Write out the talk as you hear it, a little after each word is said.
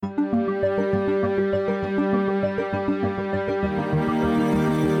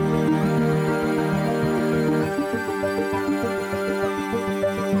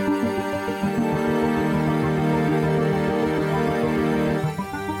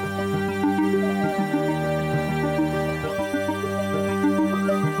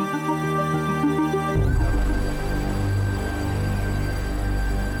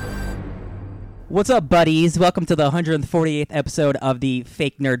What's up, buddies? Welcome to the 148th episode of the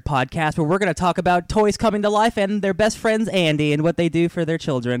Fake Nerd Podcast, where we're going to talk about toys coming to life and their best friends, Andy, and what they do for their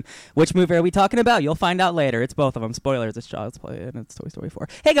children. Which movie are we talking about? You'll find out later. It's both of them. Spoilers, it's Child's Play, and it's Toy Story 4.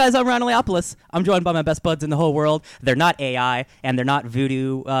 Hey, guys, I'm Ron Leopolis. I'm joined by my best buds in the whole world. They're not AI, and they're not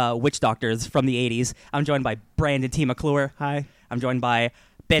voodoo witch doctors from the 80s. I'm joined by Brandon T. McClure. Hi. I'm joined by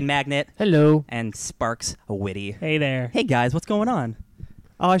Ben Magnet. Hello. And Sparks Witty. Hey there. Hey, guys, what's going on?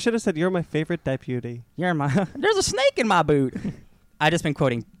 Oh, I should have said you're my favorite deputy. You're my. There's a snake in my boot. I just been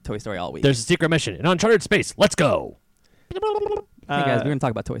quoting Toy Story all week. There's a secret mission in uncharted space. Let's go. Hey guys, we're gonna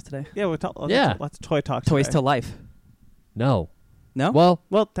talk about toys today. Yeah, let's toy talk. Toys today. to life. No. No. Well,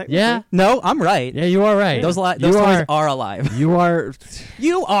 technically. Yeah. No, I'm right. Yeah, you are right. Those you toys are alive. You are.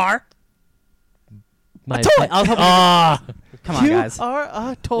 You are My a toy. Come on, You guys. are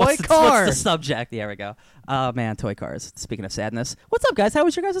a toy What's car. the subject? There we go. Oh man, toy cars. Speaking of sadness, what's up, guys? How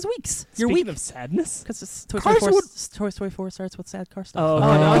was your guys' weeks? Your Speaking week? of sadness? Because Toy Cars Story 4. would- Toy Story 4 starts with sad car stuff. Oh,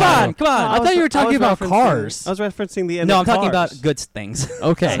 no. Come on. I thought you were talking about cars. I was referencing the end No, of I'm talking Cars. about good things.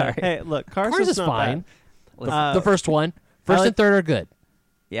 Okay. Sorry. Hey, look, Cars Cars is is not fine. bad. The first one. First like- and third are good.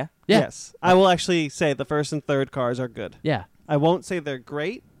 Yeah. Yeah. Yes. I will actually say the first and third Cars are good. Yeah. I won't say they're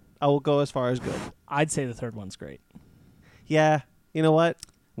great. I will go as far as good. I'd say the third one's great. Yeah. You know what?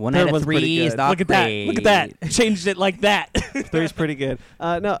 One Third out of one's pretty 3 is good. not Look at great. that. Look at that. Changed it like that. Three's pretty good.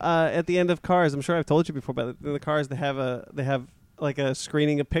 At the end of Cars, I'm sure I've told you before, but in the Cars they have like a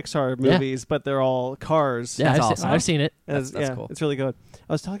screening of Pixar movies, but they're all cars. Yeah, That's I've, awesome. I've seen it. That's yeah, cool. It's really good.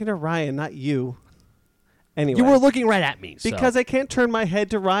 I was talking to Ryan, not you. Anyway, You were looking right at me. because I can't turn my head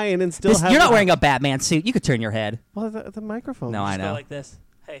to Ryan and still have. You're not wearing a Batman suit. You could turn your head. Well, the microphone. No, I Just go know. like this.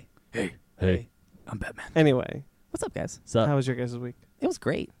 Hey. Hey. I'm Batman. Anyway, What's up, guys? So, how was your guys' week? It was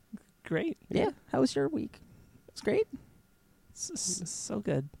great. Great. Yeah. How was your week? It was great. So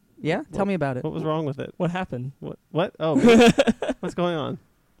good. Yeah. Tell me about it. What was wrong with it? What happened? What? Oh, me? What's going on?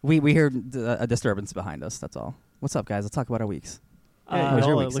 We heard a disturbance behind us. That's all. What's up, guys? Let's talk about our weeks. Yeah, was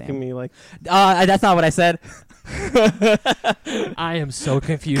your y'all are week, looking Sam? at me like That's not what I said. I am so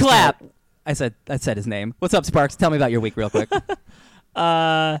confused. Clap. I said his name. What's up, Sparks? Tell me about your week real quick.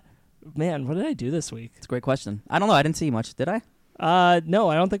 It's Man, what did I do this week? a great question. I don't know. I didn't see much. Did I? No,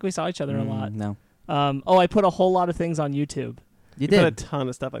 I don't think we saw each other a lot. No. I put a whole lot of things on YouTube. You put a did. ton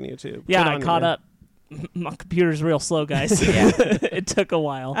of stuff on YouTube. Yeah, Good I on caught you. up. My computer's real slow, guys. Yeah. It took a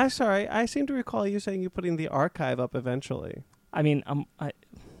while. I'm sorry. I seem to recall you saying you're putting the archive up eventually. I mean, I'm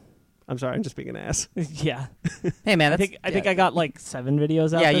sorry. I'm just being an ass. yeah. Hey, man. I think I got like 7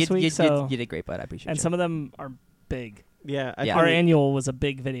 videos out Yeah, this week. you did great, bud. I appreciate and you. some of them are big. Yeah. Yeah. Our annual was a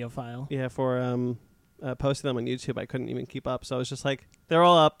big video file. Yeah, for posting them on YouTube, I couldn't even keep up. So I was just like, they're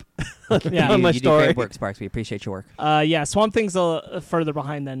all up Yeah. on my you do story. great work, Sparks. We appreciate your work. Yeah, Swamp Thing's further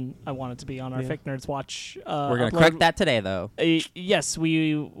behind than I want it to be on our Yeah. Fake Nerds Watch. We're gonna upload. correct that today, though. Yes,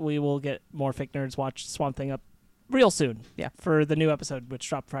 we will get more Fake Nerds Watch Swamp Thing up real soon. Yeah. For the new episode, which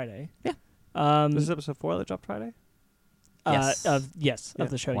dropped Friday. Yeah. This is episode 4 that dropped Friday. Yes. Of Yeah.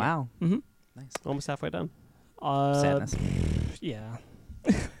 the show. Wow. Mm-hmm. Nice. Almost halfway done. Sadness. Yeah.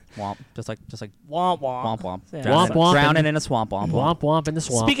 Womp. Just like Womp womp. womp womp. Yeah. Womp womp. Drowning in a swamp womp womp. Womp womp in the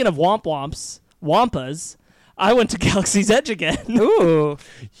swamp. Speaking of womp womps, wampas, I went to Galaxy's Edge again. Ooh.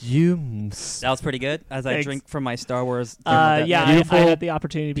 You That was pretty good. As I Thanks. drink from my Star Wars. Yeah, Beautiful- I had the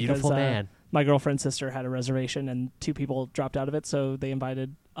opportunity because beautiful man. my girlfriend's sister had a reservation and 2 people dropped out of it, so they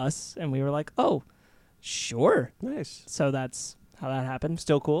invited us, and we were like, oh, sure. Nice. So that's how that happened.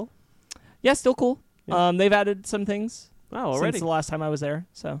 Still cool. Yeah, still cool. Yeah. They've added some things Wow, already. since the last time I was there.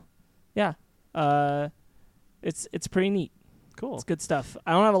 So, yeah, it's pretty neat. Cool. It's good stuff.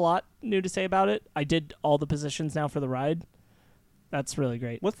 I don't have a lot new to say about it. I did all the positions now for the ride. That's really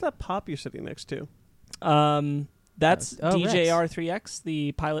great. What's that pop you're sitting next to? That's Oh, DJR3X,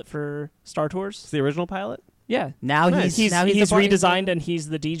 the pilot for Star It's Tours. the original pilot? Yeah, Now Nice. he's he's the bar- redesigned and he's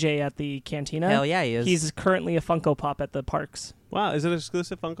the DJ at the cantina. Hell yeah, he is. He's currently a Funko Pop at the parks. Wow, is it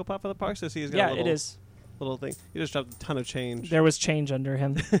exclusive Funko Pop for the parks? I see he's got a Yeah, little, it is. little thing. You just dropped a ton of change. There was change under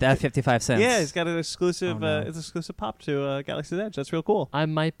him. that 55 cents. Yeah, he's got an exclusive. Oh, no. It's exclusive pop to Galaxy's Edge. That's real cool. I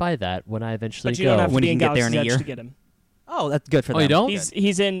might buy that when I eventually But you go. don't have to When be you in can get there in Galaxy's a Edge year. to get him. Oh, that's good for Oh, them. you don't?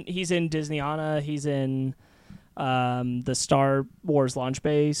 He's in Disneyana. He's in the Star Wars Launch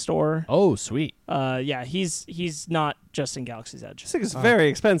Bay store. Oh, sweet. Yeah, he's not just in Galaxy's Edge. This thing is very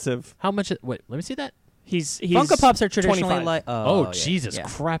expensive. How much? Wait, let me see that. He's Funko Pops are traditionally 25. like. Oh, yeah, Jesus, yeah.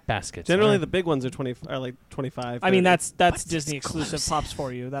 crap baskets. Generally, All the big ones are 25. I mean, 30. that's Disney exclusive pops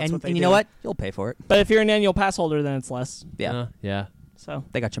for you. That's and, what they and you do. know what? You'll pay for it. But if you're an annual pass holder, then it's less. Yeah. yeah. So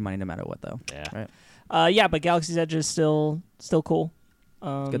They got your money no matter what, though. Yeah. Right. yeah, but Galaxy's Edge is still cool.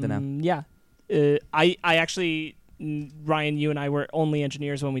 Good to know. Yeah, I actually, Ryan, you and I were only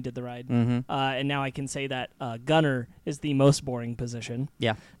engineers when we did the ride. Mm-hmm. And now I can say that gunner is the most boring position.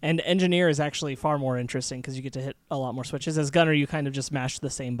 Yeah. And engineer is actually far more interesting because you get to hit a lot more switches. As gunner, you kind of just mash the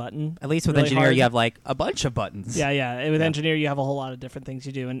same button. At least with really engineer, hard. you have like a bunch of buttons. Yeah. With Yeah. engineer, you have a whole lot of different things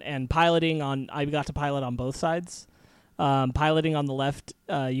you do. And piloting I got to pilot on both sides. Piloting on the left,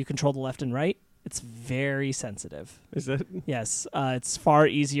 you control the left and right. It's very sensitive. Is it? Yes. It's far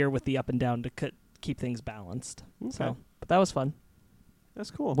easier with the up and down to keep things balanced. Okay. So, but that was fun. That's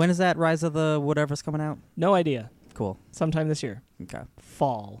cool. When is that Rise of the whatever's coming out? No idea. Cool. Sometime this year. Okay.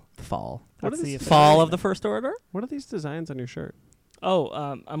 Fall. Fall. What That's are the these- official Fall name. of the First Order? What are these designs on your shirt? Oh,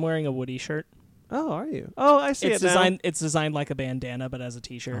 I'm wearing a Woody shirt. Oh, are you? Oh, I see It's it now. designed. It's designed like a bandana, but as a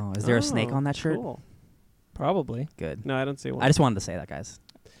T-shirt. Oh, is there a snake Oh, on that shirt? Cool. Probably. Good. No, I don't see one. I just wanted to say that, guys.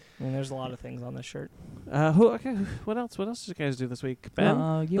 I mean, there's a lot of things on this shirt. Okay. What else? What else did you guys do this week? Ben?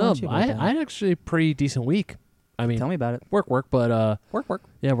 You No, want you about that. I had actually a pretty decent week. I mean, Tell me about it. work, but Work.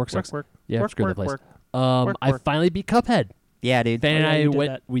 yeah, work sucks. work. Yeah, work, screw the work, place. work. I work. finally beat Cuphead. Yeah, dude. Fan and yeah, I you did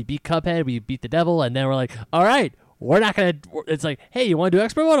went. that. We beat Cuphead. We beat the devil, and then we're like, all right, we're not gonna. It's like, hey, you want to do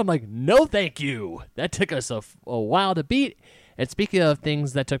expert mode? I'm like, no, thank you. That took us a while to beat. And speaking of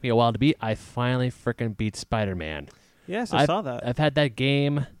things that took me a while to beat, I finally freaking beat Spider-Man. Yes, I saw that. I've had that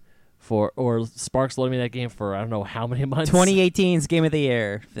game or Sparks loaded me that game for I don't know how many months. 2018's Game of the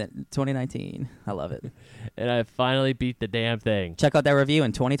Year. 2019. I love it. And I finally beat the damn thing. Check out that review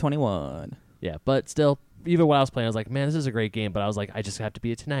in 2021. Yeah, but still, even when I was playing, I was like, man, this is a great game. But I was like, I just have to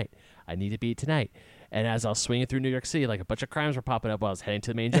beat it tonight. I need to beat it tonight. And as I was swinging through New York City, like a bunch of crimes were popping up while I was heading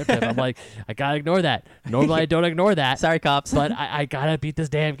to the main objective. I'm like, I gotta ignore that. Normally I don't ignore that. Sorry, cops. But I gotta beat this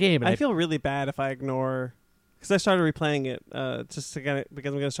damn game. And I feel really bad if I ignore, because I started replaying it just to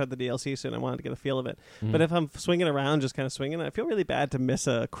because I'm going to start the DLC soon. I wanted to get a feel of it. Mhm. But if I'm swinging around, just kind of swinging, I feel really bad to miss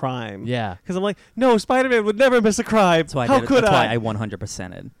a crime. yeah. Because I'm like, no, Spider-Man would never miss a crime. That's why How I did it. could That's why I? I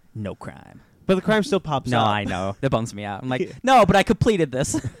 100%ed. No crime. But the crime still pops No, up. I know. That bums me out. I'm like, no, but I completed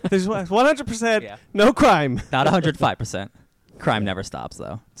this. There's 100% Yeah. no crime. Not 105%. Crime never stops,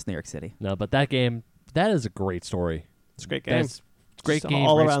 though. It's New York City. No, but that game, that is a great story. It's a great game. That's great Just game.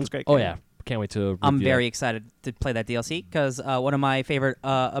 all great around sto- great Oh game. yeah, can't wait to. I'm review very that. excited to play that DLC because one of my favorite,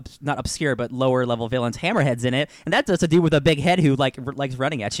 not obscure, but lower level villains, Hammerhead's in it. And that's just a dude with a big head who likes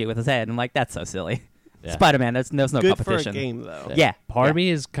running at you with his head. I'm like, that's so silly. Yeah. Spider-Man, there's no Good competition. for a game, though. Yeah. Part yeah. of me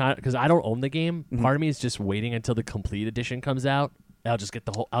is kind of because I don't own the game. Mhm. Part of me is just waiting until the complete edition comes out. I'll just get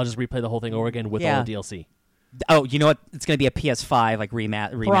the whole. I'll just replay the whole thing over again with Yeah. all the DLC. Oh, you know what? It's going to be a PS5 like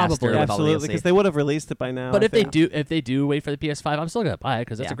remaster Probably. with all the Absolutely, DLC. because they would have released it by now. But I if they think. do wait for the PS5, I'm still gonna buy it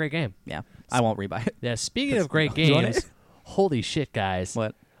because that's Yeah. a great game. Yeah, I won't rebuy it. Yeah. Speaking of That's- great You want it? games, holy shit, guys!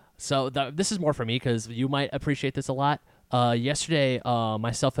 What? So this is more for me because you might appreciate this a lot. Yesterday,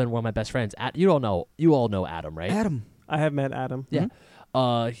 myself and one of my best friends, you all know Adam, right? Adam. I have met Adam. Yeah.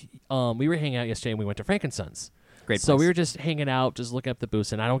 We were hanging out yesterday and we went to Frankensons. Great So place. we were just hanging out, just looking up the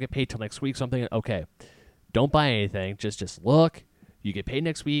booths, and I don't get paid till next week. So I'm thinking, okay, don't buy anything. Just look. You get paid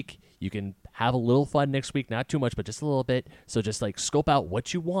next week. You can have a little fun next week, not too much, but just a little bit. So just like scope out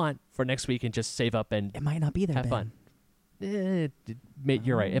what you want for next week and just save up and It might not be there. have Ben. fun.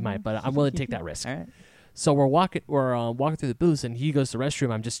 You're right, it might, but I'm willing to take that risk. All right. So we're walking through the booths, and he goes to the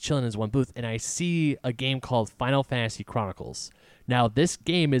restroom. I'm just chilling in his one booth, and I see a game called Final Fantasy Chronicles. Now, this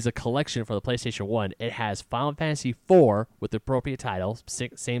game is a collection for the PlayStation 1. It has Final Fantasy IV with the appropriate title,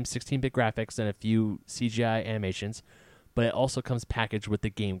 same 16-bit graphics and a few CGI animations, but it also comes packaged with the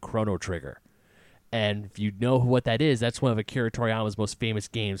game Chrono Trigger. And if you know what that is, that's one of Akira Toriyama's most famous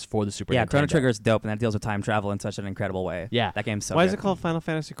games for the Super Yeah, Nintendo. Chrono Trigger is dope, and that deals with time travel in such an incredible way. Yeah. That game's so Why good. is it called Final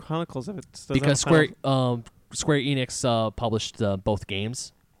Fantasy Chronicles if it's Because Square Enix published both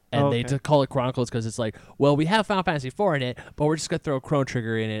games, and Oh, they okay. call it Chronicles because it's like, well, we have Final Fantasy IV in it, but we're just gonna throw Chrono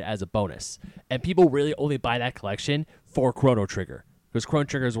Trigger in it as a bonus, and people really only buy that collection for Chrono Trigger because Chrono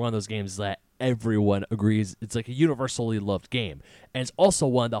Trigger is one of those games that everyone agrees it's like a universally loved game, and it's also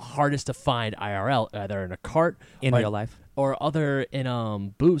one of the hardest to find IRL, either in a cart in or real life? or other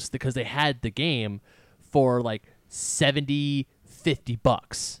in booths because they had the game for like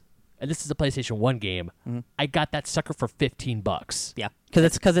 $70-$50. And this is a PlayStation 1 game. Mhm. I got that sucker for $15. Yeah,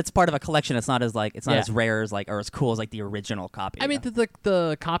 because it's part of a collection. It's not as not Yeah. as rare as or as cool as like the original copy. I mean,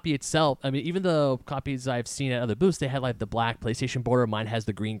 the copy itself. I mean, even the copies I've seen at other booths, they had like the black PlayStation border. Mine has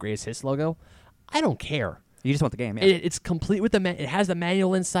the green Greatest Hits logo. I don't care. you just want the game. Yeah. It's complete with it has the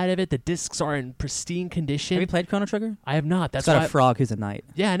manual inside of it. The discs are in pristine condition. Have you played Chrono Trigger? I have not. That's It's got why. a frog who's a knight.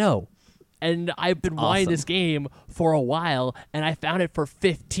 Yeah, I know. And I've been wanting Awesome. this game for a while, and I found it for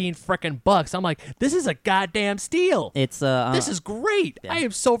 15 frickin' bucks. I'm like, this is a goddamn steal. It's This is great. I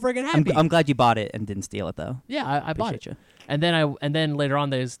am so friggin' happy. I'm glad you bought it and didn't steal it though. Yeah, I bought it. Appreciate you. And then later on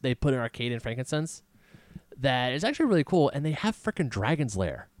they put an arcade in Frankincense that is actually really cool, and they have frickin' Dragon's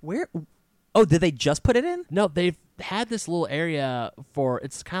Lair. Where? Oh, did they just put it in? No, they've had this little area for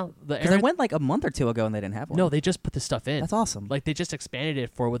it's kind of the Because I area. went like a month or two ago and they didn't have one. No, they just put the stuff in. That's awesome. Like they just expanded it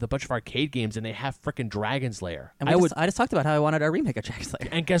for with a bunch of arcade games, and they have frickin' Dragon's Lair. And I would. I just talked about how I wanted a remake of Dragon's Lair.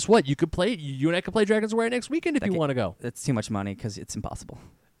 And guess what? You could play. You and I could play Dragon's Lair next weekend if you want to go. It's too much money because it's impossible.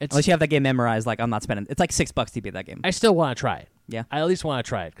 It's. Unless you have that game memorized, like I'm not spending. It's like $6 to beat that game. I still want to try it. Yeah. I at least want to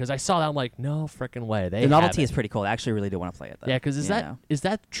try it because I saw that. I'm like, no frickin' way. They The novelty have is pretty cool. I actually really do want to play it though. Yeah, because is Yeah.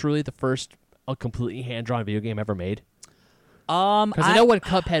 that truly the first a completely hand-drawn video game ever made? Because Because I know when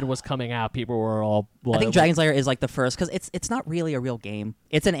Cuphead was coming out, people were all. I think Dragon's Lair is like the first because it's not really a real game.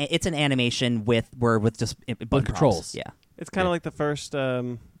 It's an animation with just button prompts. controls. Yeah. It's kind of like the first,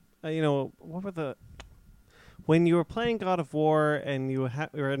 what were the... When you were playing God of War and you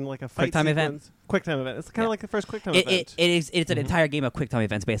were in like a fight QuickTime event? sequence. QuickTime event. It's kind of Yeah. like the first QuickTime It's event. an entire game of QuickTime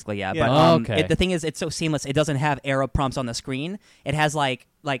events, basically. Yeah, Yeah. but Oh, okay. the thing is, it's so seamless. It doesn't have arrow prompts on the screen. It has like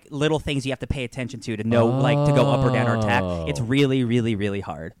little things you have to pay attention to know like to go up or down or attack. It's Oh. really, really, really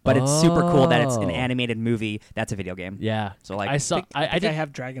hard. But it's super cool that it's an Oh. animated movie that's a video game. Yeah. So like I saw. I think I did.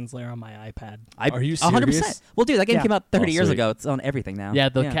 have Dragon's Lair on my iPad. Are you 100%. serious? Well, dude, that game Yeah. came out 30 Oh, years sweet. ago. It's on everything now. Yeah,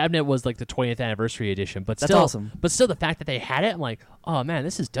 the cabinet was like the 20th anniversary edition, but That's still, awesome. But still, the fact that they had it, I'm like, oh man,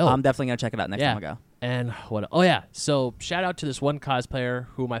 this is dope. I'm definitely gonna check it out next yeah. time I go. And what? Oh yeah. So shout out to this one cosplayer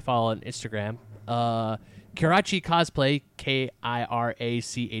whom I follow on Instagram. Kirachi Cosplay, Kirachi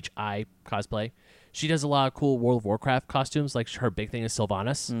Cosplay. She does a lot of cool World of Warcraft costumes. Like her big thing is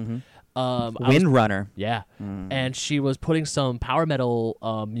Sylvanas. Mm-hmm. I was- Windrunner. yeah. And she was putting some power metal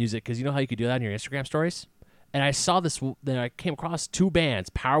music because you know how you could do that in your Instagram stories. And I saw this. Then I came across two bands,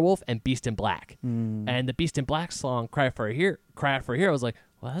 Powerwolf and Beast in Black. And the Beast in Black song, "Cry Out for a Hero," I was like,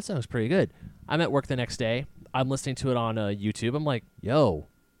 well, that sounds pretty good. I'm at work the next day. I'm listening to it on YouTube. I'm like, yo,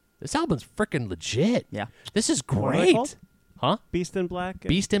 this album's freaking legit. Yeah. This is What are they great. called? Huh? Beast in Black.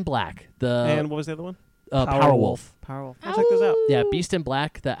 Beast in Black. And what was the other one? Powerwolf. Powerwolf. I'll check those out. Yeah, Beast in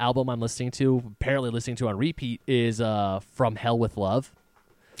Black, the album I'm listening to, apparently listening to on repeat, is From Hell with Love.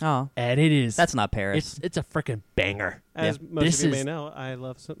 Oh, And it is. that's not Paris. It's a freaking banger. As Yeah. most This of you may is- know, I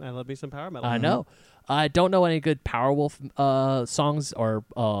love me some power metal. I know. I don't know any good Powerwolf songs or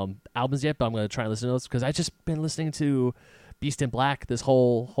albums yet, but I'm going to try and listen to those because I just been listening to Beast in Black this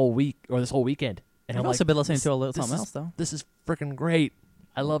whole week or this whole weekend. And I've I'm also like, been listening this- to a little this something is- else though. This is freaking great.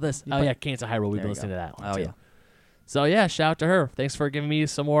 I love this. You Oh play- yeah, Cancer Hyrule. We've There been you listening go. to that one Oh too. yeah. So yeah, shout out to her. Thanks for giving me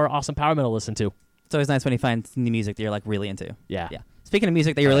some more awesome power metal to listen to. It's always nice when you find new music that you're like really into. Yeah. Yeah. Speaking of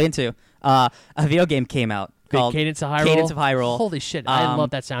music that you're really into, a video game came out called Cadence of Hyrule. Cadence of Hyrule. Holy shit! I Um, love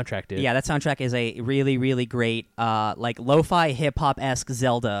that soundtrack, dude. Yeah, that soundtrack is a really, really great, like lo-fi hip hop esque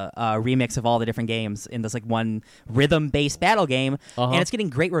Zelda remix of all the different games in this like one rhythm-based battle game, Uh-huh. and it's getting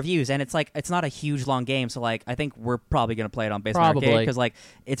great reviews. And it's like it's not a huge long game, so like I think we're probably gonna play it on Basement Probably. Arcade because like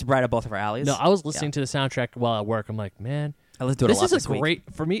it's right up both of our alleys. No, I was listening to the soundtrack while at work. I'm like, man, I listened to it this a lot is a this week. great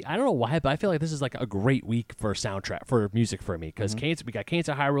for me. I don't know why, but I feel like this is like a great week for soundtrack for music for me because Mm-hmm. we got Cadence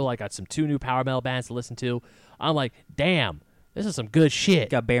of Hyrule. I got some 2 new power metal bands to listen to. I'm like, damn, this is some good shit.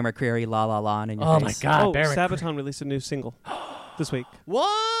 Got Bear McCreary, La La La, in your Oh face. my god, Oh, Baron Sabaton released a new single this week.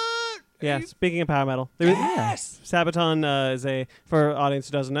 What? Yeah, speaking of power metal. Yes. Sabaton is a, for audience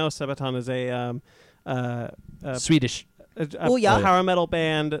who doesn't know, Sabaton is Swedish. a Oh, yeah. power metal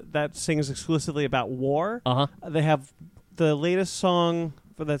band that sings exclusively about war. Uh huh. They have the latest song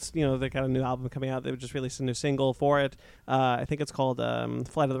that's, they got a new album coming out. They just released a new single for it. I think it's called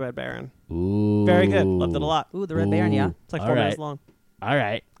Flight of the Red Baron. Ooh. Very good. Loved it a lot. Ooh, the Red Baron, yeah. It's like All 4 right. minutes long. All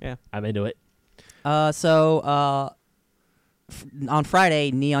right. Yeah. I'm into it. On Friday,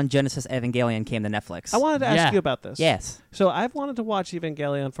 Neon Genesis Evangelion came to Netflix. I wanted to ask Yeah. you about this. Yes. So I've wanted to watch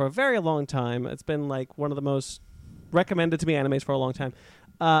Evangelion for a very long time. It's been like one of the most recommended to me animes for a long time.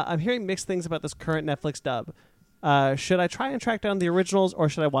 I'm hearing mixed things about this current Netflix dub. Should I try and track down the originals, or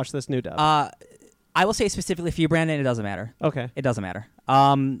should I watch this new dub? I will say specifically for you, Brandon, it doesn't matter. Okay. It doesn't matter.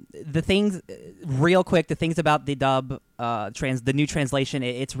 The things, real quick, the things about the dub, the new translation,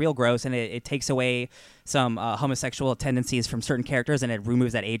 it's real gross, and it takes away some homosexual tendencies from certain characters, and it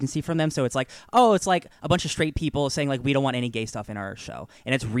removes that agency from them. So it's like a bunch of straight people saying like we don't want any gay stuff in our show,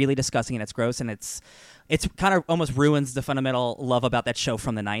 and it's really disgusting and it's gross, and it's kind of almost ruins the fundamental love about that show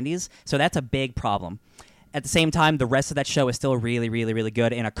from the '90s. So that's a big problem. at the same time, the rest of that show is still really, really, really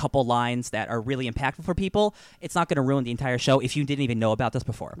good, and a couple lines that are really impactful for people. It's not going to ruin the entire show if you didn't even know about this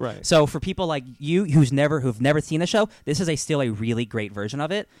before. Right. So for people like you who've never seen the show, this is still a really great version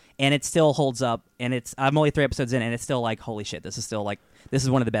of it, and it still holds up. And I'm only 3 episodes in, and it's still like, holy shit, this is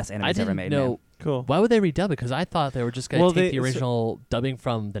one of the best I animes didn't ever made. know. Man. Cool. Why would they redub it? Because I thought they were just going to Well, take the original dubbing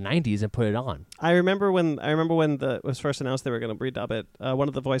from the 90s and put it on. I remember when it was first announced they were going to redub it. One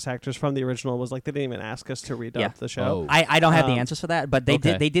of the voice actors from the original was like, they didn't even ask us to redub the show. Oh. I don't have the answers for that, but they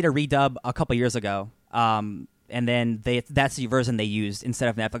Okay. did a redub a couple years ago. And then that's the version they used instead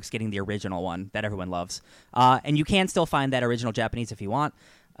of Netflix getting the original one that everyone loves. And you can still find that original Japanese if you want.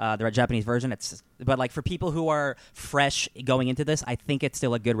 The Japanese version, but like for people who are fresh going into this, I think it's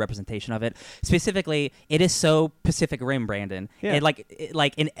still a good representation of it. Specifically, it is so Pacific Rim, Brandon. Yeah.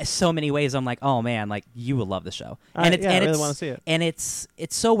 Like in so many ways, I'm like, oh man, like you will love the show. I really want to see it. And it's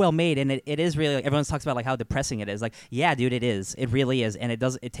so well made, and it is really, like, everyone talks about like how depressing it is. Like, yeah, dude, it is. It really is, and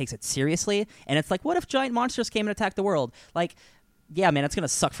it takes it seriously. And it's like, what if giant monsters came and attacked the world? Like, yeah, man, it's gonna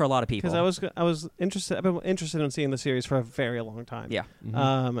suck for a lot of people. Because I was interested. I've been interested in seeing the series for a very long time. Yeah.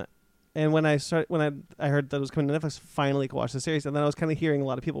 Mm-hmm. And when I heard that it was coming to Netflix, finally could watch the series, and then I was kind of hearing a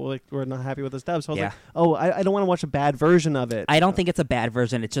lot of people were not happy with this dub. So I was like, oh, I don't want to watch a bad version of it. I don't think it's a bad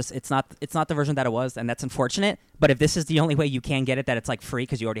version. It's not the version that it was, and that's unfortunate. But if this is the only way you can get it, that it's like free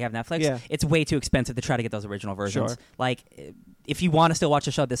because you already have Netflix, it's way too expensive to try to get those original versions. Sure. Like, if you want to still watch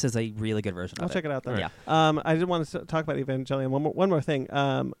the show, this is a really good version. I'll check it out then. Yeah. I did want to talk about Evangelion. One more thing,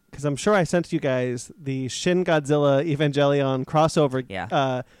 because I'm sure I sent you guys the Shin Godzilla Evangelion crossover.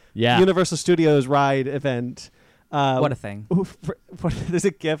 Universal Studios ride event. What a thing! There's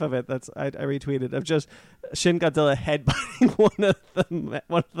a GIF of it I retweeted of just Shin Godzilla headbutting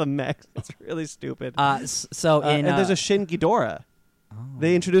one of the mechs. It's really stupid. And there's a Shin Ghidorah. Oh.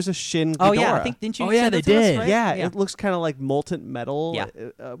 They introduced a Shin Ghidorah. Oh yeah, I think didn't you? Oh, yeah, send they it to us, did. right? Yeah, it looks kind of like molten metal.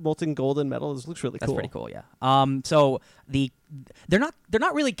 Yeah. Molten golden metal. This looks really That's cool. pretty cool. Yeah. So they're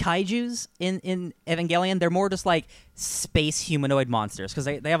not really kaiju's in Evangelion. They're more just like space humanoid monsters because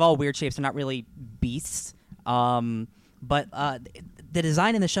they have all weird shapes. They're not really beasts. But the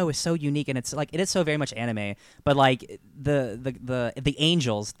design in the show is so unique, and it's like it is so very much anime. But like the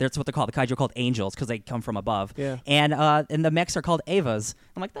angels, that's what they're called. The kaiju are called angels because they come from above. Yeah. And the mechs are called Evas.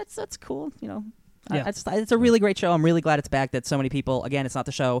 I'm like, that's cool. You know. Yeah. It's a really great show. I'm really glad it's back. That so many people. Again, it's not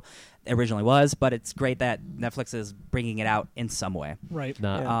the show it originally was, but it's great that Netflix is bringing it out in some way. Right.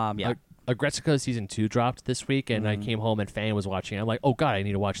 Yeah. Agretsuko season 2 dropped this week, and I came home and Fan was watching it. I'm like, oh god, I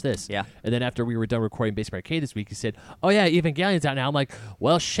need to watch this. Yeah. And then after we were done recording Basement Arcade this week, he said, oh yeah, Evangelion's out now. I'm like,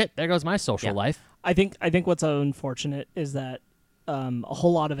 well shit, there goes my social life. I think what's unfortunate is that a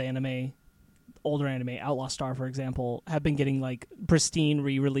whole lot of older anime, Outlaw Star, for example, have been getting like pristine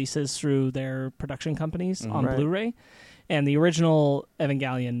re-releases through their production companies on Right. Blu-ray, and the original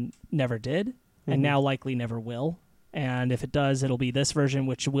Evangelion never did, and now likely never will. And if it does, it'll be this version,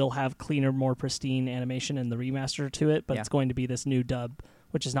 which will have cleaner, more pristine animation and the remaster to it, but it's going to be this new dub,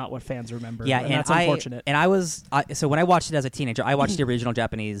 which is not what fans remember. Yeah, and that's unfortunate. So when I watched it as a teenager, I watched the original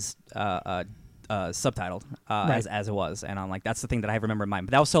Japanese subtitled Right. as it was, and I'm like, that's the thing that I remember in mind.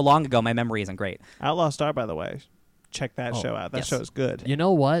 But that was so long ago, my memory isn't great. Outlaw Star, by the way, check that Oh, show out. That yes. show is good. You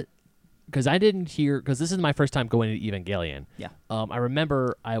know what? Because I didn't hear, because this is my first time going to Evangelion. Yeah. I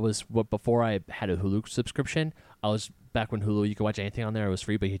remember before I had a Hulu subscription, I was back when Hulu, you could watch anything on there. It was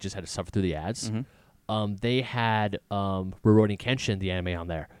free, but you just had to suffer through the ads. They had Rurouni Kenshin, the anime, on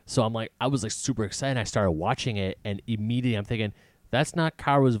there. So I was like super excited. I started watching it, and immediately I'm thinking, that's not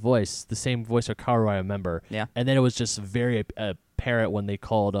Karu's voice, the same voice of Karu I remember. Yeah. And then it was just very apparent when they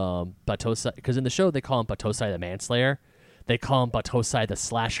called Batosai, because in the show they call him Batosai the Manslayer. They call him Batosai the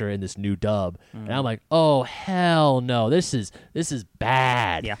Slasher in this new dub, and I'm like, oh hell no, this is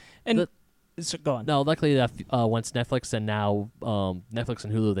bad. Yeah. And so, go on. No, luckily once Netflix and now Netflix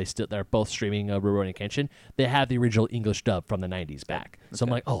and Hulu, they're both streaming Rurouni Kenshin. They have the original English dub from the 90s back. So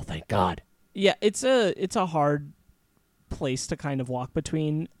I'm like, oh thank God. Yeah, it's a hard place to kind of walk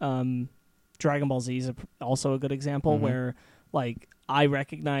between. Dragon Ball Z is also a good example where, like, I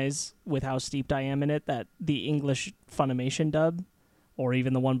recognize with how steeped I am in it that the English Funimation dub, or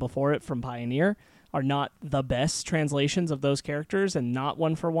even the one before it from Pioneer, are not the best translations of those characters, and not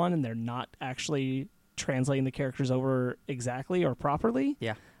one for one, and they're not actually translating the characters over exactly or properly.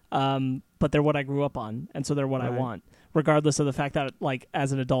 Yeah. But they're what I grew up on, and so they're what I want. Regardless of the fact that, like,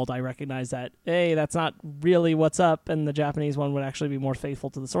 as an adult, I recognize that, hey, that's not really what's up, and the Japanese one would actually be more faithful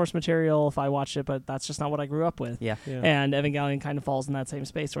to the source material if I watched it, but that's just not what I grew up with. Yeah. And Evangelion kind of falls in that same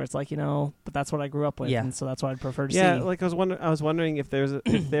space where it's like, but that's what I grew up with, Yeah. and so that's what I'd prefer to see. Yeah, like I was wondering if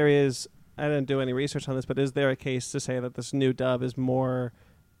there is. I didn't do any research on this, but is there a case to say that this new dub is more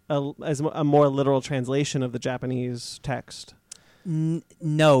a more literal translation of the Japanese text?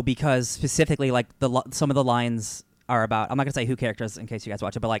 No, because specifically, like some of the lines are about. I'm not gonna say who characters in case you guys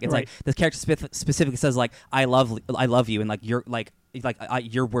watch it, but like it's Right. like the character specifically says like I love you, and like you're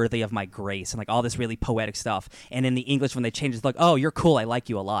you're worthy of my grace, and like all this really poetic stuff. And in the English, when they change, it's like, oh, you're cool, I like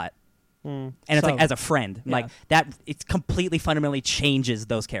you a lot. And it's like So- as a friend, Yeah. like that. It completely fundamentally changes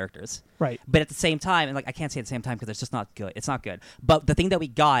those characters. Right. But at the same time, and like I can't say at the same time because it's just not good. It's not good. But the thing that we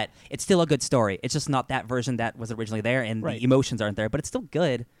got, it's still a good story. It's just not that version that was originally there, and Right. the emotions aren't there. But it's still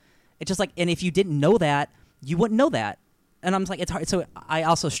good. It's just like, and if you didn't know that, you wouldn't know that. And I'm just like, it's hard. So I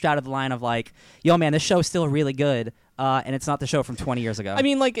also shouted the line of like, "Yo, man, this show's still really good, and it's not the show from 20 years ago." I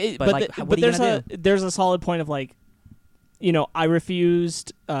mean, like, But, like, what are you gonna there's a solid point of like, I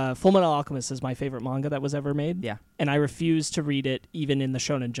refused. Full Metal Alchemist is my favorite manga that was ever made. Yeah. And I refused to read it even in the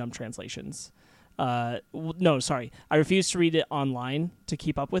Shonen Jump translations. No, sorry, I refused to read it online to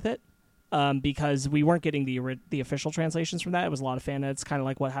keep up with it. Because we weren't getting the official translations from that. It was a lot of fan edits, kind of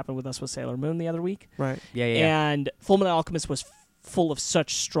like what happened with us with Sailor Moon the other week. Right. yeah. And Full Metal Alchemist was full of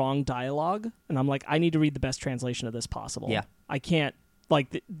such strong dialogue, and I'm like, I need to read the best translation of this possible. Yeah. I can't,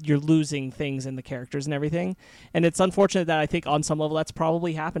 like, you're losing things in the characters and everything, and it's unfortunate that I think on some level that's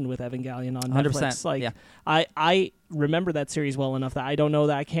probably happened with Evangelion on 100%, Netflix. Like, yeah. I remember that series well enough that I don't know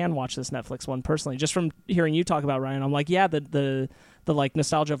that I can watch this Netflix one personally. Just from hearing you talk about Ryan, I'm like, yeah, the like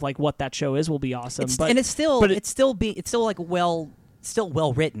nostalgia of like what that show is will be awesome. And it's still but it's still like well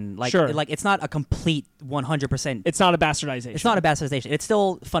written. Like Sure. like it's not a complete 100%. it's not a bastardization. It's not a bastardization. It's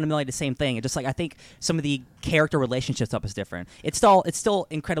still fundamentally the same thing. It's just like I think some of the character relationship stuff is different. It's still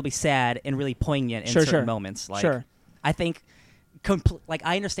incredibly sad and really poignant in certain moments. Like Sure. I think like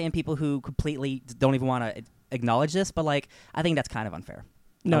I understand people who completely don't even want to acknowledge this, but like I think that's kind of unfair.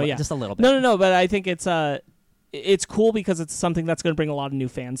 No, yeah. Just a little bit. No, but I think it's cool because it's something that's going to bring a lot of new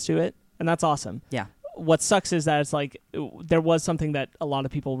fans to it, and that's awesome. Yeah. What sucks is that it's like there was something that a lot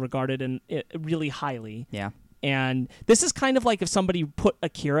of people regarded really highly, Yeah. and this is kind of like if somebody put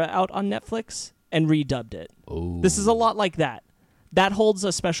Akira out on Netflix and redubbed it. Oh. This is a lot like that. That holds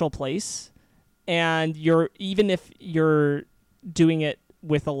a special place, and even if you're doing it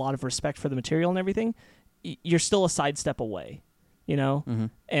with a lot of respect for the material and everything, you're still a sidestep away, Mm-hmm.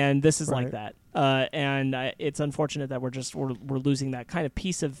 And this is like Right. that. And it's unfortunate that we're losing that kind of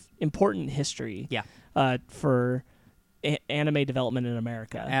piece of important history. Yeah. For anime development in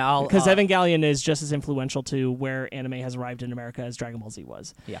America, And I'll- because Evangelion is just as influential to where anime has arrived in America as Dragon Ball Z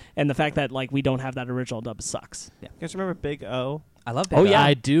was. Yeah. And the fact that like we don't have that original dub sucks. You guys remember Big O? I love Oh, Big O. yeah.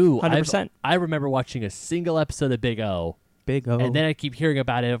 I do. 100%. I remember watching a single episode of Big O, Big O. and then I keep hearing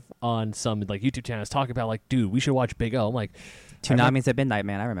about it on some like YouTube channels talking about like, dude, we should watch Big O. I'm like, Toonami's at midnight,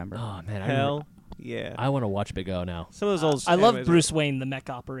 man. I remember. oh man, Hell yeah. I want to watch Big O now. Some of those old. I love animes- Bruce Wayne, the mech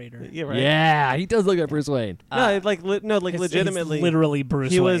operator. Yeah, right. Yeah, he does look like Bruce Wayne. No, like It's legitimately. literally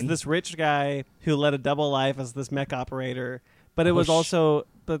Bruce he Wayne. was this rich guy who led a double life as this mech operator, but it was Whoosh. also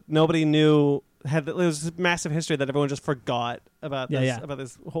but nobody knew it was this massive history that everyone just forgot about. Yeah, this, yeah. about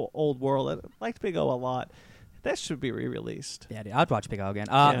this whole old world. I liked Big O a lot. That should be re-released. Yeah, dude, I'd watch Big O again.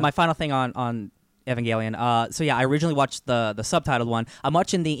 Yeah. My final thing on Evangelion. So yeah, I originally watched the subtitled one. I'm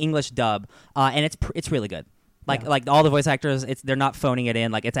watching the English dub, and it's really good. Like Yeah. like all the voice actors, they're not phoning it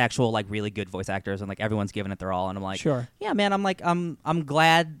in. Like it's actual like really good voice actors, and like everyone's giving it their all. And I'm like, Sure. yeah, man. I'm like I'm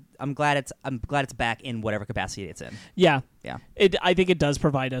glad it's back in whatever capacity it's in. Yeah. Yeah. I think it does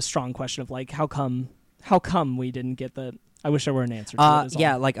provide a strong question of like how come we didn't get the. I wish there were an answer. To it is all.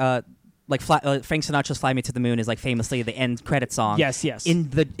 Yeah, like Frank Sinatra's "Fly Me to the Moon" is like famously the end credit song. Yes. In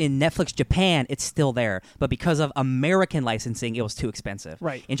Netflix Japan, it's still there, but because of American licensing, it was too expensive.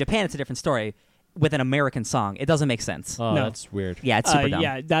 Right. In Japan, it's a different story. With an American song, it doesn't make sense. Oh, No. that's weird. Yeah, it's super dumb.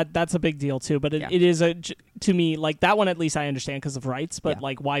 Yeah, that's a big deal too. But Yeah. it is to me like that one at least I understand because of rights. But Yeah.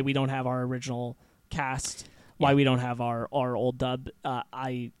 like why we don't have our original cast, why Yeah. we don't have our old dub,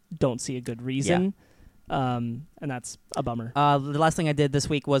 I don't see a good reason. And that's a bummer. The last thing I did this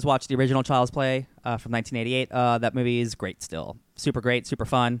week was watch the original Child's Play from 1988. That movie is great still. Super great, super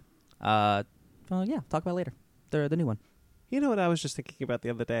fun. Yeah, talk about it later. The new one. You know what I was just thinking about the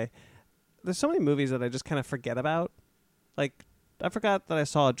other day? There's so many movies that I just kind of forget about. Like, I forgot that I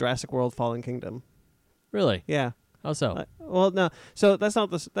saw Jurassic World: Fallen Kingdom. Really? Yeah. How so? Well, no. So that's not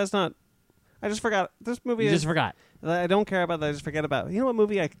this. That's not. I just forgot this movie. You is just forgot. that I don't care about. That I just forget about. You know what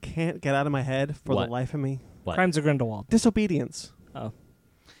movie I can't get out of my head for What? the life of me? What? Crimes of Grindelwald. Disobedience. Oh,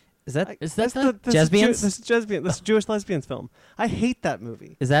 Is that Is that Lesbians? This is Jewish lesbians film. I hate that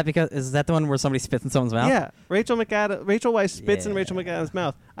movie. is that the one where somebody spits in someone's mouth? Yeah, Rachel Weisz spits in Yeah. Rachel McAdams'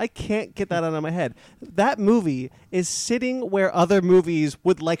 mouth. I can't get that out of my head. That movie is sitting where other movies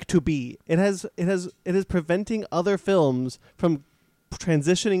would like to be. It is preventing other films from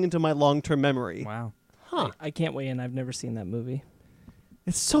transitioning into my long-term memory. Wow. Huh. I can't weigh in. I've never seen that movie.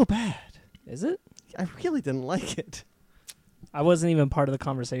 It's so bad. Is it? I really didn't like it. I wasn't even part of the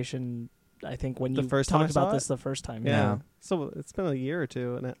conversation. I think when The you first time I talked saw about it? this the first time. Yeah. No. So it's been a year or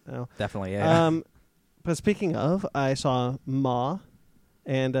two now. Definitely, yeah. But speaking of, I saw Ma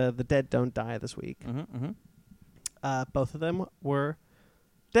and The Dead Don't Die this week. Both of them were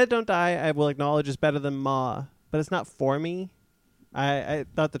Dead Don't Die. I will acknowledge is better than Ma, but it's not for me. I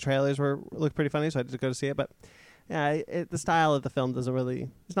thought the trailers looked pretty funny, so I had to go to see it. But yeah, the style of the film doesn't really.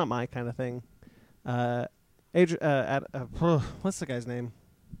 It's not my kind of thing. What's the guy's name?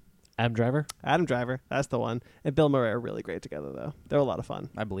 Adam Driver. Adam Driver. That's the one. And Bill Murray are really great together, though. They're a lot of fun.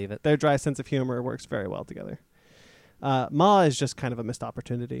 I believe it. Their dry sense of humor works very well together. Ma is just kind of a missed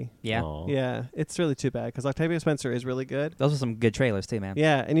opportunity. Yeah. Aw. Yeah, it's really too bad because Octavia Spencer is really good. Those are some good trailers too, man.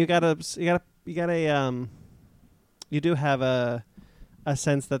 Yeah, and you do have a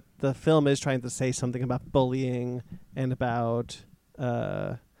sense that the film is trying to say something about bullying and about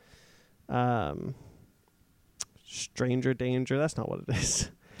stranger danger. That's not what it is.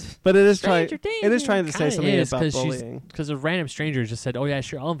 But it is trying. It is trying to say Kinda something is, about 'cause bullying. Because a random stranger just said, "Oh yeah,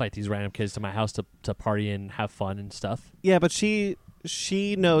 sure, I'll invite these random kids to my house to party and have fun and stuff." Yeah, but she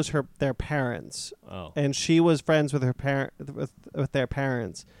knows their parents, Oh, and she was friends with with their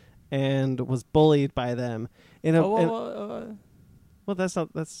parents, and was bullied by them. Well,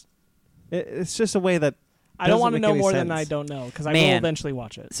 it's just a way that I don't doesn't want to make know any more than sense. I don't know because I will Man. eventually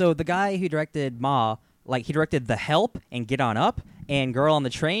watch it. So the guy who directed Ma, like he directed The Help and Get On Up and Girl on the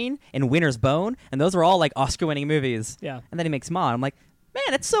Train and Winter's Bone, and those are all like Oscar-winning movies. Yeah. And then he makes Ma. And I'm like,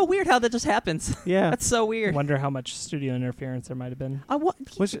 man, it's so weird how that just happens. Yeah. That's so I weird. wonder how much studio interference there might have been. But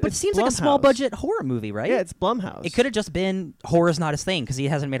Which- it it's seems like a small Blumhouse. budget horror movie, right? Yeah, it's Blumhouse. It could have just been horror's not his thing because he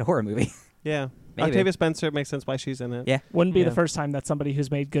hasn't made a horror movie. Yeah. Maybe. Octavia Spencer makes sense why she's in it. Yeah. Wouldn't be Yeah. the first time that somebody who's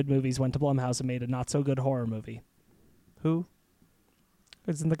made good movies went to Blumhouse and made a not so good horror movie. Who?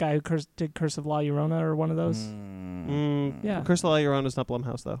 Isn't the guy who did Curse of La Llorona or one of those? Yeah. Curse of La Llorona is not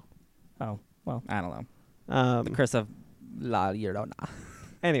Blumhouse though. Oh, well. I don't know. The Curse of La Llorona.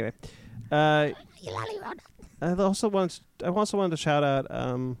 Anyway, I also wanted to shout out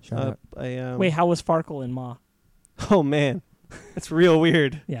Shout out. Wait, how was Farkle in Ma? Oh man, it's real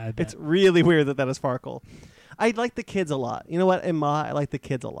weird. Yeah, I bet. It's really weird that is Farkle. I like the kids a lot. You know what? In Ma, I like the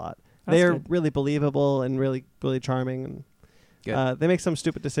kids a lot. That's They're good. really believable and really, really charming. And Good. they make some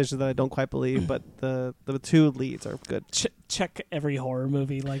stupid decisions that I don't quite believe, but the two leads are good. Check every horror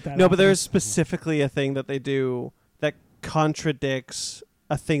movie like that. No, out but there. there's specifically a thing that they do that contradicts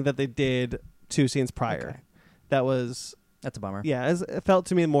a thing that they did 2 scenes prior. Okay. That was, That's a bummer. yeah, it felt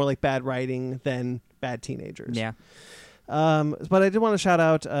to me more like bad writing than bad teenagers. Yeah. But I did want to shout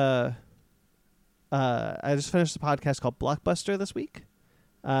out, I just finished a podcast called Blockbuster this week.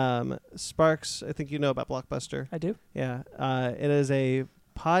 Sparks, I think you know about Blockbuster. I do. Yeah. It is a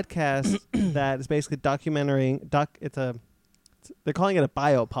podcast that is basically they're calling it a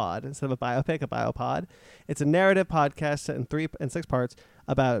biopod instead of a biopic, a biopod. It's a narrative podcast set in 3 and 6 parts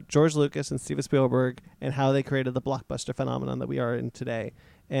about George Lucas and Steven Spielberg and how they created the blockbuster phenomenon that we are in today.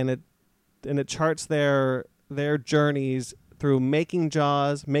 And it charts their journeys through making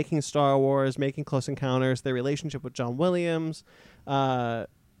Jaws, making Star Wars, making Close Encounters, their relationship with John Williams,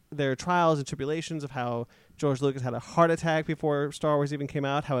 their trials and tribulations of how George Lucas had a heart attack before Star Wars even came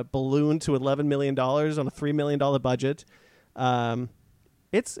out, how it ballooned to $11 million on a $3 million budget.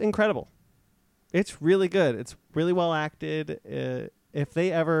 It's incredible. It's really good. It's really well acted. If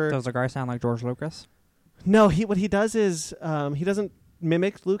they ever... Does the guy sound like George Lucas? No, what he does is he doesn't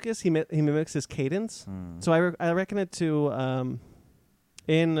mimic Lucas. He mimics his cadence. So I reckon it to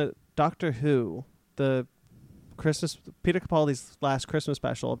in Doctor Who, the Peter Capaldi's last Christmas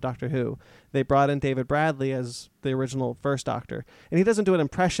special of Doctor Who, they brought in David Bradley as the original first Doctor, and he doesn't do an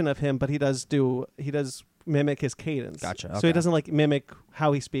impression of him, but he does mimic his cadence. Gotcha. So Okay. he doesn't like mimic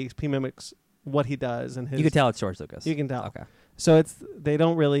how he speaks. He mimics what he does, and his. You could tell it's George Lucas. You can tell. Okay. So they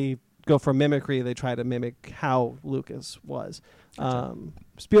don't really go for mimicry. They try to mimic how Lucas was. Gotcha.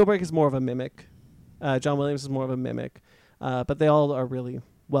 Spielberg is more of a mimic. John Williams is more of a mimic. But they all are really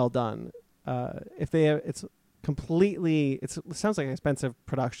well done. It sounds like an expensive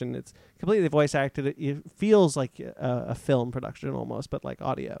production. It's completely voice acted. It feels like a film production almost, but like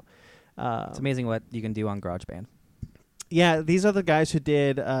audio. It's amazing what you can do on GarageBand. Yeah, these are the guys who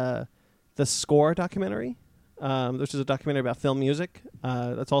did the Score documentary, which is a documentary about film music.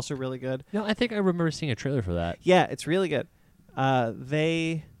 That's also really good. No, I think I remember seeing a trailer for that. Yeah, it's really good. If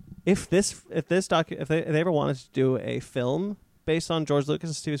they ever wanted to do a film based on George Lucas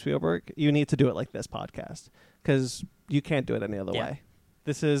and Steven Spielberg, you need to do it like this podcast because you can't do it any other way.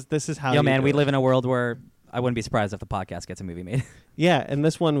 This is how. Yo, man, we it. live in a world where I wouldn't be surprised if the podcast gets a movie made. Yeah, and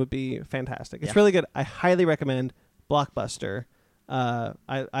this one would be fantastic. It's Yeah. really good. I highly recommend Blockbuster.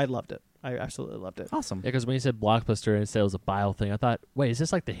 I loved it. I absolutely loved it. Awesome. Yeah, because when you said Blockbuster and said it was a bio thing, I thought, wait, is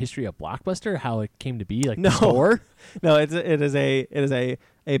this like the history of Blockbuster? How it came to be, like No. the store? No, it is a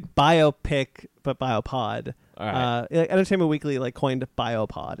biopic, but biopod. All right. Entertainment Weekly coined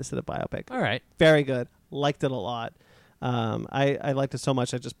biopod instead of biopic. All right. Very good. Liked it a lot. I liked it so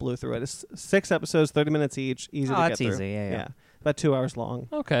much I just blew through it. It's 6 episodes, 30 minutes each, easy to get that's through. easy. Yeah. About 2 hours long.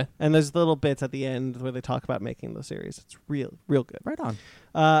 Okay. And there's little bits at the end where they talk about making the series. It's real good. Right on.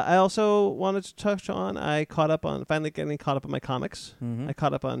 I also wanted to touch on, finally getting caught up on my comics. Mm-hmm. I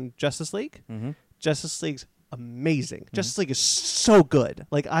caught up on Justice League. Mm-hmm. Justice League's amazing. Justice League is so good.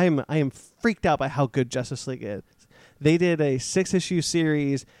 I am freaked out by how good Justice League is. They did a 6-issue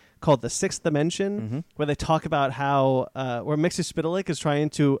series called The Sixth Dimension, where they talk about how where Mxyzptlk is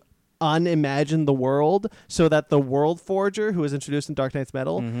trying to unimagine the world so that the World Forger, who was introduced in Dark Knight's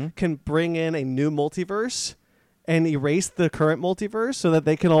Metal, can bring in a new multiverse and erase the current multiverse so that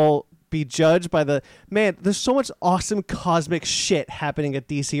they can all be judged by the... Man, there's so much awesome cosmic shit happening at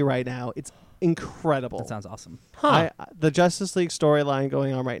DC right now. It's incredible. That sounds awesome. The Justice League storyline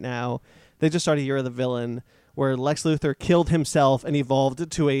going on right now, they just started Year of the Villain, where Lex Luthor killed himself and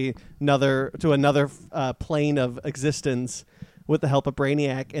evolved to another plane of existence with the help of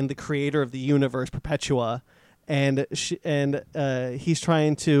Brainiac and the creator of the universe, Perpetua, and he's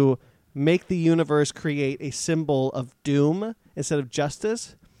trying to make the universe create a symbol of doom instead of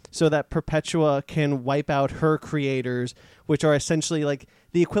justice, so that Perpetua can wipe out her creators, which are essentially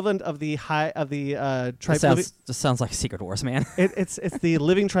the equivalent of the This sounds like Secret Wars, man. It's the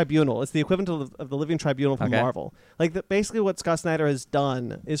Living Tribunal. It's the equivalent of the Living Tribunal from Okay. Marvel. Basically what Scott Snyder has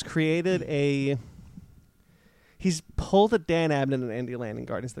done is created he's pulled a Dan Abnett and Andy Land in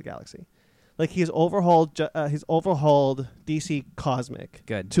Guardians of the Galaxy. He's overhauled DC Cosmic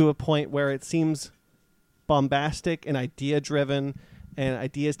Good. to a point where it seems bombastic and idea driven, and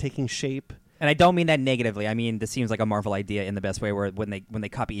ideas taking shape. And I don't mean that negatively. I mean, this seems like a Marvel idea in the best way, where when they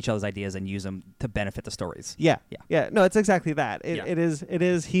copy each other's ideas and use them to benefit the stories. Yeah. Yeah. No, it's exactly that. Yeah. It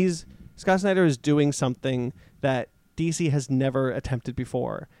is. Scott Snyder is doing something that DC has never attempted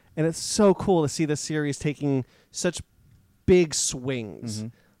before, and it's so cool to see this series taking such big swings,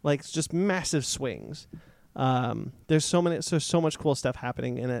 just massive swings. There's so much cool stuff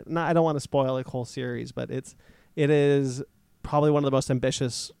happening in it. I don't want to spoil the whole series, but it is probably one of the most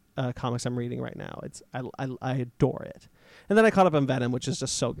ambitious comics I'm reading right now. I adore it. And then I caught up on Venom, which is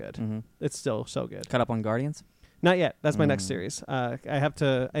just so good. It's still so good. Cut up on Guardians. Not yet. That's my next series. I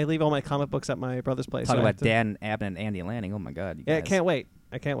leave all my comic books at my brother's place. Talk so I about have to- Dan Abnett and Andy Lanning. Oh my God. You Yeah, I guys. can't wait.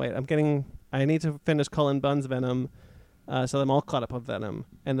 I need to finish Cullen Bunn's Venom, so I'm all caught up with Venom,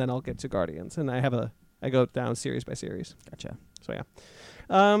 and then I'll get to Guardians, and I go down series by series. Gotcha.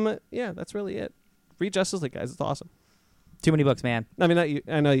 So yeah, that's really it. Read Justice League, guys. It's awesome. Too many books, man. I mean, not you.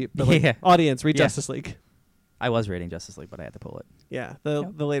 I know you. But Yeah. audience, read Yeah. Justice League. I was reading Justice League, but I had to pull it. Yeah, the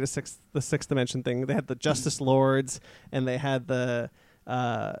latest Sixth Dimension thing. They had the Justice Lords, and they had they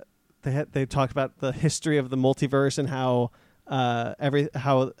talked about the history of the multiverse and how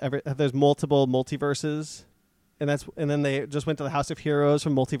there's multiple multiverses, and then they just went to the House of Heroes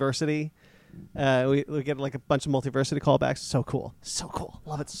from Multiversity. We get a bunch of Multiversity callbacks. So cool,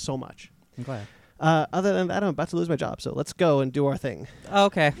 love it so much. I'm glad. Other than that, I'm about to lose my job, so let's go and do our thing. Oh,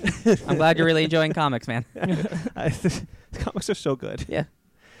 okay. I'm glad you're really enjoying comics, man. Comics are so good. Yeah.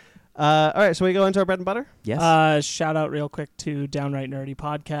 All right, so we go into our bread and butter. Yes. Shout out real quick to Downright Nerdy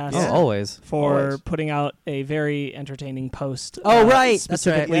Podcast Oh, always. for Always. putting out a very entertaining post. Oh, right. That's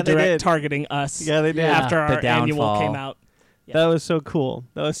Specifically right. Yeah, they did. targeting us. Yeah, they did. Yeah. After our The annual downfall. came out. Yeah. That was so cool.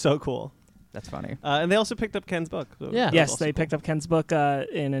 That's funny. And they also picked up Ken's book. So Yeah. that was Yes, also they cool. picked up Ken's book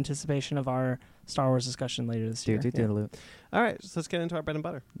in anticipation of our Star Wars discussion later this year. Do. All right, so let's get into our bread and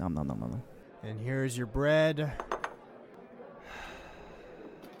butter. No. And here's your bread.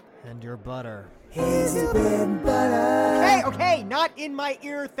 And your butter. Okay, not in my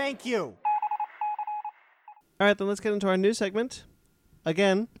ear, thank you. All right, then let's get into our new segment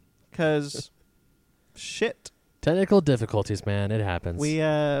again, because shit, Technical difficulties, man. It happens. we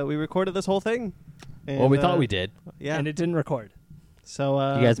recorded this whole thing. well, we and, thought we did. Yeah. And it didn't record. So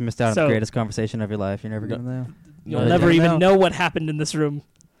You guys missed out on so- the greatest conversation of your life. You're never going to know. You'll No, never you even don't know what happened in this room.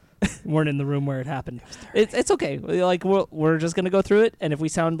 Weren't in the room where it happened. It's okay. Like we're just gonna go through it, and if we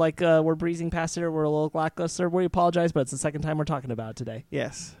sound like we're breezing past it or we're a little lackluster, we apologize. But it's the second time we're talking about it today.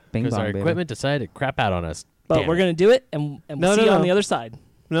 Yes. Bing Because bong, our baby. equipment decided to crap out on us. But Damn we're it. gonna do it, and we'll No, see no, you on no. the other side.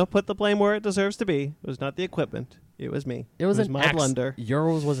 No, put the blame where it deserves to be. It was not the equipment. It was me. It was an my blunder.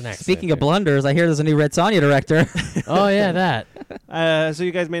 Yours was an accident. Speaking of blunders, I hear there's a new Red Sonja director. Oh yeah, that. So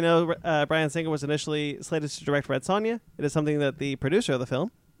you guys may know Bryan Singer was initially slated to direct Red Sonja. It is something that the producer of the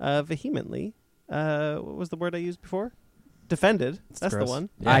film vehemently, what was the word I used before? Defended. That's gross. the one.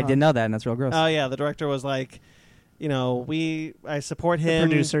 I didn't know that, and that's real gross. Oh yeah, the director was like, I support him.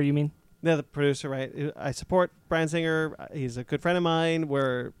 Producer, you mean? No, the producer, right? I support Bryan Singer. He's a good friend of mine.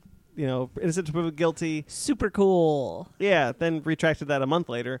 We're, innocent to prove guilty. Super cool. Yeah, then retracted that a month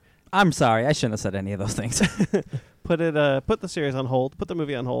later. I'm sorry, I shouldn't have said any of those things. Put the series on hold, put the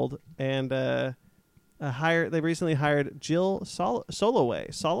movie on hold, and they recently hired Jill Soloway,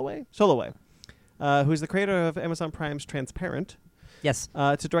 who's the creator of Amazon Prime's Transparent, Yes,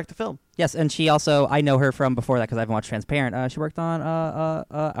 to direct the film. yes, and she also, I know her from before that because I haven't watched Transparent. She worked on,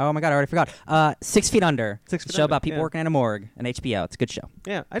 oh my god, I already forgot. 6 Feet Under. 6 It's Feet a show Under, about people yeah. working in a morgue, an HBO. It's a good show.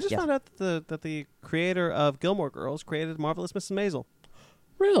 Yeah, I just Yes. found out that the creator of Gilmore Girls created Marvelous Mrs. Maisel.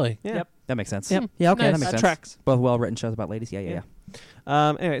 Really? Yeah. Yep. That makes sense. Yep. Yeah, okay, Nice. that makes That sense. tracks. Both well-written shows about ladies. Yeah.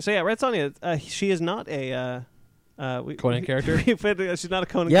 Anyway, so yeah, Red Sonja, she is not a Conan character? She's not a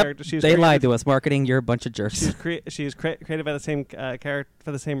Conan Yep, character. She was they created- lied to us. Marketing, you're a bunch of jerks. She was created by the same character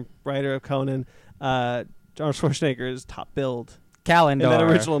for the same writer of Conan, Arnold Schwarzenegger's top build Calendar. in that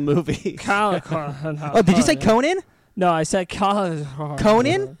original movie. Oh, did you say Conan? No, I said Conan.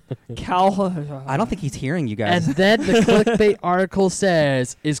 Conan? Cal. I don't think he's hearing you guys. And then the clickbait article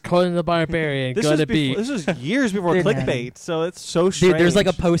says, "Is Conan the Barbarian This going was to be?" this was years before Dude, clickbait, so it's so strange. Dude, there's like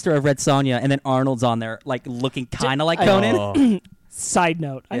a poster of Red Sonja, and then Arnold's on there, like looking kind of like Conan. Oh. Side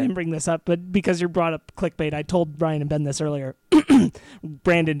note, I Yeah. didn't bring this up, but because you brought up clickbait, I told Brian and Ben this earlier.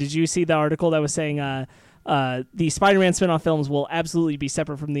 Brandon, did you see the article that was saying the Spider-Man spin-off films will absolutely be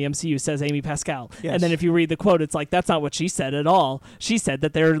separate from the MCU, says Amy Pascal. Yes. And then if you read the quote, it's like, that's not what she said at all. She said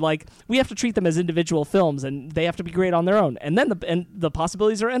that they're like, we have to treat them as individual films, and they have to be great on their own. And then the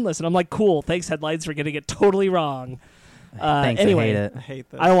possibilities are endless. And I'm like, cool, thanks, headlines, for getting it totally wrong. Thanks, anyway, I hate it. I hate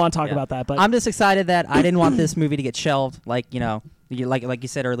this. I don't want to talk Yeah. about that, but I'm just excited that I didn't want this movie to get shelved. Like, like you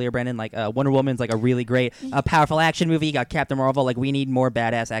said earlier, Brandon, like Wonder Woman's like a really great, powerful action movie. You got Captain Marvel. Like, we need more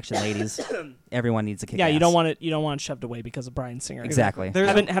badass action ladies. Everyone needs to kick yeah, ass. you don't want it shoved away because of Bryan Singer. Exactly. There's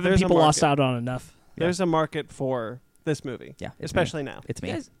Haven't there's a people lost market. out on enough? There's a market for this movie. Yeah, it's especially now. It's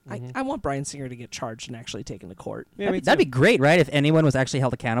me. Guys, I want Bryan Singer to get charged and actually taken to court. Yeah, me That'd be too. great, right? If anyone was actually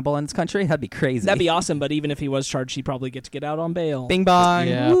held accountable in this country, that'd be crazy. That'd be awesome, but even if he was charged, he'd probably get to get out on bail. Bing bong.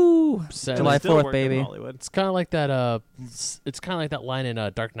 Yeah. Woo! So- And July I still 4th, work in baby. Hollywood. It's kind of like that. It's kind of like that line in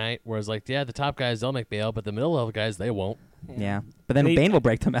Dark Knight, where it's like, yeah, the top guys they'll make bail, but the middle level guys they won't. Yeah. But then And he- Bane will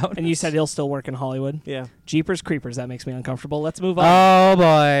break them out. And you said he'll still work in Hollywood. Yeah. Jeepers Creepers, that makes me uncomfortable. Let's move on. Oh,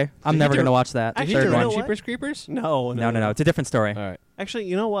 boy. I'm Did never he going to do- watch that. Actually, Third you know one. what? Jeepers Creepers? No. No. It's a different story. All right. Actually,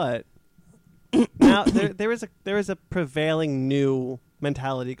 you know what? Now there is a prevailing new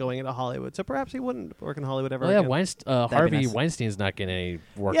mentality going into Hollywood, so perhaps he wouldn't work in Hollywood ever Oh yeah, again. be Harvey nice. Weinstein's not getting any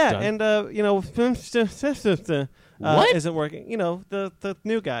work Yeah, done. and What? isn't working. You know, the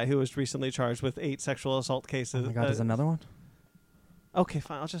new guy who was recently charged with 8 sexual assault Oh, cases. my God. There's another one? Okay,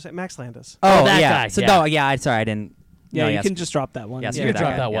 fine. I'll just say Max Landis. Oh, that yeah. guy, So, yeah. no, yeah. Sorry, I didn't. yeah, no, you yeah, can just drop that one. Yeah, You screw can that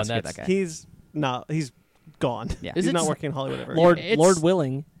drop guy. that Yeah, one. screw That's- that guy. He's gone. Yeah. Is He's it not s- working in Hollywood ever. Lord again. It's- Lord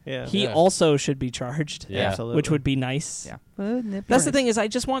willing, Yeah. he Yeah. also should be charged. Yeah. Absolutely. Which would be nice. Yeah. That's the thing is I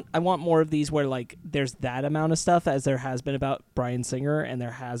want more of these where like there's that amount of stuff as there has been about Bryan Singer and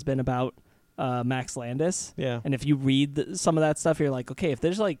there has been about Max Landis. Yeah. And if you read some of that stuff, you're like, okay, if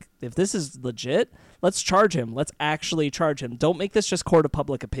this is legit, let's charge him. Let's actually charge him. Don't make this just court of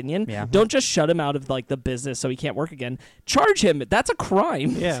public opinion. Yeah. Don't just shut him out of like the business so he can't work again. Charge him. That's a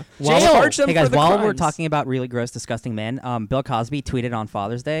crime. Yeah. Just charge them Hey, guys, for the while we're crimes. talking about really gross, disgusting men, Bill Cosby tweeted on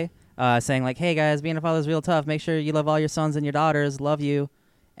Father's Day saying, like, hey, guys, being a father is real tough. Make sure you love all your sons and your daughters. Love you.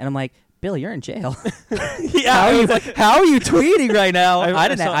 And I'm like, Bill, you're in jail. Yeah. How are you tweeting right now? I I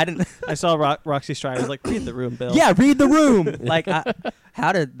didn't. I saw Roxy Stride. I was like, read the room, Bill. Yeah, read the room. Like,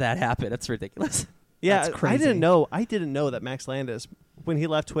 how did that happen? That's ridiculous. Yeah, That's crazy. I didn't know that Max Landis, when he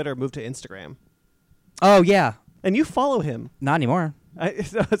left Twitter, moved to Instagram. Oh, yeah. And you follow him. Not anymore.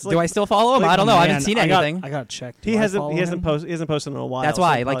 It's Do I still follow him? like, I don't know. I Man, haven't seen I anything. got checked. He Do I hasn't follow he hasn't him? posted in a while. That's so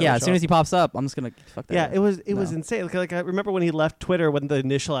why. it Like, probably yeah, won't as show soon up. as he pops up, I'm just going to fuck that. Yeah, guy. it was No. insane. Like I remember when he left Twitter when the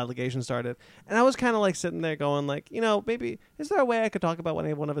initial allegations started, and I was kind of like sitting there going like, maybe is there a way I could talk about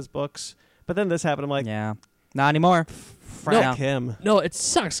one of his books? But then this happened. I'm like, Yeah. Not anymore. Frank him. No, it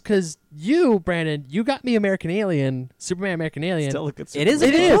sucks because you, Brandon, you got me American Alien, Superman American Alien. Still a good It is a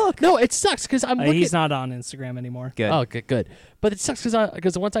It good is. book. No, it sucks because I'm looking. He's not on Instagram anymore. Good. Oh, good. But it sucks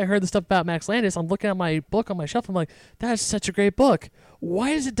because once I heard the stuff about Max Landis, I'm looking at my book on my shelf. I'm like, that's such a great book.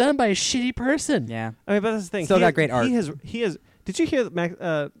 Why is it done by a shitty person? Yeah. I mean, but that's the thing. Still He got has- great art. He has. Did you hear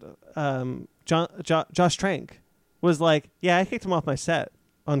that Josh Trank was like, yeah, I kicked him off my set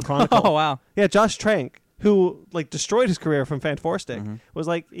on Chronicle. Oh wow. Yeah, Josh Trank, who like destroyed his career from Fantastic, Mm-hmm. was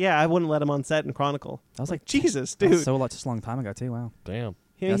like, yeah, I wouldn't let him on set in Chronicle. I was like, Jesus, That was dude. just a long time ago too. Wow. Damn.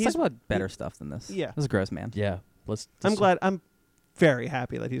 Yeah, let's he's- talk about better stuff than this. Yeah. This is gross, man. Yeah. Let's. I'm glad. I'm very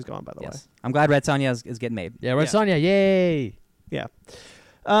happy that he's gone. By the way. Yes. I'm glad Red Sonja is getting made. Yeah, Red Yeah. Sonja, yay! Yeah.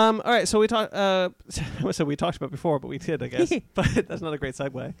 All right. So we talked. So we talked about before, but we did, I guess. But that's not a great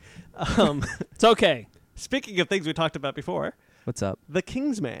segue. It's okay. Speaking of things we talked about before, What's up? The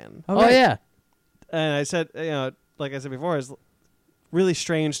Kingsman. Oh yeah. And I said, like I said before, is really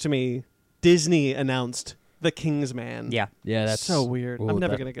strange to me. Disney announced The Kingsman. Yeah. Yeah, that's so weird. Ooh, I'm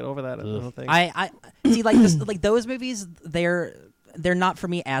never that- gonna get over that. I Ugh. don't think. I see like this, like those movies. They're not for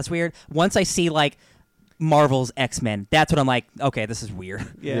me as weird. Once I see like Marvel's X-Men, that's when I'm like, okay, this is weird.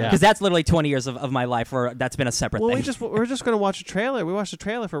 yeah. Because that's literally 20 years of my life where that's been a separate Well, thing. we're just gonna watch a trailer. We watched a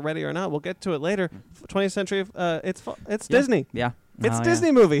trailer for Ready or Not. We'll get to it later. 20th Century. It's Yeah. Disney. Yeah. It's Oh, Disney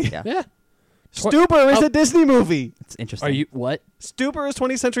yeah. movie. Yeah. Yeah. Stuber is Oh. a Disney movie. It's interesting. Are you what? Stuber is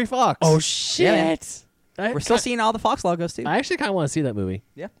 20th Century Fox. Oh shit! man. I- We're still I- seeing all the Fox logos too. I actually kind of want to see that movie.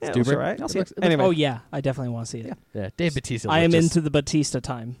 Yeah. yeah, it looks Stuber. alright. I'll see it. Anyway. Oh yeah, I definitely want to see it. Yeah. Yeah, Dave Bautista. I am looks just- into the Batista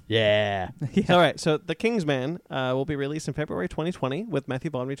time. Yeah. All right, so The Kingsman will be released in February 2020 with Matthew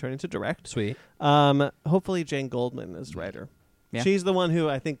Vaughn returning to direct. Sweet. Hopefully Jane Goldman is the writer. Yeah. She's the one who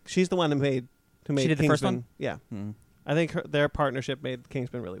made She did the first Kingsman. one? Yeah, Mm. I think their partnership made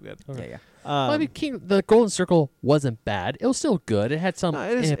Kingsman really good. Yeah, yeah. Well, I mean, the Golden Circle wasn't bad. It was still good. It had some. No,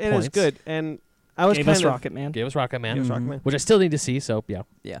 it is points. good, and I was Gave kind us of Rocket Man. Gave us Rocket Man, Gave us Mhm. Rocket Man. which I still need to see. So yeah.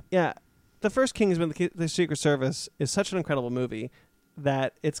 Yeah, the first Kingsman, the Secret Service, is such an incredible movie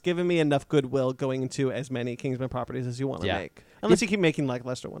that it's given me enough goodwill going into as many Kingsman properties as you want to Yeah. make, unless you keep making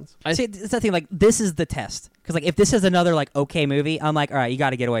lackluster ones. I- See, it's that thing. Like, this is the test. Because like, if this is another like okay movie, I'm like, all right, you got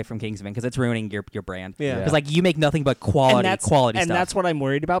to get away from Kingsman because it's ruining your brand. Yeah. Because like, you make nothing but quality and stuff. that's what I'm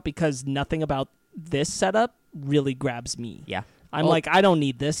worried about because nothing about this setup really grabs me. Yeah. I'm Oh. like, I don't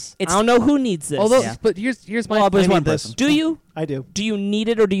need this. It's- I don't know who needs this. Although, Yeah. but here's my. Well, there's I need one this. person. do you? I do. Do you need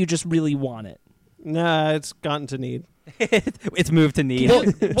it or do you just really want it? Nah, it's gotten to need. It's moved to need. Well,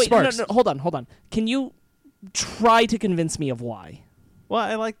 wait, no, Sparks. no, hold on. Can you try to convince me of why? Well,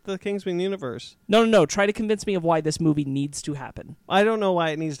 I like the Kingsman universe. No. Try to convince me of why this movie needs to happen. I don't know why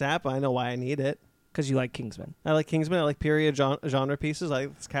it needs to happen. I know why I need it. Because you like Kingsman. I like Kingsman. I like period genre pieces. I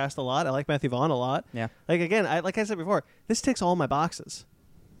like this cast a lot. I like Matthew Vaughn a lot. Yeah. Like again, like I said before, this ticks all my boxes.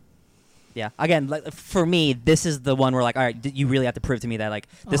 Yeah. Again, like, for me, this is the one where like, all right, you really have to prove to me that like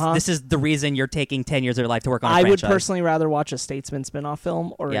this Uh-huh. this is the reason you're taking 10 years of your life to work on a I would franchise. personally rather watch a Statesman spin-off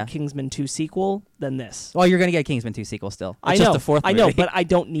film or Yeah. a Kingsman 2 sequel than this. Well, you're gonna get a Kingsman 2 sequel still. It's I just know, the fourth I know, movie. but I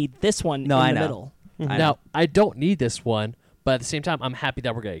don't need this one No, in I the know. middle. I know. Now I don't need this one, but at the same time, I'm happy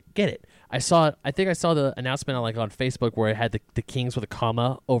that we're gonna get it. I think I saw the announcement on Facebook where it had the Kings with a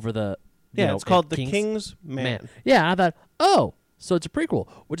comma over the. you Yeah, know, it's called The Kings. King's Man. Yeah, and I thought, oh, so it's a prequel,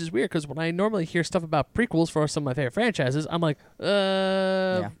 which is weird because when I normally hear stuff about prequels for some of my favorite franchises, I'm like,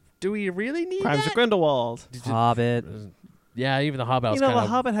 do we really need Crimes that? of Grindelwald. Hobbit. Yeah, even the Hobbit. I You was know, kind The of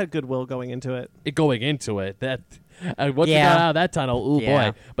Hobbit had goodwill going into it. going into it. That once we Yeah. got out of that tunnel, ooh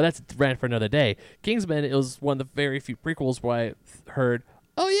Yeah. boy. But that's a rant for another day. Kingsman, it was one of the very few prequels where I heard,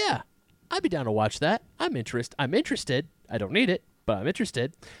 oh yeah, I'd be down to watch that. I'm interested. I don't need it, but I'm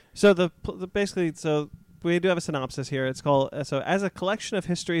interested. So basically, we do have a synopsis here. It's called as a collection of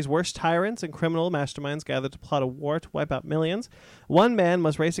history's worst tyrants and criminal masterminds gather to plot a war to wipe out millions, one man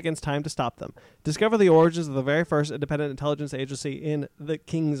must race against time to stop them. Discover the origins of the very first independent intelligence agency in The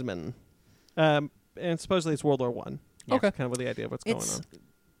Kingsman. And supposedly it's World War One. Yeah. Okay, kind of with the idea of what's going It's on.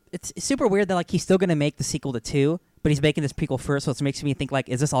 it's super weird that like he's still gonna make the sequel to 2, but he's making this prequel first, so it makes me think like,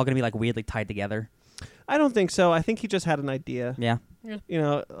 is this all gonna be like weirdly tied together? I don't think so. I think he just had an idea. Yeah. You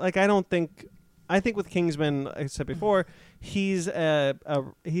know, like I think with Kingsman, like I said before, he's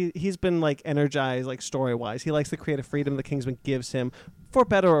been like energized like story wise. He likes the creative freedom that Kingsman gives him, for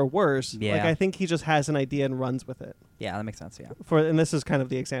better or worse. Yeah. Like I think he just has an idea and runs with it. Yeah, that makes sense. Yeah. And this is kind of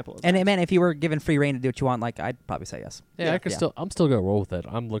the example of And that. man, if you were given free reign to do what you want, like I'd probably say yes. Yeah, Yeah. I'm still gonna roll with it.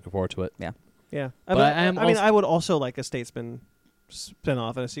 I'm looking forward to it. Yeah. But I am I mean, I would also like a Statesman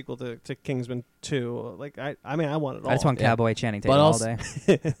spinoff and a sequel to Kingsman 2. Like I mean, I want it all. I just want Yeah. Cowboy Channing Tatum But all also-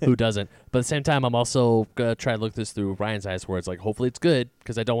 day. Who doesn't? But at the same time, I'm also gonna try to look this through Ryan's eyes, where it's like, hopefully it's good,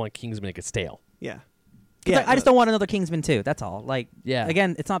 because I don't want Kingsman to get stale. Yeah. 'Cause I just don't want another Kingsman 2. That's all. Like, Yeah.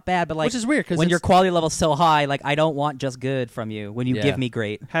 again, it's not bad, but like, Which is weird, because when your quality level's so high, like, I don't want just good from you when you Yeah. give me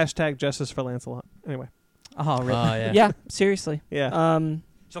great. Hashtag justice for Lancelot. Anyway. Oh, really? yeah. Yeah, seriously. Yeah.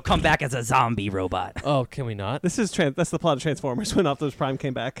 She'll come back as a zombie robot. Oh, can we not? That's the plot of Transformers when Optimus Prime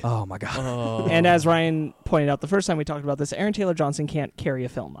came back. Oh my god. Oh. And as Ryan pointed out the first time we talked about this, Aaron Taylor Johnson can't carry a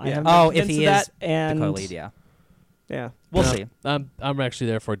film. I Yeah. haven't been Oh, if convinced he of is that, and the co-lead, yeah. Yeah. We'll No, see. I'm actually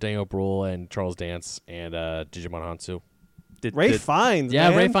there for Daniel Bruhl and Charles Dance and Digimon Hansu. Ray Fiennes. Yeah,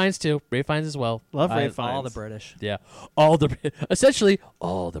 man. Ray Fiennes too. Ray Fiennes as well. Love Ray I- Fiennes. All the British. Yeah, essentially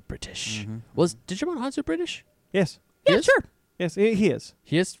all the British. Was Digimon Hansu British? Yes. Yeah, Yes? sure. Yes, he is.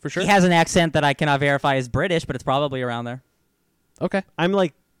 He is for sure. He has an accent that I cannot verify is British, but it's probably around there. Okay, I'm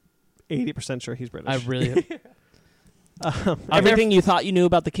like 80% sure he's British. I really. everything you thought you knew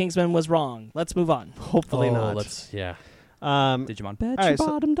about the Kingsmen was wrong. Let's move on. Hopefully not. Yeah. Digimon. Bet all your right, so-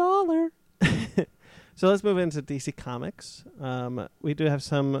 bottom dollar. So let's move into DC Comics. We do have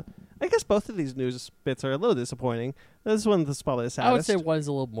some. I guess both of these news bits are a little disappointing. This one is probably the saddest. I would say one's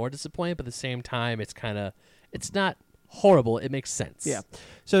a little more disappointing, but at the same time, it's not horrible. It makes sense. Yeah.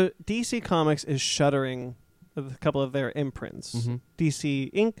 So DC Comics is shuttering a couple of their imprints: Mhm.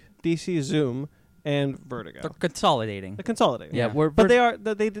 DC Inc., DC Zoom, and Vertigo. They're consolidating. They're consolidating. Yeah, Yeah. But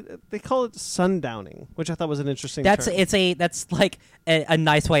they call it sundowning, which I thought was an interesting. That's term. that's like a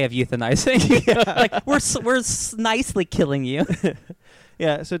nice way of euthanizing. Like we're nicely killing you.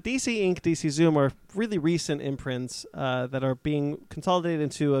 Yeah, so DC Inc., DC Zoom are really recent imprints that are being consolidated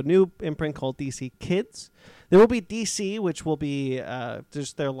into a new imprint called DC Kids. There will be DC, which will be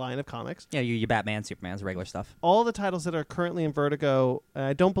just their line of comics. Yeah, your Batman, Superman's regular stuff. All the titles that are currently in Vertigo,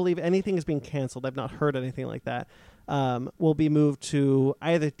 I don't believe anything is being canceled. I've not heard anything like that. Will be moved to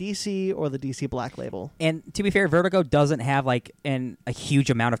either DC or the DC Black Label. And to be fair, Vertigo doesn't have like a huge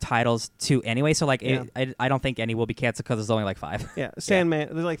amount of titles to anyway. So like, Yeah. I don't think any will be canceled because there's only like 5. Yeah, Sandman.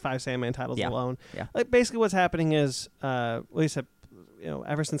 There's like 5 Sandman titles Yeah. alone. Yeah. Like basically, what's happening is, Lisa,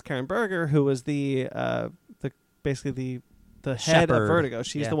 ever since Karen Berger, who was the head Shepherd. of Vertigo,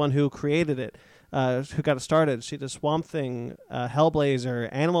 she's Yeah. the one who created it, who got it started. She did Swamp Thing, Hellblazer,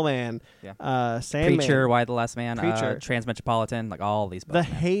 Animal Man, Sandman. Preacher, Why the Last Man, Preacher. Transmetropolitan, like all these The books.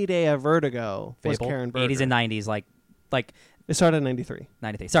 man. heyday of Vertigo was Fable. Karen Berger. 80s and 90s, like It started in '93.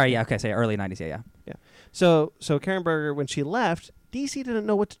 93. Sorry, yeah, okay, so early 90s, yeah. So Karen Berger, when she left, DC didn't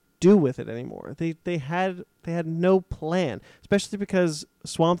know what to do with it anymore. They had no plan, especially because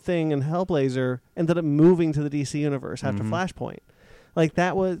Swamp Thing and Hellblazer ended up moving to the DC universe after Mhm. Flashpoint. Like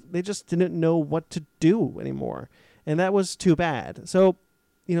they just didn't know what to do anymore, and that was too bad. So,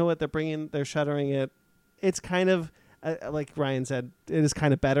 you know what? They're shuttering it. It's kind of like Ryan said, it is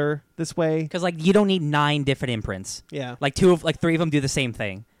kind of better this way. Because like you don't need 9 different imprints. Yeah. Like 3 of them do the same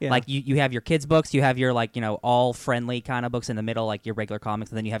thing. Yeah. Like you have your kids books, you have your like all friendly kind of books in the middle, like your regular comics,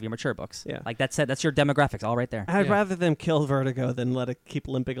 and then you have your mature books. Yeah. Like that's it. That's your demographics all right there. I'd Yeah. rather them kill Vertigo than let it keep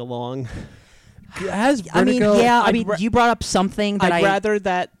limping along. Has I mean, Vertigo- yeah. I I'd mean, ra- you brought up something that I'd rather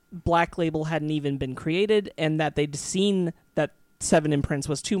that Black Label hadn't even been created and that they'd seen that 7 imprints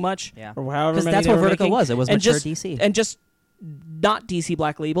was too much, Yeah. or however because many that's they what were Vertigo making, was. It was and mature just, DC. and just not DC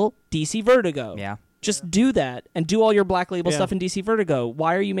Black Label, DC Vertigo. Yeah. Just do that and do all your Black Label Yeah. stuff in DC Vertigo.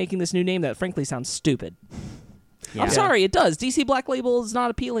 Why are you making this new name that frankly sounds stupid? Yeah. I'm sorry, it does. DC Black Label is not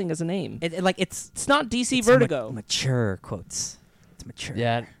appealing as a name. It's It's not DC it's Vertigo. mature quotes. It's mature.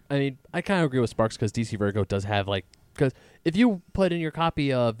 Yeah, I mean, I kind of agree with Sparks because DC Vertigo does have because if you put in your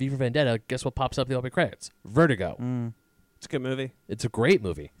copy of V for Vendetta, guess what pops up in the opening credits? Vertigo. It's a good movie. It's a great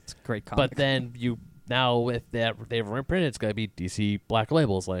movie. It's a great comic. But then now if they've reprinted, it's gonna be DC Black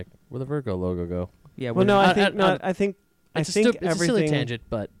Labels. Like, where the Vertigo logo go? yeah. Well, no, I- I think I- I think It's a think it's a silly everything. tangent,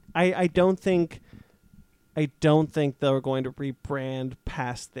 but I don't think they're going to rebrand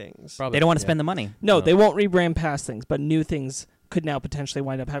past things. probably they don't want to yeah. spend the money. No, No. they won't rebrand past things, but new things could now potentially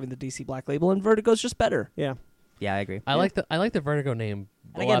wind up having the DC Black Label, and Vertigo's just better. Yeah. Yeah, I agree. I like the Vertigo name.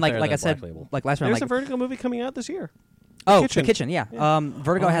 And a again, lot like better I than said, Black Label. like last round, There's like a Vertigo movie coming out this year. The Kitchen. Kitchen, yeah. Yeah.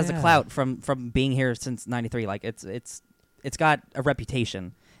 Vertigo Oh, has the yeah. clout from being here since '93. Like it's got a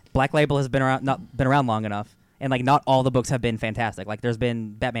reputation. Black Label has been around long enough, and like not all the books have been fantastic. Like there's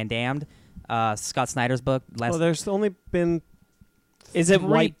been Batman Damned, Scott Snyder's book. Well, there's only been Is it White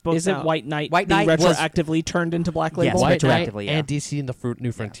White? books Is it out. White Knight? White being Knight was- retroactively turned into Black Yes, Label. White- White Knight retroactively, yeah. and DC and the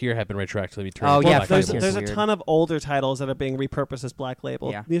New Frontier have been retroactively turned. Oh, into yeah, Black there's Frontier's Label. there's a weird. ton of older titles that are being repurposed as Black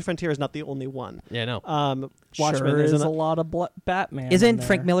Label. Yeah. New Frontier is not the only one. Yeah, no. Watchmen sure is is an- a lot of Batman. in Isn't there.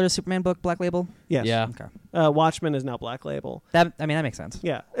 Frank Miller's Superman book Black Label? yes. Yeah. Okay. Watchmen is now Black Label. That makes sense.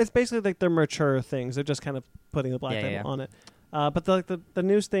 Yeah, it's basically like they're mature things. They're just kind of putting the Black Yeah, Label yeah. on it. But the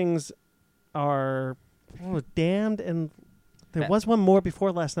news things are Damned, and there Yeah. was one more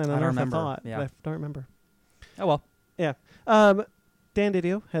before last night. I I don't don't know if remember. I thought. Yeah. But I don't remember. Oh well. Dan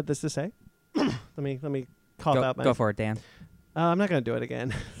Didio had this to say. let me cough out my. Go for it, Dan. I'm not going to do it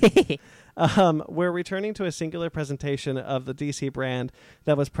again. We're returning to a singular presentation of the DC brand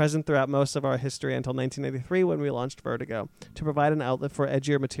that was present throughout most of our history until 1983 when we launched Vertigo, to provide an outlet for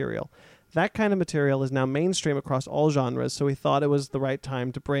edgier material. That kind of material is now mainstream across all genres, so we thought it was the right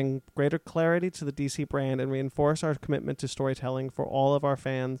time to bring greater clarity to the DC brand and reinforce our commitment to storytelling for all of our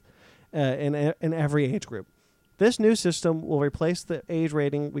fans in every age group. This new system will replace the age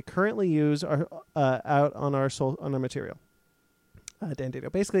rating we currently use out on our material. Dan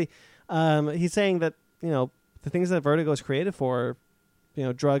Didio. Basically, he's saying that the things that Vertigo is created for,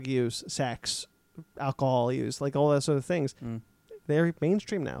 drug use, sex, alcohol use, like all those sort of things, they're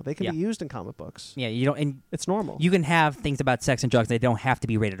mainstream now. They can Yeah. be used in comic books. Yeah, you don't. And It's normal. you can have things about sex and drugs. They don't have to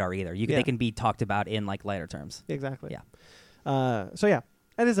be rated R either. Yeah. They can be talked about in like lighter terms. Exactly. Yeah. So yeah,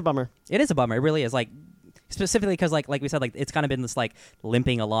 it is a bummer. It is a bummer. It really is. Like specifically because like we said, like it's kind of been this like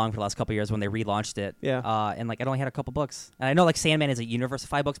limping along for the last couple of years when they relaunched it. Yeah. And like it only had a couple books. And I know like Sandman is a universe of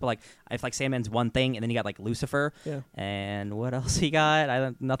 5 books, but like if like Sandman's one thing, and then you got like Lucifer. Yeah. And what else you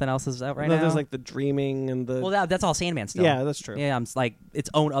got? Nothing else is out right No, now. there's like the dreaming and the. well, that's all Sandman still. yeah, that's true. Yeah, I'm like its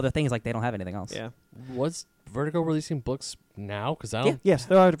own other things. Like they don't have anything else. Yeah. Was Vertigo releasing books now? Because I Yeah. don't. Yes,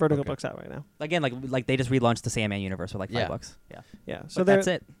 there are Vertigo Okay. books out right now. Again, like they just relaunched the Sandman universe with like 5 Yeah. books. Yeah. Yeah. So So that's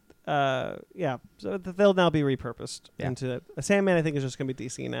it. Yeah. So they'll now be repurposed Yeah. into Sandman. I think is just going to be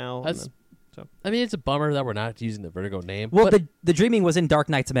DC now. and That's- then- I mean, it's a bummer that we're not using the Vertigo name. Well, but the Dreaming was in Dark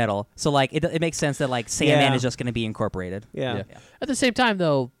Knight's Metal, so like it makes sense that like Sandman Yeah. is just going to be incorporated. yeah. Yeah. At the same time,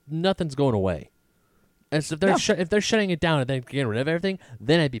 though, nothing's going away. And so if they're No. if they're shutting it down and then getting rid of everything,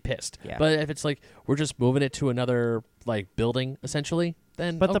 then I'd be pissed. Yeah. But if it's like we're just moving it to another like building essentially,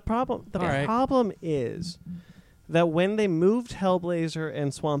 then But oh, the problem all right. problem is that when they moved Hellblazer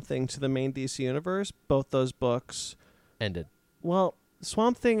and Swamp Thing to the main DC universe, both those books, ended. well,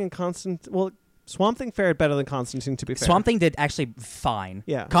 Swamp Thing and Swamp Thing fared better than Constantine, to be fair. Swamp Thing did actually fine.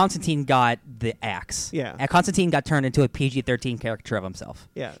 Yeah. Constantine got the axe. Yeah. And Constantine got turned into a PG-13 caricature of himself.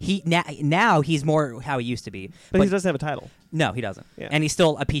 Yeah. He now he's more how he used to be. But he doesn't have a title. No, he doesn't. Yeah. And he's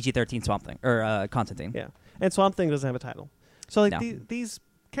still a PG-13 Swamp Thing or Constantine. Yeah. And Swamp Thing doesn't have a title. So like No. these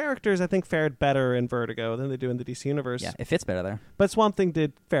characters, I think, fared better in Vertigo than they do in the DC universe. Yeah, it fits better there. But Swamp Thing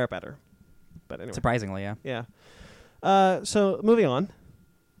did fare better. But anyway. Surprisingly, yeah. Yeah. So moving on.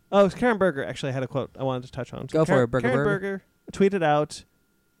 Oh, Karen Berger actually had a quote I wanted to touch on. So Go for it, Berger Karen Berger. Berger tweeted out,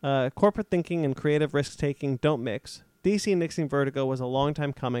 corporate thinking and creative risk-taking don't mix. DC nixing Vertigo was a long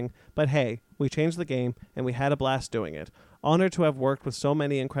time coming, but hey, we changed the game, and we had a blast doing it. Honored to have worked with so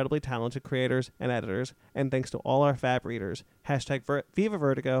many incredibly talented creators and editors, and thanks to all our fab readers. Hashtag Viva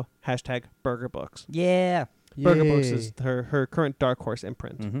Vertigo, hashtag Berger Books. Yeah. Berger Books is her current Dark Horse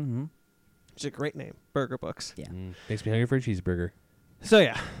imprint. Mm-hmm. Which is a great name, Berger Books. Yeah. Makes me hungry for a cheeseburger. So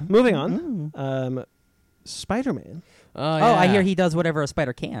yeah, moving on. Spider-Man. Oh, Oh, I hear he does whatever a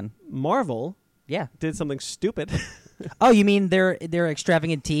spider can. Marvel Yeah. did something stupid. Oh, you mean their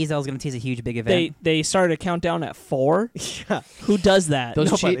extravagant tease? I was going to tease a huge big event. They started a countdown at 4. Yeah. Who does that?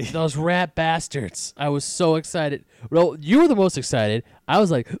 Those rat bastards. I was so excited. Well, you were the most excited. I was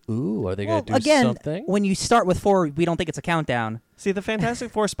like, ooh, are they going to do again, something? when you start with 4, we don't think it's a countdown. See, the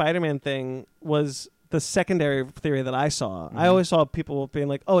Fantastic Four Spider-Man thing was the secondary theory that I saw. I always saw people being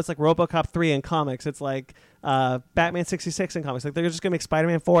like, oh, it's like RoboCop 3 in comics. It's like Batman 66 in comics. Like, they're just going to make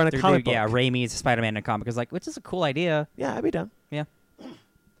Spider-Man 4 in a comic book. Yeah, Raimi's Spider-Man in a comic is like, which is a cool idea. Yeah, I'd be down. Yeah.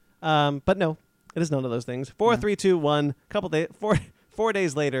 But no, it is none of those things. 4, 3, 2, 1. Four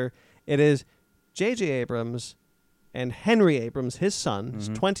days later, it is J.J. Abrams and Henry Abrams, his son, his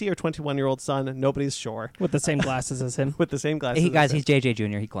 20 or 21-year-old son. Nobody's sure. with the same glasses as him. With the same glasses. Hey, guys, as him. he's JJ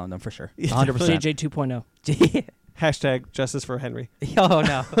Jr. He cloned him for sure. Yeah, 100%. JJ 2.0. Hashtag justice for Henry. Oh,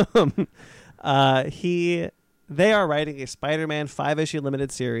 no. They are writing a Spider-Man 5-issue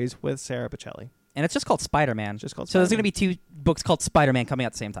limited series with Sarah Pichelli. And it's just called Spider-Man. Just called So there's going to Spider-Man. be 2 books called Spider-Man coming out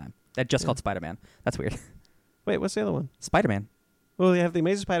at the same time. That just called Spider-Man. That's weird. Wait, what's the other one? Spider-Man. Well, you have the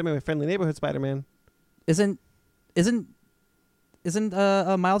Amazing Spider-Man with Friendly Neighborhood Spider-Man. Isn't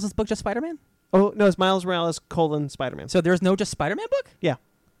Miles' book just Spider-Man? Oh no, it's Miles Morales Spider-Man. So there's no just Spider-Man book? Yeah.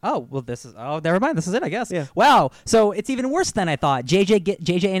 Oh, well, never mind. This is it, I guess. Yeah. Wow. So it's even worse than I thought.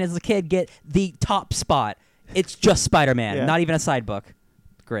 JJ and as a kid get the top spot. It's just Spider-Man, Yeah. not even a side book.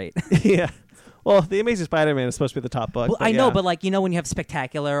 Great. Yeah. Well, The Amazing Spider-Man is supposed to be the top book. Well, but I know, yeah. but like, when you have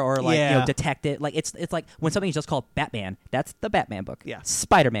Spectacular or like, Yeah. Detective, like it's like when something's just called Batman, that's the Batman book. Yeah.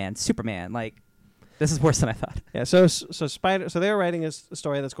 Spider-Man, Superman, like this is worse than I thought. Yeah, so they're writing a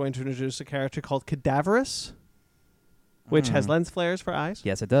story that's going to introduce a character called Cadaverous, which has lens flares for eyes.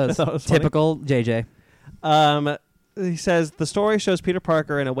 Yes, it does. I thought it was funny. Typical JJ. He says the story shows Peter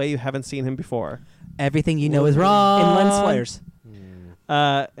Parker in a way you haven't seen him before. Everything you know is wrong. In lens flares.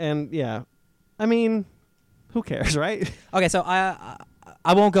 And yeah, I mean, who cares, right? Okay, so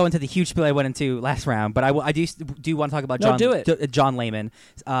I won't go into the huge spiel I went into last round, but I do want to talk about No, do it. John Layman,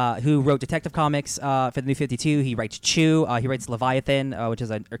 who wrote Detective Comics for the New 52. He writes Chew. He writes Leviathan, which is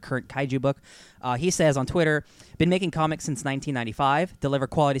a current kaiju book. He says on Twitter, been making comics since 1995, deliver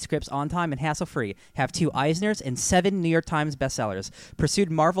quality scripts on time and hassle-free, have 2 Eisners and 7 New York Times bestsellers,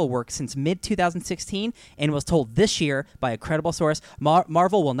 pursued Marvel work since mid-2016, and was told this year by a credible source,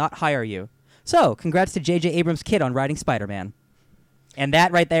 Marvel will not hire you. So, congrats to J.J. Abrams' kid on writing Spider-Man. And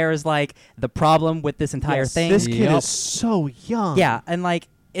that right there is like the problem with this entire Yes. thing. This kid Yep. is so young. Yeah, and like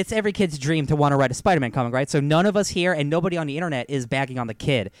it's every kid's dream to want to write a Spider-Man comic, right? So none of us here and nobody on the internet is bagging on the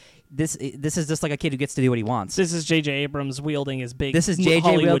kid. This is just like a kid who gets to do what he wants. This is J.J. Abrams wielding his big This is J.J.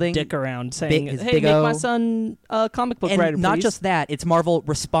 Hollywood wielding dick around saying, his hey, big make O. my son a comic book And writer, not please." just that, it's Marvel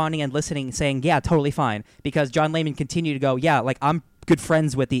responding and listening, saying, "Yeah, totally fine." Because John Layman continued to go, "Yeah, like I'm good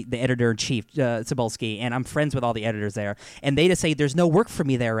friends with the editor in chief, Cebulski, and I'm friends with all the editors there." And they just say, "There's no work for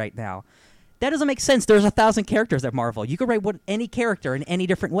me there right now." That doesn't make sense. There's 1,000 characters at Marvel. You could write any character in any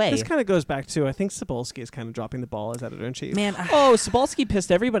different way. This kind of goes back to, I think Cebulski is kind of dropping the ball as editor-in-chief. Man, Oh, Cebulski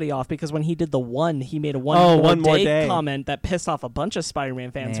pissed everybody off because when he did the One, he made a Oh, one One more More day Day. comment that pissed off a bunch of Spider-Man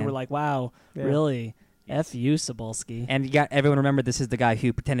fans who Man. were like, wow, Yeah. really? F you, Cebulski. and you got everyone remember this is the guy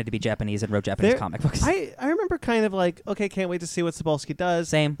who pretended to be Japanese and wrote Japanese There- comic books. I remember kind of like, okay, can't wait to see what Cebulski does.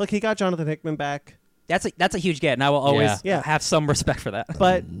 Same. Look, he got Jonathan Hickman back. That's a huge get, and I will always Yeah. have some respect for that.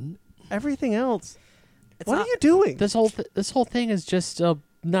 But everything else, It's what not- are you doing? This whole thing is just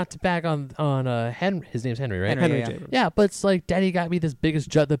not to bag on Henry. His name's Henry, right? Henry, Henry yeah. J. Abrams. Yeah, but it's like Daddy got me the biggest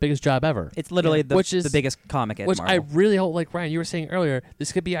job ever. It's literally Yeah. the, Which is- the biggest comic at Which Marvel. I really hope, like Ryan, you were saying earlier,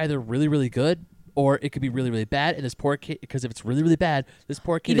 this could be either really, really good or it could be really, really bad. And this poor kid, because if it's really, really bad, this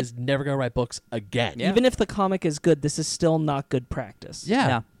poor kid Even- is never going to write books again. Yeah. Even if the comic is good, this is still not good practice.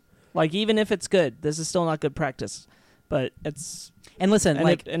 Yeah. Like, even if it's good, this is still not good practice. But it's... And listen, And,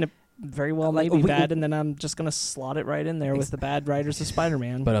 like it very well like, may be we- bad, and then I'm just going to slot it right in there with the bad writers of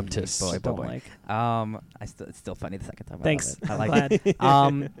Spider-Man. But I'm Boy, just boy, don't boy. like. it's still funny the second time. I Thanks. love it. I I'm like it.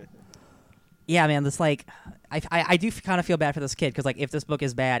 glad. Yeah, man, this like I do kind of feel bad for this kid because like if this book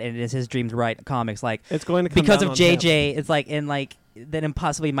is bad and it is his dream to write comics, like It's going to come because down of on him. JJ, it's like and like then it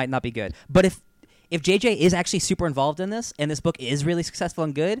possibly might not be good. But if JJ is actually super involved in this and this book is really successful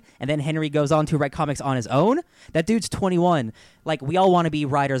and good, and then Henry goes on to write comics on his own, that dude's 21. Like we all want to be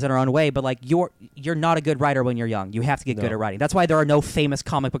writers in our own way, but like you're not a good writer when you're young. You have to get good No. at writing. That's why there are no famous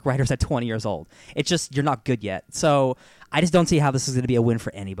comic book writers at 20 years old. It's just you're not good yet. So I just don't see how this is going to be a win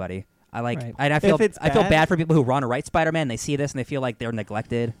for anybody. I like, Right. and I feel If it's I feel bad- bad for people who want to write Spider-Man. They see this and they feel like they're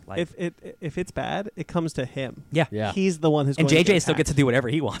neglected. Like, If it's bad, it comes to him. yeah. Yeah. He's the one who's And going to JJ get still gets to attacked. do whatever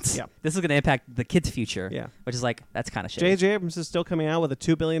he wants. Yeah. This is going to impact the kid's future. Yeah. Which is like that's kind of shit. J.J. Abrams is still coming out with a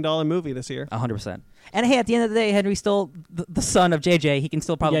 $2 billion movie this year. 100%. And hey, at the end of the day, Henry's still the son of JJ. He can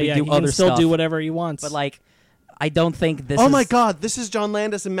still probably yeah, do he other can still stuff. do whatever he wants. But like, I don't think this. Oh is, my God, this is John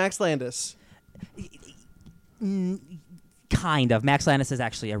Landis and Max Landis. Kind of. Max Landis is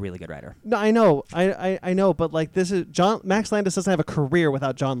actually a really good writer. No, I know, I know, but like this is Max Landis doesn't have a career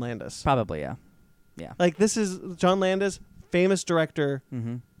without John Landis. Probably, yeah. Yeah. Like this is John Landis, famous director,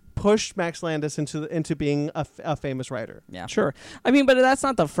 Mm-hmm. pushed Max Landis into being a famous writer. Yeah. Sure. I mean, but that's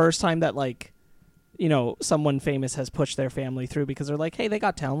not the first time that, like, you know, someone famous has pushed their family through because they're like, hey, they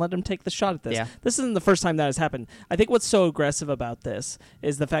got talent, let them take the shot at this. Yeah. This isn't the first time that has happened. I think what's so aggressive about this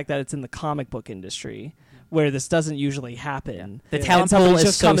is the fact that it's in the comic book industry where this doesn't usually happen. The Yeah. talent And somebody's pool is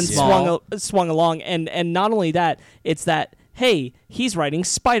just so come and small. swung along. And not only that, it's that, hey, he's writing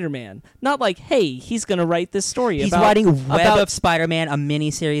Spider-Man. Not like, hey, he's going to write this story He's about... writing Web about- of Spider-Man, a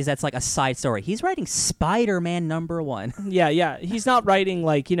miniseries that's like a side story. He's writing Spider-Man #1. Yeah. He's not writing,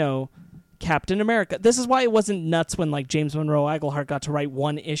 like, you know, Captain America. This is why it wasn't nuts when like James Monroe Iglehart got to write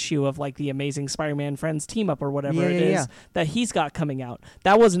one issue of like the Amazing Spider-Man Friends team up or whatever it is that he's got coming out.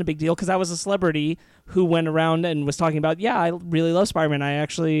 That wasn't a big deal because that was a celebrity who went around and was talking about, I really love Spider-Man. I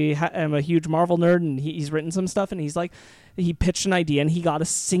actually am a huge Marvel nerd, and he's written some stuff, and he's like, he pitched an idea and he got a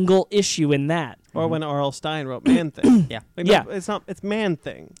single issue in that. Or when R.L. Stein wrote Man-Thing. Yeah. Like, Yeah. no, it's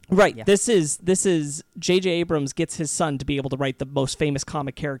Man-Thing. Right. Yeah. This is J.J. Abrams gets his son to be able to write the most famous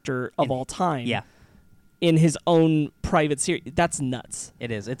comic character of all time. Yeah, In his own private series. That's nuts.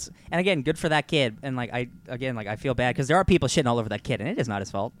 it is. And again, good for that kid. And like I feel bad because there are people shitting all over that kid, and it is not his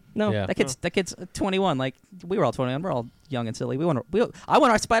fault. No. Yeah. That kid's 21. Like we were all 21. We're all young and silly. I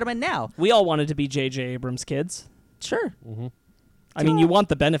want our Spider-Man now. We all wanted to be J.J. Abrams kids. Sure. Mm-hmm. I mean, you want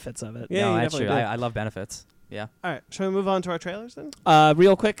the benefits of it. Yeah, no, you that's true. definitely do. I love benefits. Yeah. All right. Shall we move on to our trailers then?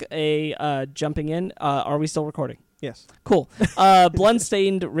 Real quick, jumping in. Are we still recording? Yes. Cool.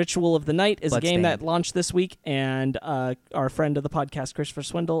 Bloodstained Ritual of the Night is a game that Bloodstained. launched this week, and our friend of the podcast, Christopher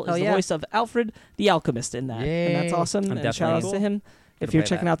Swindle, is Oh, the yeah. voice of Alfred the Alchemist in that. And that's Yay. awesome. I'm And definitely shout outs to him. If gonna you're play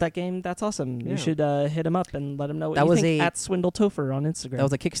checking that. out that game, that's awesome. Yeah. You should hit him up and let him know what That you was think a- at Swindle Topher on Instagram. That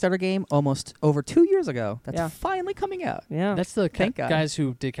was a Kickstarter game almost over 2 years ago. That's Yeah. finally coming out. yeah. That's the Thank God. guys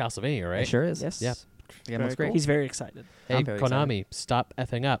who did Castlevania, right? It sure is. yes. Yeah. The game looks Very great. He's very excited. Hey, I'm very Konami, stop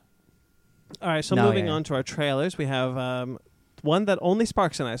effing up. All right. So No, moving yeah. on to our trailers, we have one that only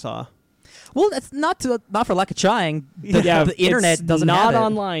Sparks and I saw. Well, that's not for lack of trying. Yeah, The internet it's doesn't not have it.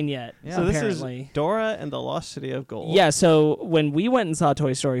 online yet. Yeah. So this apparently. is Dora and the Lost City of Gold. Yeah, so when we went and saw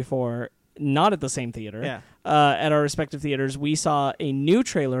Toy Story 4, not at the same theater, Yeah. at our respective theaters, we saw a new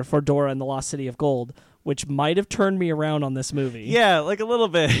trailer for Dora and the Lost City of Gold, which might have turned me around on this movie. Yeah, like a little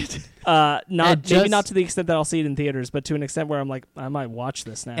bit. Not maybe just- not to the extent that I'll see it in theaters, but to an extent where I'm like, I might watch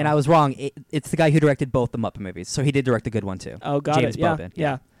this now. And I was wrong. It's the guy who directed both the Muppet movies, so he did direct the good one too. Oh, got James it. Yeah, Bobin.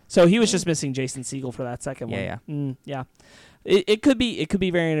 yeah. So he was just missing Jason Segel for that second Yeah, one. Yeah. It could be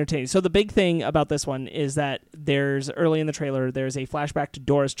very entertaining. So the big thing about this one is that there's early in the trailer there's a flashback to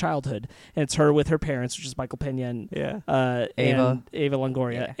Dora's childhood, and it's her with her parents, which is Michael Pena and Yeah. and Ava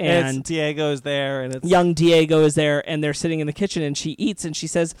Longoria, Yeah. And and it's Diego's there, and it's young Diego is there, and they're sitting in the kitchen, and she eats, and she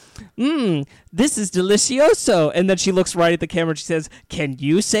says, this is delicioso. And then she looks right at the camera, and she says, can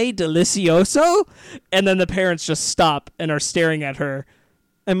you say delicioso? And then the parents just stop and are staring at her.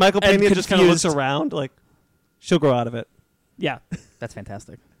 and Michael and Pena just kind of looks confused. around like she'll grow out of it. Yeah. That's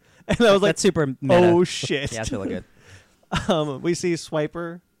fantastic. And I was like, That's super meta. oh shit. Yeah, it's really good. We see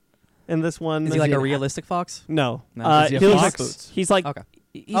Swiper in this one. Is he like a realistic fox? No. No. Does he have he fox? looks- Boots. He's like Okay.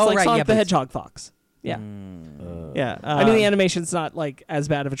 he's Oh, like right, Sonic yeah, the boots. Hedgehog fox. Yeah. Yeah. I mean, the animation's not like as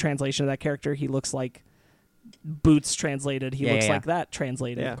bad of a translation of that character. He looks like Boots translated. He Yeah, looks yeah, like that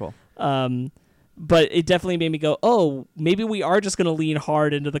translated. Yeah. Cool. But it definitely made me go, oh, maybe we are just going to lean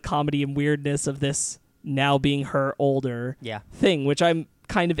hard into the comedy and weirdness of this now being her older Yeah. thing, which I'm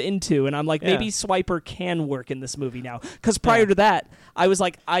kind of into. And I'm like, Yeah. maybe Swiper can work in this movie now. Because prior to that, I was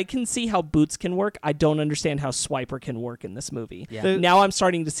like, I can see how Boots can work. I don't understand how Swiper can work in this movie. Yeah. The- Now I'm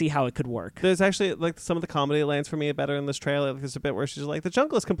starting to see how it could work. There's actually like some of the comedy lands for me better in this trailer. There's a bit where she's like, "The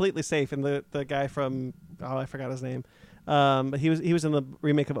jungle is completely safe," and the guy from I forgot his name, but he was in the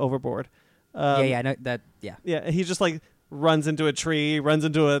remake of Overboard. Yeah. I know that. Yeah. Yeah, he just like runs into a tree, runs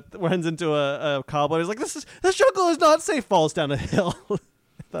into a cobweb. He's like, "This jungle is not safe." Falls down a hill. I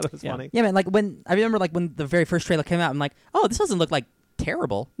thought it was Yeah. funny. Yeah, man. Like when I remember, like when the very first trailer came out, I'm like, oh, this doesn't look like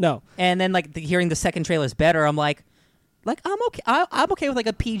terrible. No. And then like hearing the second trailer is better, I'm like I'm okay. I'm okay with like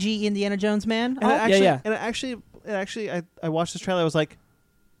a PG Indiana Jones, man. And I'll- it actually, I watched this trailer. I was like,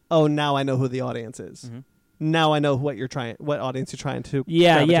 "Oh, now I know who the audience is. Mhm. Now I know what audience you're trying to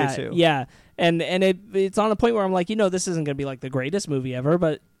Yeah, gravitate to." yeah. And it's on a point where I'm like, this isn't going to be like the greatest movie ever,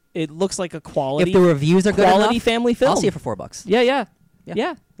 but it looks like a quality if the reviews are good quality enough, family film. I'll see it for $4. Yeah.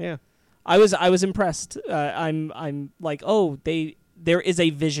 Yeah. Yeah. I was impressed. I'm like, oh, there is a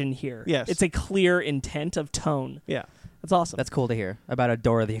vision here. Yes. It's a clear intent of tone. Yeah. That's awesome. That's cool to hear about a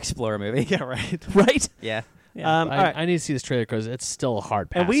Dora the Explorer movie. Yeah. Right. right. Yeah. Yeah. All right. I need to see this trailer because it's still a hard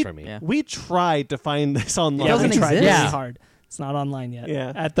pass And we for me. Yeah. we tried to find this online. It doesn't we tried exist. really Yeah. hard. It's not online yet.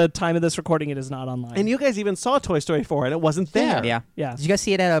 Yeah. At the time of this recording, it is not online. And you guys even saw Toy Story 4, and it wasn't there. Yeah. yeah. Did you guys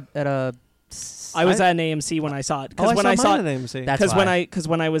see it at a? I was at an AMC when I saw it Oh, when I saw mine it. at AMC. That's Because why.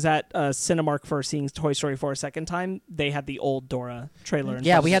 when I was at Cinemark for seeing Toy Story 4 a second time, they had the old Dora trailer. in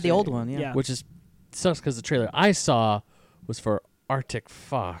Yeah, front we of had the us. old one. Yeah. Yeah. Which is sucks because the trailer I saw was for Arctic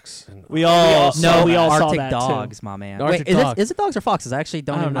Fox. And we all No, we all saw Arctic that, too. dogs, my man. Arctic Wait, dog. is it dogs or foxes? I actually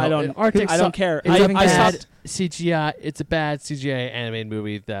don't. I even don't know. know. I don't. Arctic I don't care. It's I a bad stopped. CGI. It's a bad CGI animated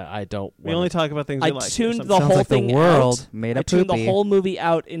movie that I don't. We only talk about things I we like. or tuned something. the Sounds whole like the thing world out. made I a tuned poopy. the whole movie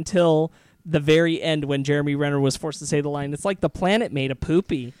out until the very end when Jeremy Renner was forced to say the line, "It's like the planet made a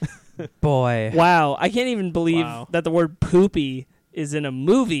poopy." Boy. Wow, I can't even believe Wow. that the word poopy is in a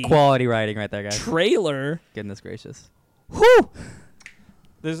movie Quality writing right there, guys. trailer. Goodness gracious. Whew.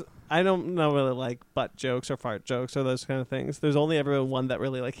 I don't know really like butt jokes or fart jokes or those kind of things. There's only ever one that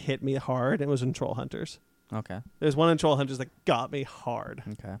really like hit me hard. And it was in Troll Hunters. Okay. There's one in Troll Hunters that got me hard.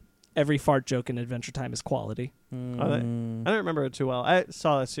 Okay. Every fart joke in Adventure Time is quality. I don't remember it too well. I haven't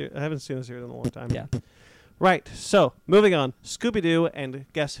seen the series in a long time. Yeah. Right. So moving on, Scooby Doo and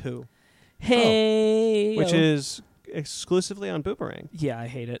Guess Who, Hey. which is exclusively on Boomerang. Yeah, I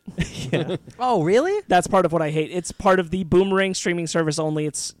hate it. Yeah. Oh, really? That's part of what I hate. It's part of the Boomerang streaming service only.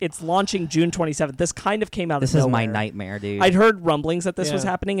 It's launching June 27th. This kind of came out This of is nowhere. my nightmare, dude. I'd heard rumblings that this was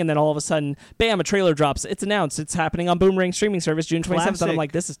Yeah. happening, and then all of a sudden, bam, a trailer drops. It's announced. It's happening on Boomerang streaming service June 27th. And I'm Classic.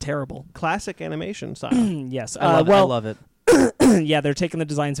 like, this is terrible. Classic animation style. Yes. I love it. I love it. Yeah, they're taking the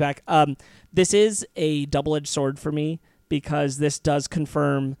designs back. This is a double-edged sword for me because this does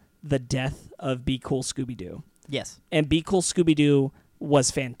confirm the death of Be Cool Scooby-Doo. Yes. And Be Cool Scooby-Doo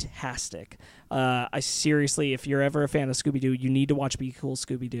was fantastic. I seriously, if you're ever a fan of Scooby-Doo, you need to watch Be Cool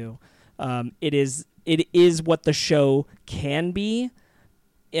Scooby-Doo. It is what the show can be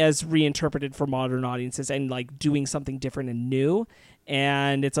as reinterpreted for modern audiences and like doing something different and new.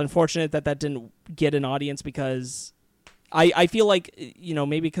 And it's unfortunate that didn't get an audience because I feel like,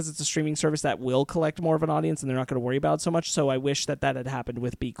 maybe because it's a streaming service that will collect more of an audience and they're not going to worry about it so much. So I wish that had happened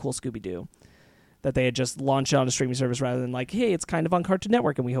with Be Cool Scooby-Doo. That they had just launched it on a streaming service rather than like, hey, it's kind of on Cartoon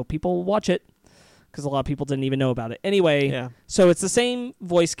Network and we hope people will watch it, because a lot of people didn't even know about it. Anyway, Yeah. so it's the same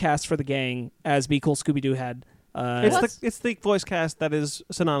voice cast for the gang as Be Cool Scooby-Doo had. It's the voice cast that is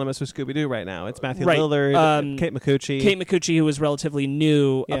synonymous with Scooby Doo right now. It's Matthew Right. Lillard, Kate McCucci. Kate McCucci, who was relatively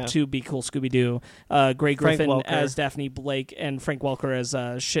new Yeah. up to Be Cool Scooby-Doo. Greg Frank Griffin Welker. as Daphne Blake and Frank Welker as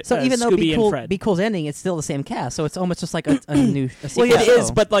So even though Scooby and Fred. Be Cool's ending, it's still the same cast. So it's almost just like a new a Well, sequel it show.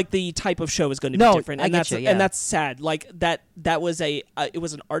 is, but like the type of show is going to be No, different, I and get that's you, yeah. and that's sad. Like that was it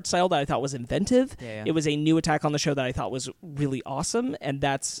was an art style that I thought was inventive. Yeah. It was a new attack on the show that I thought was really awesome, and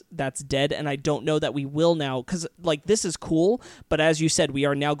that's dead. And I don't know that we will now, because like this is cool, but as you said, we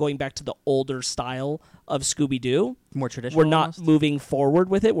are now going back to the older style of Scooby-Doo. more traditional. We're not almost. moving forward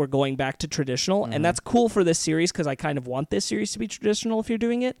with it. We're going back to traditional, and that's cool for this series because I kind of want this series to be traditional if you're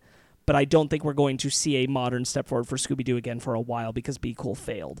doing it. But I don't think we're going to see a modern step forward for Scooby-Doo again for a while because Be Cool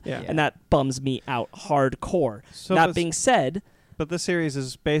failed. Yeah. And that bums me out hardcore. So That this- being said, But this series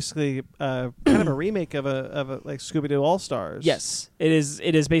is basically kind of a remake of a like Scooby Doo All Stars. yes, it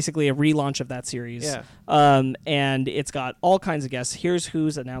is basically a relaunch of that series. Yeah. And it's got all kinds of guests. Here's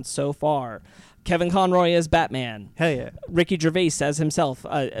who's announced so far. Kevin Conroy as Batman. Hell yeah. Ricky Gervais as himself.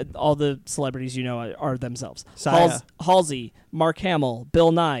 All the celebrities are themselves. Saya. Halsey, Mark Hamill,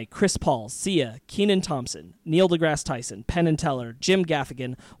 Bill Nye, Chris Paul, Sia, Keenan Thompson, Neil deGrasse Tyson, Penn and Teller, Jim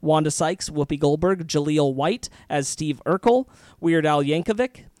Gaffigan, Wanda Sykes, Whoopi Goldberg, Jaleel White as Steve Urkel, Weird Al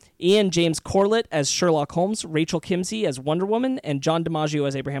Yankovic, Ian James Corlett as Sherlock Holmes, Rachel Kimsey as Wonder Woman, and John DiMaggio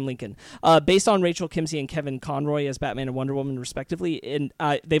as Abraham Lincoln. Based on Rachel Kimsey and Kevin Conroy as Batman and Wonder Woman, respectively, and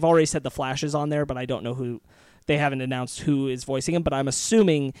they've already said the Flash is on there, but I don't know who. They haven't announced who is voicing him, but I'm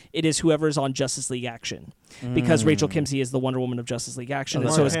assuming it is whoever's on Justice League Action, because Rachel Kimsey is the Wonder Woman of Justice League Action, Oh,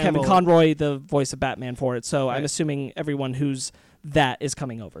 and so Mark is Hamill. Kevin Conroy, the voice of Batman for it. So I'm Right. assuming everyone who's that is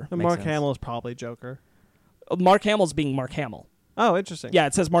coming over. And Makes Mark sense. Hamill is probably Joker. Mark Hamill's being Mark Hamill. Oh, interesting. Yeah,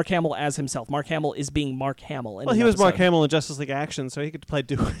 it says Mark Hamill as himself. Mark Hamill is being Mark Hamill. In Well, an he was Mark episode. Hamill in Justice League Action, so he could play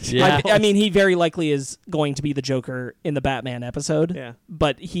duet. Yeah. I mean, he very likely is going to be the Joker in the Batman episode, Yeah.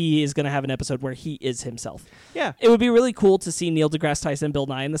 but he is going to have an episode where he is himself. Yeah. It would be really cool to see Neil deGrasse Tyson and Bill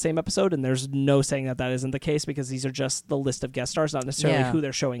Nye in the same episode, and there's no saying that isn't the case because these are just the list of guest stars, not necessarily Yeah. who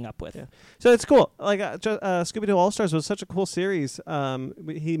they're showing up with. Yeah. So it's cool. Like Scooby Doo All Stars was such a cool series.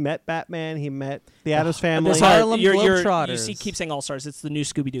 He met Batman. He met the Addams Family. This Harlem you Globetrotters. keep saying All Stars. It's the new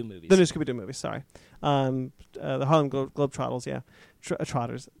Scooby-Doo movies. The new Scooby Doo movie. Sorry. The Harlem Globetrotters. Yeah.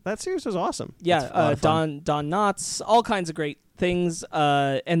 Trotters. That series was awesome. Yeah, That's a lot of fun. Don Knotts, all kinds of great things.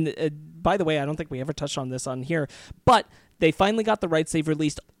 And by the way, I don't think we ever touched on this on here, but they finally got the rights. They've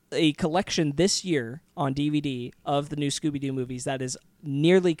released a collection this year on DVD of the new Scooby-Doo movies that is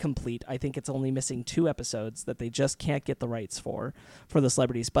nearly complete. I think it's only missing 2 episodes that they just can't get the rights for the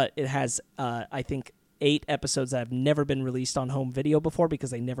celebrities, but it has, I think, 8 episodes that have never been released on home video before because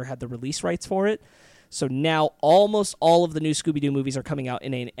they never had the release rights for it. So now almost all of the new Scooby-Doo movies are coming out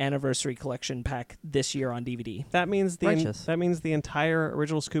in an anniversary collection pack this year on DVD. That means Righteous. the entire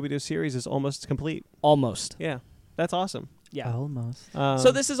original Scooby Doo series is almost complete. Almost. Yeah. That's awesome. Yeah. Almost.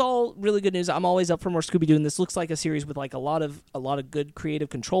 So this is all really good news. I'm always up for more Scooby-Doo, and this looks like a series with like a lot of good creative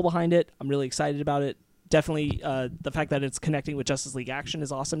control behind it. I'm really excited about it. Definitely, the fact that it's connecting with Justice League Action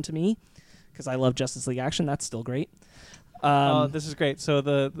is awesome to me because I love Justice League Action. That's still great. This is great. So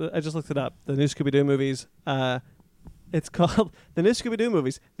the I just looked it up. The new Scooby-Doo movies. It's called the new Scooby-Doo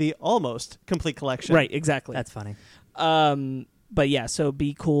movies, the Almost Complete Collection. Right, exactly. That's funny. But yeah, so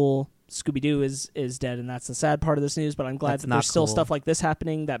Be Cool. Scooby-Doo is dead, and that's the sad part of this news, but I'm glad That's that not there's still cool. stuff like this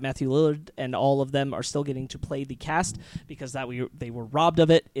happening, that Matthew Lillard and all of them are still getting to play the cast, because they were robbed of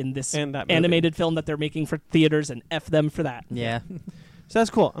it in this And that movie. animated film that they're making for theaters, and F them for that. Yeah. So that's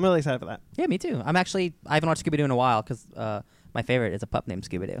cool. I'm really excited for that. Yeah, me too. I haven't watched Scooby-Doo in a while because my favorite is a pup named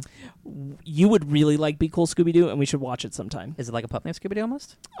Scooby-Doo. You would really like Be Cool Scooby-Doo, and we should watch it sometime. Is it like a pup named Scooby-Doo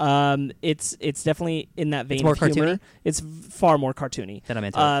almost? It's definitely in that vein It's more of humor. cartoony? It's far more cartoony. Then I'm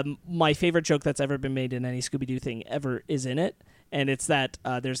into it. My favorite joke that's ever been made in any Scooby-Doo thing ever is in it, and it's that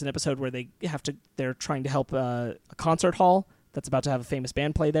there's an episode where they're trying to help a concert hall that's about to have a famous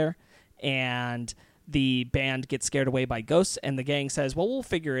band play there, and the band gets scared away by ghosts, and the gang says, well, we'll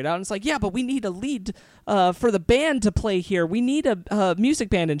figure it out. And it's like, yeah, but we need a lead for the band to play here. We need a music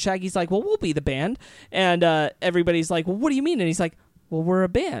band. And Shaggy's like, well, we'll be the band. And everybody's like, well, what do you mean? And he's like, well, we're a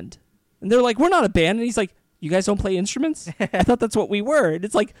band. And they're like, we're not a band. And he's like, you guys don't play instruments? I thought that's what we were. And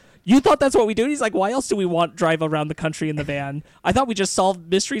it's like, you thought that's what we do? And he's like, why else do we drive around the country in the van? I thought we just solved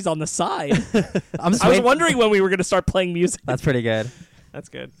mysteries on the side. I was wondering when we were going to start playing music. That's pretty good. That's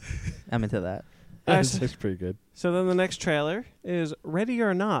good. I'm into that. That's pretty good. So then the next trailer is Ready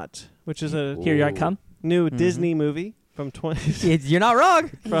or Not, which is a Here I come. new Disney movie from You're not wrong.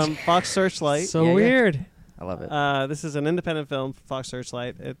 from Fox Searchlight. So Yeah, yeah. weird. I love it. This is an independent film from Fox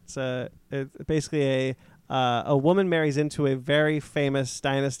Searchlight. It's basically a woman marries into a very famous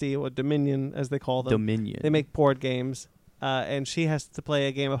dynasty, or Dominion as they call them. Dominion. They make board games, and she has to play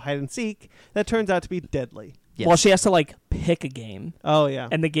a game of hide and seek that turns out to be deadly. Yes. Well, she has to like pick a game, Oh yeah.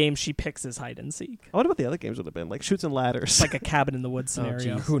 and the game she picks is hide and seek. I wonder what the other games would have been, like Shoots and Ladders. It's like a cabin in the woods Oh,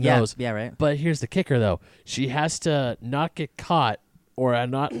 scenario. geez. Who Yeah, knows? Yeah, right. But here's the kicker, though. She has to not get caught or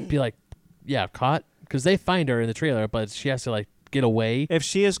not be like, caught, because they find her in the trailer, but she has to like get away if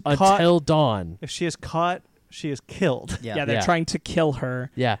she is caught, until dawn. if she is caught, she is killed. Yeah, they're Yeah. trying to kill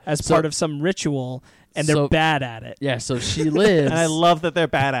her Yeah, as So- part of some ritual, and they're so- bad at it. Yeah, so she lives. And I love that they're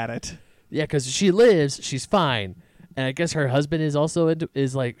bad at it. Yeah, because she lives, she's fine, and I guess her husband is also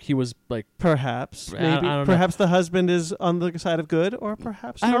he was like, Perhaps, I maybe. don't know. Perhaps the husband is on the side of good, or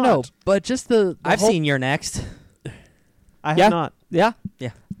perhaps I don't not. know, but just the I've whole- seen You're Next. I have Yeah. not. Yeah, Yeah.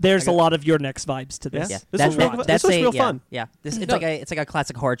 There's I a got- lot of your next vibes to this. Yeah. Yeah, This that's was real- this was real yeah, fun. Yeah, it's No. like a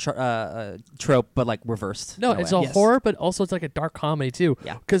classic horror trope, but like reversed. No, in a it's way. a Yes. horror, but also it's like a dark comedy too.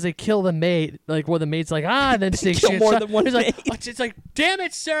 Yeah. Because they kill the maid, like where the maid's like, and then she kill gets more shot. than one It's like, maid. it's like, damn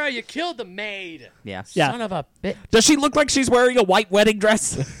it, Sarah, you killed the maid. Yeah. Yeah. Son of a bitch. Does she look like she's wearing a white wedding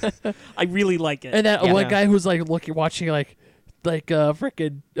dress? I really like it. And then Yeah. one Yeah. guy who's like watching like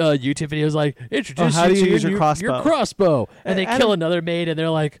freaking YouTube videos, like introduce how do you to use your Your crossbow? crossbow, and they Adam- kill another maid, and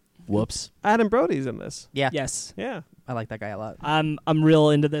they're like, whoops. Adam Brody's in this. Yeah. Yes, Yeah. I like that guy a lot. I'm real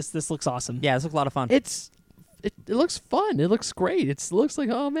into this. This looks awesome. Yeah, this looks a lot of fun. It looks fun. It looks great. It looks like,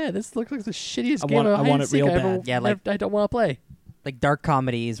 oh man, this looks like the shittiest I game want- of I hide want and it real seek I ever- bad. Yeah, like- I don't want to play. Like dark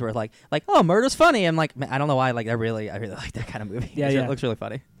comedies where like oh, murder's funny. I'm like, man, I don't know why. Like I really like that kind of movie. Yeah, It yeah. looks really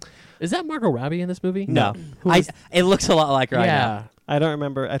funny. Is that Margot Robbie in this movie? No, it looks a lot like her right yeah. now. I don't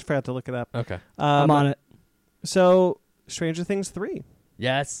remember. I forgot to look it up. Okay. I'm on it. So, Stranger Things 3.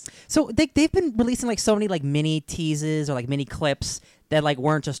 Yes. So they've been releasing like so many like mini teases or like mini clips that like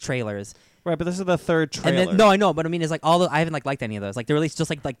weren't just trailers. Right, but this is the third trailer. And then, no, I know, but I mean, it's like I haven't like liked any of those. Like they released just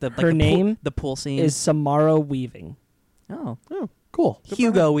like the Her name the pool scene Is Samara Weaving. oh. Cool.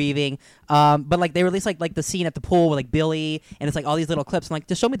 Hugo Weaving, but like they released like the scene at the pool with like Billy, and it's like all these little clips. I'm like,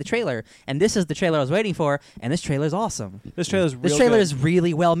 just show me the trailer, and this is the trailer I was waiting for, and this trailer is awesome. This trailer's real This trailer good. is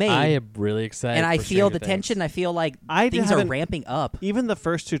really well made, I am really excited. and I for feel Stranger the Things. tension. I feel like I things are haven't- ramping up. Even the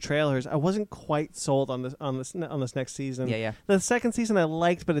first two trailers, I wasn't quite sold on this next season. Yeah, yeah. The second season I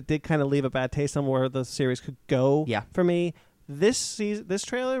liked, but it did kind of leave a bad taste on where the series could go. Yeah. For me, this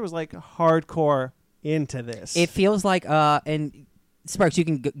trailer was like hardcore into this. It feels like and Sparks, you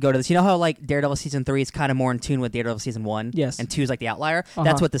can go to this. You know how like Daredevil season 3 is kind of more in tune with Daredevil season 1? Yes. And 2 is like the outlier. Uh-huh.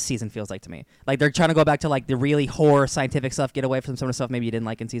 That's what this season feels like to me. Like they're trying to go back to like the really horror scientific stuff, get away from some of the stuff maybe you didn't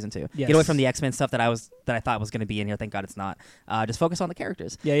like in season 2. Yes. Get away from the X-Men stuff that I thought was going to be in here. Thank God it's not. Just focus on the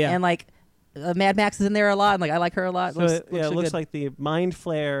characters. Yeah, yeah. And like Mad Max is in there a lot, and like I like her a lot. so Looks it looks good. like the Mind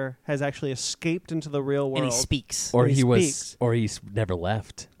Flare has actually escaped into the real world. and he speaks. Or and he he was, speaks. or he's never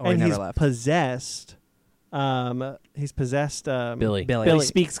left. Or he and never he's left. possessed He's possessed. Billy. Billy. He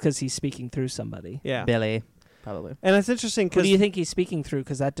speaks because he's speaking through somebody. Yeah. Billy. Probably. And it's interesting Who because do you think he's speaking through?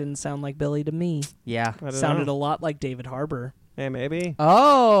 Because that didn't sound like Billy to me. Yeah. Sounded a lot like David Harbour. Yeah, maybe.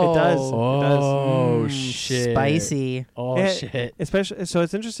 Oh. It does. Oh, Mm, shit. Spicy. Oh, Yeah, shit. Especially, so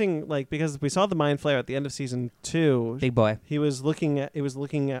it's interesting, like because we saw the Mind Flayer at the end of season 2. Big boy. He was looking at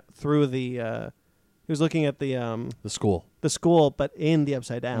through the. He was looking at The school. the school, but in the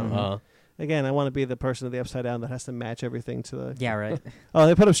Upside Down. Uh-huh. Again, I want to be the person of the Upside Down that has to match everything to the. Yeah, right. Oh,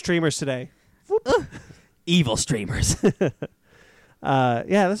 they put up streamers today. Evil streamers.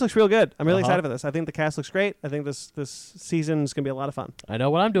 Yeah, this looks real good. I'm really Uh-huh. excited for this. I think the cast looks great. I think this season is gonna be a lot of fun. I know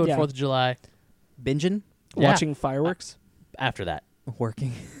what I'm doing Yeah. 4th of July. Binging. Yeah. Watching fireworks, After that,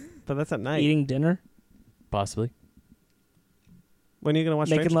 Working. But that's at night. eating dinner, possibly. When are you gonna watch?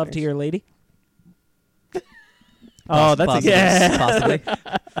 making Stranger love to Things? your lady. Oh, that's possibly. a Possibly.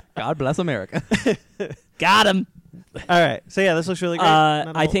 God bless America. Got him. All right. So yeah, this looks really great. Not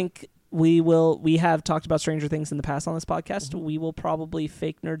a I whole- think we have talked about Stranger Things in the past on this podcast. We will probably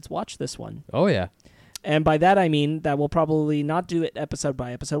fake nerds watch this one. Oh, yeah. And by that I mean that we'll probably not do it episode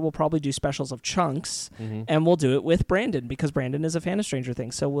by episode. We'll probably do specials of chunks, Mm-hmm. and we'll do it with Brandon because Brandon is a fan of Stranger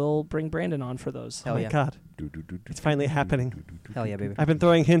Things. So we'll bring Brandon on for those. Oh Hell my yeah. God, it's finally happening. Hell yeah, baby. I've been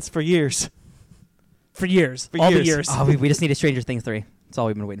throwing hints for years. For years. For All years. the years. Oh, we just need a Stranger Things 3. That's all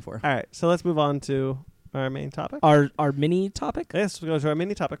we've been waiting for. All right. So let's move on to our main topic. Our mini topic? Yes, we'll go to our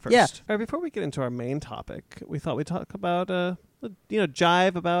mini topic first. Yeah. All right, before we get into our main topic, we thought we'd talk about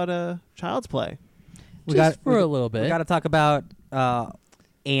jive about Child's Play. We Just got for a little bit. We got to talk about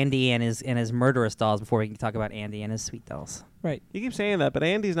Andy and his murderous dolls before we can talk about Andy and his sweet dolls. You keep saying that, but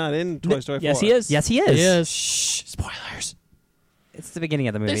Andy's not in Toy Story 4. Yes, he is. Yes, he is. Yes. Shh, spoilers. It's the beginning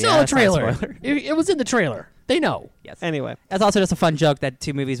of the movie. They Yeah, saw the that's not a trailer. spoiler. It was in the trailer. They know. Yes. Anyway, That's also just a fun joke that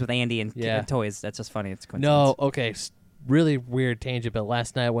 2 movies with Andy and Yeah. toys. That's just funny. It's a No, coincidence. okay. Really weird tangent, but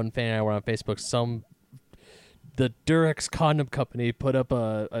last night when Fanny and I were on Facebook, the Durex condom company put up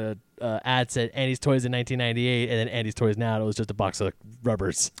a ad said Andy's Toys in 1998, and then Andy's Toys now. And it was just a box of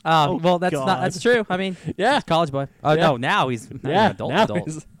rubbers. Oh, Well, that's God. not. That's true. I mean, Yeah. he's a college boy. Oh Yeah. no, now he's not even Yeah, an adult. now adult.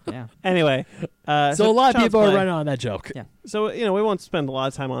 he's- Yeah. anyway. So a lot of Child's people Play. are running on that joke. Yeah. So we won't spend a lot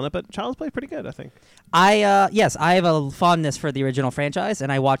of time on it, but Child's Play pretty good, I think. Yes, I have a fondness for the original franchise,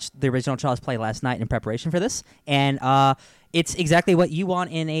 and I watched the original Child's Play last night in preparation for this, and it's exactly what you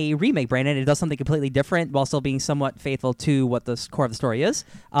want in a remake, Brandon. It does something completely different while still being somewhat faithful to what the core of the story is.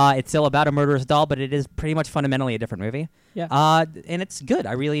 It's still about a murderous doll, but it is pretty much fundamentally a different movie. Yeah. And it's good.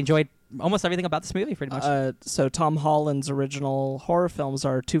 I really enjoyed almost everything about this movie, pretty much. So Tom Holland's original horror films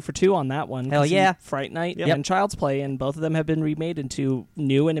are 2 for 2 on that one. Hell 'cause yeah. Fright Night Yep. and Child's Play, and both of them have been remade into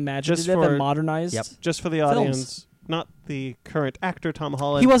new and imaginative for- and modernized. Yep. Just for the Films. audience, not the current actor Tom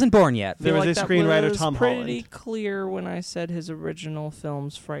Holland. He wasn't born yet. There Feel was like a screenwriter, that was Tom pretty Holland. clear when I said his original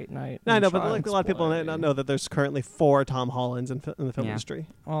films, Fright Night. No, I and know, but like a Child's lot of people Play. might not know that there's currently 4 Tom Hollands in the film Yeah. industry.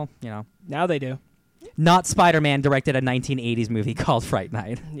 Well, you know, Now they do. not Spider-Man directed a 1980s movie called Fright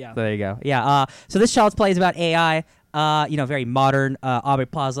Night. Yeah. So there you go. Yeah. So this Child's Play is about AI. Very modern. Aubrey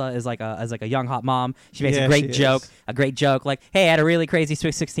Plaza is like a young hot mom. She makes Yeah, a great she joke. is. A great joke. Like, hey, I had a really crazy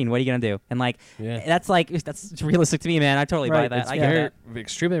Sweet 16. What are you gonna do? And like, Yeah. that's realistic to me, man. I totally buy Right, that. It's I get very that.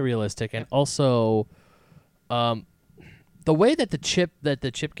 extremely realistic, and also, the way that the chip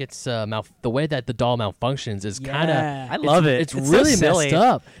gets the way that the doll malfunctions is kind of Yeah. I love it. It's so really silly. messed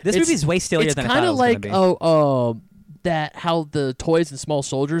up. This It's- movie's way sillier It's than I thought kind it of was like gonna be. that how the toys and small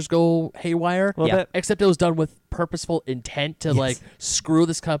soldiers go haywire. Well, Yeah. that- Except it was done with purposeful intent to Yes. like screw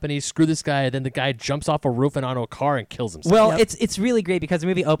this company, screw this guy, and then the guy jumps off a roof and onto a car and kills himself. Well, Yep. it's really great because the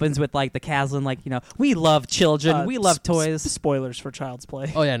movie opens with like the Caslin, like, we love children, we love toys. Spoilers for Child's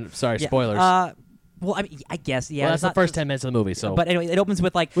Play. oh yeah, sorry, Yeah. spoilers. Well, I mean, I guess, yeah. well, it's that's the not- first 10 minutes of the movie. So, But anyway, it opens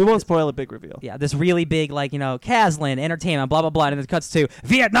with like We won't spoil a big reveal. yeah, this really big, like, Caslin Entertainment, blah, blah, blah, and it cuts to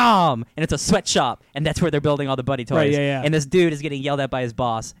Vietnam, and it's a sweatshop, and that's where they're building all the buddy toys. Right, yeah, yeah. And this dude is getting yelled at by his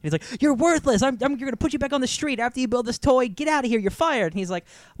boss. And he's like, you're worthless. You're going to put you back on the street after you build this toy. Get out of here. You're fired. And he's like,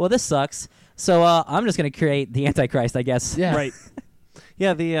 well, this sucks. So I'm just going to create the Antichrist, I guess. yeah, Right.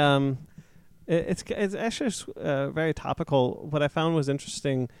 Yeah, it's actually very topical. What I found was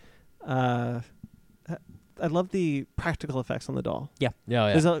interesting. I love the practical effects on the doll. yeah,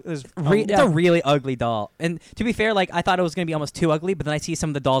 yeah. There's It's a really ugly doll. And to be fair, like, I thought it was going to be almost too ugly, but then I see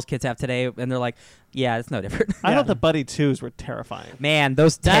some of the dolls kids have today, and they're like, yeah, it's no different. I thought the Buddy 2s were terrifying. Man,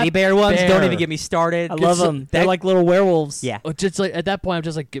 those That teddy bear ones, don't bear. even get me started. I love It's- them. They're that- like little werewolves. Yeah. Just like at that point, I'm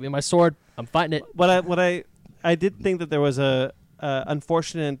just like, give me my sword. I'm fighting it. What I did think that there was a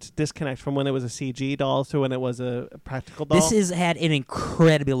unfortunate disconnect from when it was a CG doll to when it was a practical doll. This had an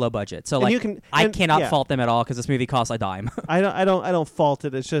incredibly low budget, so And like you can- I and- cannot yeah. fault them at all because this movie costs a dime. I don't fault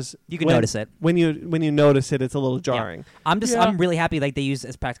it. It's just You can when- notice it. when you notice it. It's a little jarring. I'm really happy like they used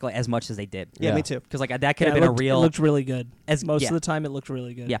as practical as much as they did. Yeah, Yeah. me too. Because like that could have it been a looked, real. It looked really good. as Most yeah. of the time, it looked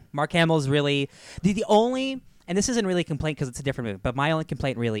really good. Yeah, Mark Hamill's really the only, and this isn't really a complaint because it's a different movie. But my only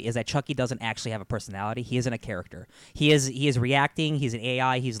complaint really is that Chucky doesn't actually have a personality. He isn't a character. He is reacting. He's an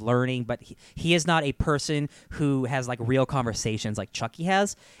AI. He's learning, but he is not a person who has like real conversations like Chucky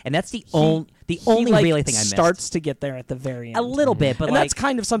has. And that's the only He, like, really thing I missed. starts to get there at the very end. A little bit, but and like that's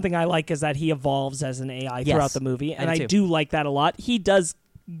kind of something I like, is that he evolves as an AI Yes, throughout the movie, and I I do. do like that a lot. He does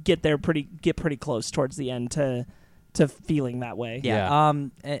get pretty close towards the end to feeling that way. yeah.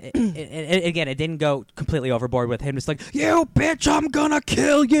 Again, it didn't go completely overboard with him just like, you bitch, I'm gonna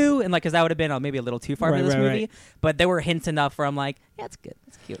kill you, and like, because that would have been maybe a little too far for Right, this right, movie. right. But there were hints enough where I'm like, yeah, it's good,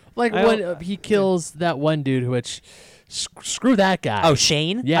 it's cute. Like I when don't- he kills that one dude, which screw that guy. Oh,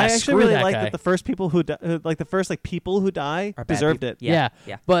 Shane. yeah, I actually screw really that like guy. that the first people who like the first like people who die Are bad deserved people. it. Yeah,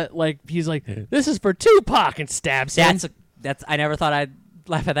 yeah. But like he's like, this is for Tupac, and stabs him. That's I never thought I'd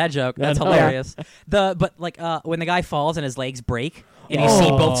laugh at that joke. Yeah, That's no. hilarious. But when the guy falls and his legs break and you see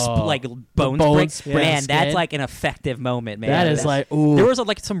both bones bones break, man, skin. that's like an effective moment, man. That is like, ooh. There was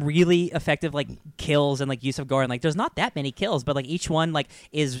like some really effective like kills and like use of gore, and like there's not that many kills, but like each one like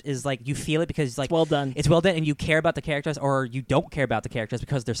is like you feel it because it's like Well done. It's well done, and you care about the characters or you don't care about the characters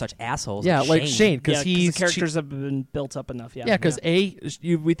because they're such assholes. yeah, like Shane, because Yeah, he's the characters have been built up enough. Yeah, Yeah, because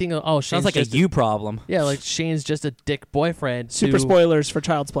we think, oh, Shane's sounds like a just you problem. yeah, like Shane's just a dick boyfriend. super to- spoilers for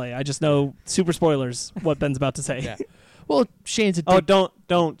Child's Play. I just know super spoilers what Ben's about to say. Yeah. Well, Shane's a dick. Oh,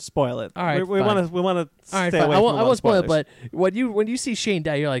 don't spoil it. All right, we fine. want to All right, stay fine. away I from won't, a I lot won't of spoil it, spoilers. but when you see Shane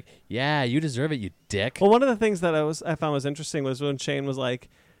die, you're like, yeah, you deserve it, you dick. Well, one of the things that I found was interesting was when Shane was like,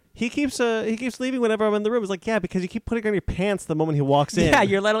 he keeps leaving whenever I'm in the room. It's like, yeah, because you keep putting on your pants the moment he walks in. Yeah,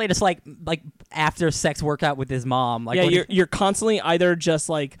 you're literally just like after sex workout with his mom. Like yeah, when you're constantly either just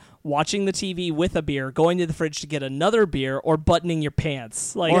like watching the TV with a beer, going to the fridge to get another beer, or buttoning your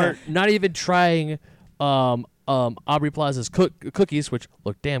pants. Like, Or not even trying Aubrey Plaza's cookies, which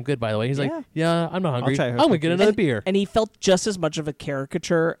look damn good, by the way. He's like, yeah, I'm not hungry. try her I'm going to get cookies." another beer. and he felt just as much of a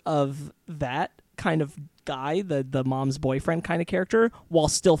caricature of that kind of guy, the mom's boyfriend kind of character, while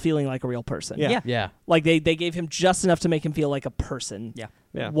still feeling like a real person. Yeah. Yeah. Like they gave him just enough to make him feel like a person. Yeah.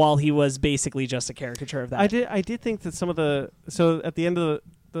 Yeah. While he was basically just a caricature of that. I did think that some of so at the end of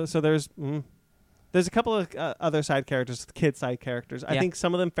there's a couple of other side characters, kid side characters. I Yeah. think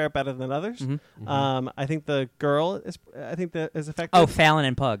some of them fare better than others. Mhm. I think the girl is effective. oh, Fallon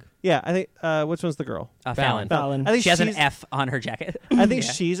and Pug. yeah. I think which one's the girl? Fallon. Fallon. I think She has an she's- F on her jacket. I think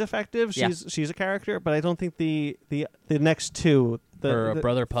Yeah. she's effective. Yeah. She's a character, but I don't think the next two. Or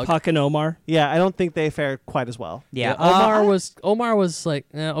brother Pug. Puck and Omar. Yeah, I don't think they fare quite as well. Yeah, Omar was like,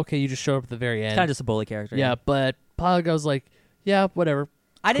 okay, you just showed up at the very end. kind of just a bully character. yeah, but Pug, I was like, yeah, whatever.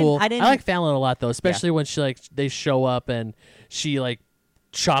 I Cool. didn't. I like Fallon a lot though, especially when they show up and she like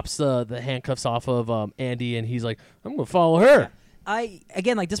chops the handcuffs off of Andy, and he's like, I'm gonna follow her.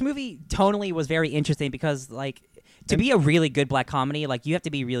 This movie tonally was very interesting because like to be a really good black comedy, like you have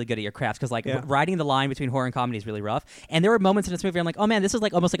to be really good at your craft because like Yeah. riding the line between horror and comedy is really rough. And there were moments in this movie where I'm like, oh man, this is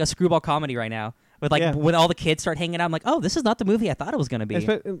like almost like a screwball comedy right now. With like Yeah. when all the kids start hanging out, I'm like, oh, this is not the movie I thought it was gonna be.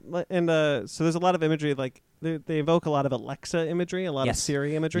 And so there's a lot of imagery, like they evoke a lot of Alexa imagery, a lot Yes. of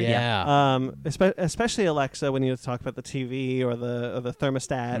Siri imagery. Yeah. Especially Alexa when you talk about the TV or the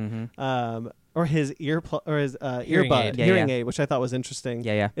thermostat, Mhm. or his Hearing earbud, aid. Yeah, hearing yeah. aid, which I thought was interesting.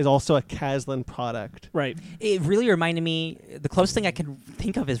 Yeah, yeah. Is also a Caslin product. Right. It really reminded me. The closest thing I can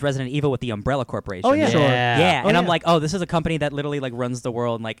think of is Resident Evil with the Umbrella Corporation. Oh, yeah. Sure. Yeah, Oh, and I'm yeah. like, oh, this is a company that literally like runs the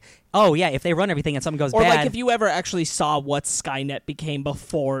world, and like, oh yeah, if they run everything and something goes Or bad, like if you ever actually saw what Skynet became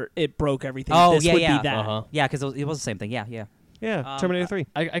before it broke everything, Oh, this yeah, would yeah. be that. Uh-huh. yeah, because it was the same thing. Yeah, yeah. Yeah, Terminator 3.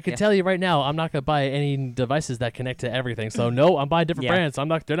 I could Yeah. tell you right now, I'm not gonna buy any devices that connect to everything. So no, I'm buying different Yeah. brands.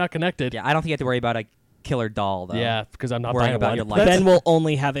 They're not connected. Yeah, I don't think you have to worry about a killer doll though. Yeah, because I'm not Worrying buying about one. your life. Ben will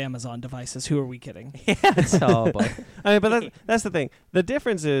only have Amazon devices. Who are we kidding? so, but I mean, but that's the thing. The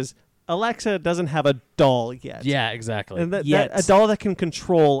difference is Alexa doesn't have a doll yet. Yeah, exactly. And Yet. a doll that can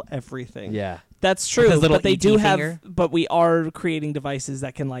control everything. Yeah. That's With true, his little but they ET do finger? have. But we are creating devices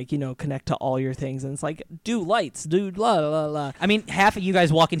that can, like, connect to all your things, and it's like, do lights, do la la la. I mean, half of you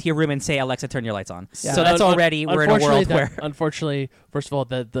guys walk into your room and say, "Alexa, turn your lights on." Yeah. So that's already we're in a world Unfortunately, where. Unfortunately, first of all,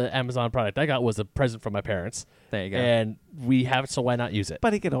 the Amazon product I got was a present from my parents, There you go. and we have it, so why not use it?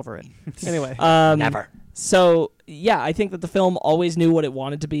 Buddy, get over it. Anyway. Never. So yeah, I think that the film always knew what it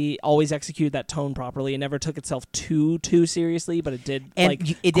wanted to be, always executed that tone properly. It never took itself too seriously, but it did And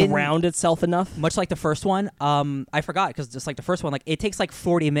it didn't- ground itself enough. Much like the first one, I forgot because just like the first one, like it takes like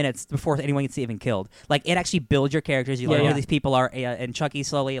 40 minutes before anyone gets even killed. Like it actually builds your characters. You learn Yeah. who these people are, and Chucky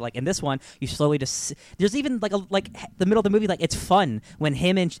slowly. Like in this one, you slowly just there's even like the middle of the movie, like it's fun when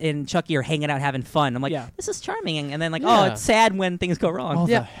him and Chucky are hanging out having fun. I'm like, Yeah. this is charming, and then like, Yeah. oh, it's sad when things go wrong. Oh,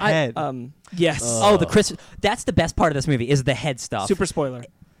 Yeah, the head. Yes. Oh, the Chris. That's the best part of this movie is the head stuff. Super spoiler.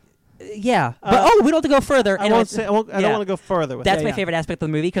 Yeah, but we don't have to go further. I And won't say. I don't yeah. want to go further with That's that. my yeah. favorite aspect of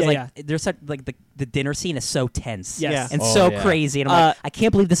the movie because Yeah, there's such like the dinner scene is so tense. Yes. Yeah. And Oh, so yeah. crazy, and I'm like, I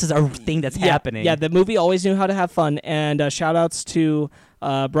can't believe this is a thing that's happening. Yeah, the movie always knew how to have fun. And shout outs to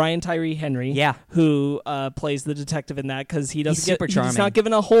Brian Tyree Henry, Yeah. who plays the detective in that because he doesn't He's super He's charming. not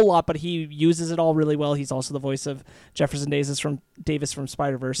given a whole lot, but he uses it all really well. He's also the voice of Jefferson Davis from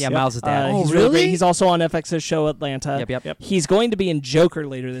Spider-Verse. Yeah, Miles' dad. He's Oh, really great. really? He's also on FX's show Atlanta. Yep. He's going to be in Joker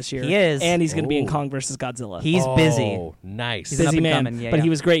later this year. He is. and he's going to be in Oh. Kong vs. Godzilla. He's busy. Oh, nice. He's an busy man, up-and-coming, yeah, but yeah. he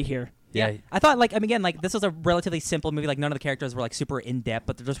was great here. Yeah. I thought like again like this was a relatively simple movie. Like none of the characters were like super in depth,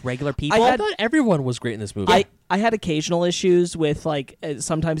 but they're just regular people. I thought everyone was great in this movie. I had occasional issues with like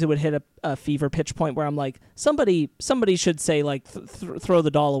sometimes it would hit a fever pitch point where I'm like somebody should say like throw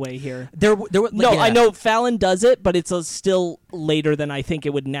the doll away here. there were No, yeah. I know Fallon does it, but it's still later than I think it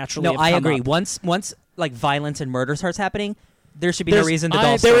would naturally. No, have I come agree. up. Once like violence and murder starts happening, there should be no There's- reason the I-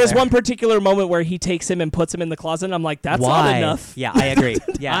 doll's There still is one particular moment where he takes him and puts him in the closet, and I'm like, that's Why? not enough. Yeah, I agree.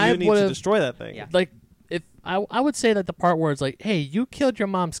 Yeah, I You need to would've- destroy that thing. Yeah. like if I would say that the part where it's like, hey, you killed your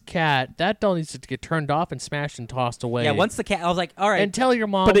mom's cat, that doll needs to get turned off and smashed and tossed away. yeah. Once the cat, I was like, all right. and tell your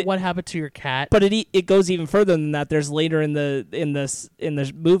mom But it- what happened to your cat. But it goes even further than that. There's later in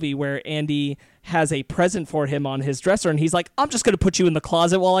the movie where Andy has a present for him on his dresser, and he's like, "I'm just gonna put you in the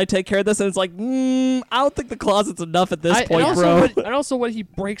closet while I take care of this." And it's like, I don't think the closet's enough at this point, and also bro. and also when he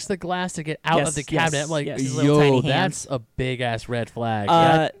breaks the glass to get out Yes, of the cabinet, yes, I'm like, yes. His little tiny yo, hands. that's a big ass red flag.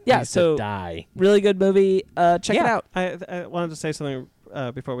 Yeah, needs so- to die. Really good movie. Check it Yeah. out. I wanted to say something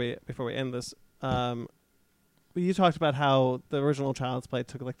before we end this. You talked about how the original Child's Play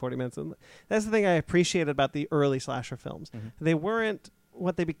took like 40 minutes, and that's the thing I appreciated about the early slasher films. They weren't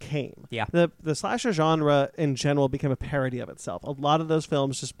what they became. Yeah. The slasher genre in general became a parody of itself. A lot of those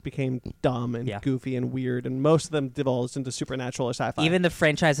films just became dumb and Yeah. goofy and weird, and most of them divulged into supernatural or sci-fi. Even the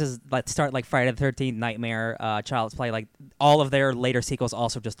franchises that start like Friday the 13th, Nightmare, Child's Play, like all of their later sequels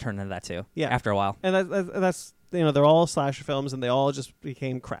also just turned into that too. Yeah. After a while. and that's they're all slasher films, and they all just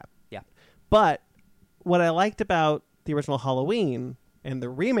became crap. Yeah. But what I liked about the original Halloween and the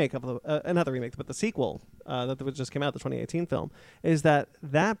remake of the not the remake, but the sequel that just came out, the 2018 film, is that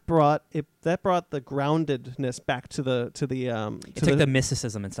brought the groundedness back to the It took the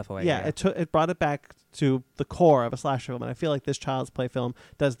mysticism and stuff away. yeah, it brought it back to the core of a slasher film, and I feel like this Child's Play film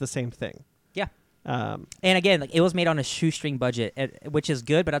does the same thing. Yeah. Um, And again, like it was made on a shoestring budget, which is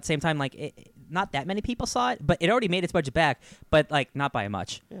good, but at the same time, like not that many people saw it, but it already made its budget back, but like not by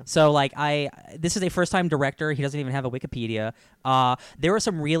much. Yeah. So like this is a first-time director. He doesn't even have a Wikipedia. There was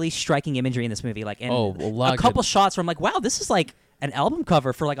some really striking imagery in this movie, like and Oh, a lot a of couple good- shots where I'm like, wow, this is like an album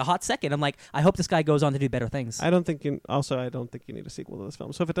cover for like a hot second. I'm like, I hope this guy goes on to do better things. I don't think you need a sequel to this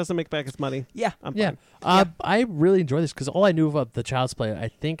film. So if it doesn't make back its money, yeah. I'm Yeah. fine. I really enjoy this because all I knew about the Child's Play, I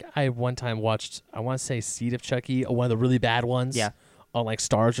think I one time watched, I want to say Seed of Chucky, one of the really bad ones. Yeah. On like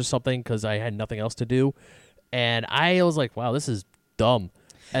Stars or something because I had nothing else to do, and I was like, wow, this is dumb.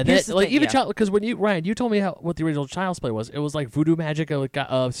 And then Here's the like thing, even yeah. child, because when Ryan, you told me what the original Child's Play was. It was like voodoo magic.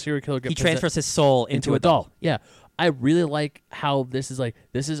 A serial killer He transfers his soul into a doll. Yeah. I really like how this is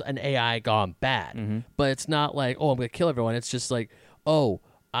an AI gone bad, Mm-hmm. but it's not like, oh, I'm gonna kill everyone. It's just like, oh,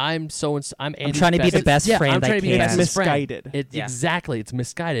 I'm Andy's trying to be the best yeah, friend I'm trying I to be the can. best friend. Misguided. Yeah. Exactly, it's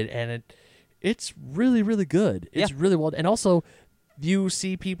misguided, and it's really, really good. It's Yeah. really well, and also you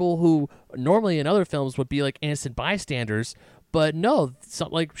see people who normally in other films would be like innocent bystanders. But no,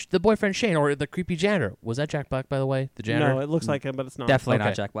 like the boyfriend Shane or the creepy janitor. Was that Jack Black, by the way? The janitor? No, it looks like him, but it's not. Definitely Okay.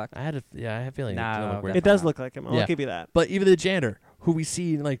 not Jack Black. I had a feeling. No, it didn't look weird. It does look like him. I'll Yeah. give you that. But even the janitor, who we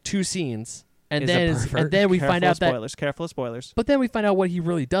see in like 2 scenes, and Is a then pervert. we find out that. spoilers. Careful of spoilers. But then we find out what he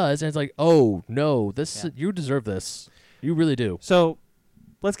really does, and it's like, oh no, this Yeah. you deserve this. You really do. So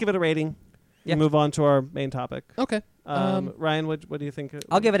let's give it a rating. Yeah. And move on to our main topic. Okay. Ryan, what do you think?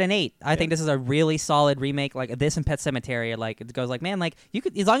 I'll give it an 8. I think Yeah. this is a really solid remake, like this and Pet Sematary. Like it goes like, man, like you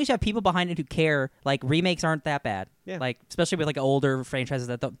could, as long as you have people behind it who care, like remakes aren't that bad. Yeah. Like especially with like older franchises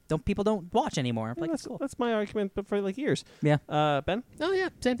that people don't watch anymore. Yeah, Like that's, it's cool. that's my argument, but for like years. Yeah. Ben Oh yeah,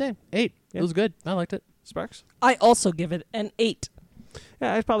 same thing. 8. Yeah. It was good. I liked it. Sparks. I also give it an 8.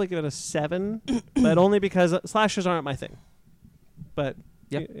 Yeah, I'd probably give it a 7, but only because slashers aren't my thing. But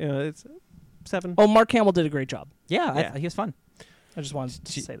Yep. you know, it's 7. Oh, Mark Hamill did a great job. Yeah, Yeah. he was fun. I just wanted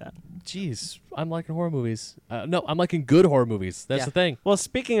to say that. Jeez, I'm liking horror movies. No, I'm liking good horror movies. That's Yeah. the thing. Well,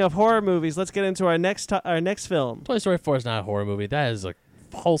 speaking of horror movies, let's get into our next film. Toy Story 4 is not a horror movie. That is a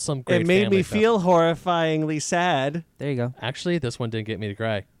wholesome, great It made family me film. feel horrifyingly sad. There you go. Actually, this one didn't get me to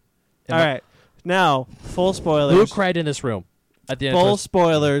cry. All right, now full spoilers. Who cried in this room at the end? Full of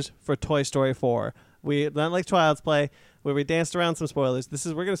spoilers for Toy Story 4. We not like Child's Play, where we danced around some spoilers.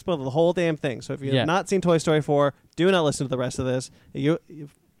 We're going to spoil the whole damn thing. So if you Yeah. have not seen Toy Story 4, do not listen to the rest of this. You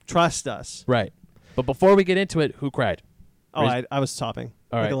trust us. Right. But before we get into it, who cried? Oh, Raise- I was sobbing.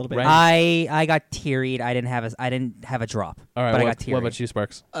 All Like right, a little bit. Ryan? I got teary-eyed. I didn't have a drop. All right. but I got What teary. about you,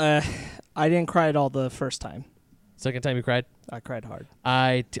 Sparks? I didn't cry at all the first time. Second time you cried? I cried hard.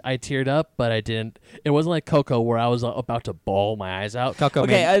 I teared up, but I didn't. It wasn't like Coco where I was about to bawl my eyes out. Coco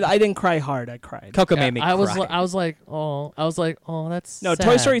Okay, made, I didn't cry hard. I cried. Coco made me I was cry. I was like, oh, that's No, sad.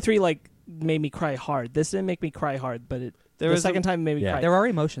 Toy Story 3 made me cry hard. This didn't make me cry hard, but There the was second time it made me Yeah. cry. there are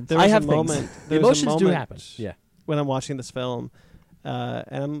emotions. There I was have a things. moment. The there was a emotions do moment happen. Yeah. when I'm watching this film,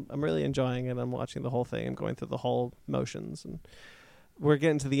 and I'm really enjoying it. I'm watching the whole thing. I'm going through the whole motions, and we're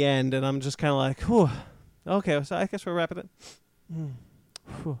getting to the end, and I'm just kind of like, whew. Okay, so I guess we're wrapping it.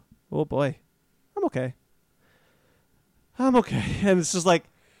 Whew. Oh boy, I'm okay. And it's just like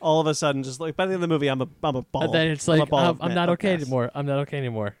all of a sudden, just like by the end of the movie, I'm a ball. And then it's I'm a like, ball of I'm not of okay mess. anymore. I'm not okay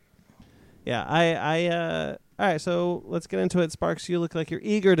anymore. Yeah, all right, so let's get into it. Sparks, you look like you're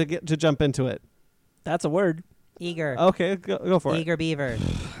eager to jump into it. That's a word. Eager. Okay, go for it. Eager beaver.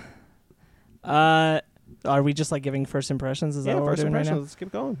 Are we just like giving first impressions? Is that Yeah, what we're first doing right impressions.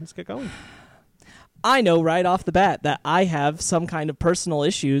 now? Let's get going. I know right off the bat that I have some kind of personal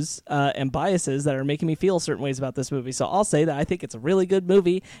issues and biases that are making me feel certain ways about this movie. So I'll say that I think it's a really good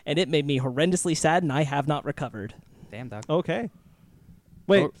movie, and it made me horrendously sad, and I have not recovered. Damn dog. Okay.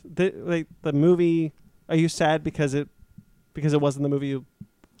 Wait, Oh. the movie. Are you sad because it wasn't the movie you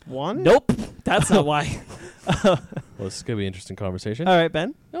wanted? Nope, that's not why. Well, this is gonna be an interesting conversation. All right,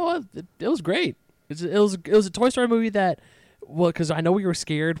 Ben. No, it was great. It was a Toy Story movie that, well, because I know we were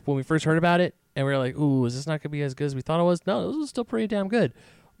scared when we first heard about it, and we were like, "Ooh, is this not gonna be as good as we thought it was?" No, it was still pretty damn good.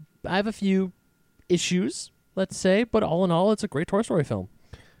 I have a few issues, let's say, but all in all, it's a great Toy Story film.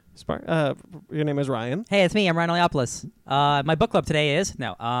 Your name is Ryan. Hey, it's me. I'm Ryan Oleopoulos. My book club today is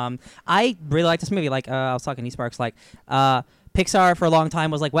I really like this movie. Like I was talking to Sparks. Like Pixar for a long time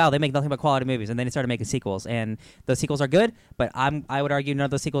was like, wow, they make nothing but quality movies, and then they started making sequels, and those sequels are good. But I would argue none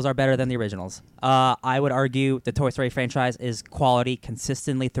of those sequels are better than the originals. I would argue the Toy Story franchise is quality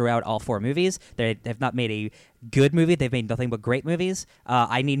consistently throughout all 4 movies. They have not made a good movie. They've made nothing but great movies.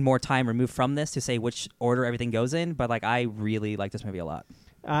 I need more time removed from this to say which order everything goes in. But like, I really like this movie a lot.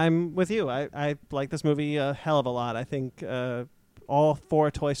 I'm with you. I like this movie a hell of a lot. I think all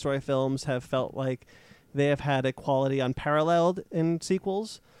 4 Toy Story films have felt like they have had a quality unparalleled in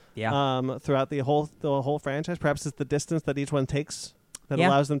sequels. Yeah. Throughout the whole franchise. Perhaps it's the distance that each one takes that Yeah.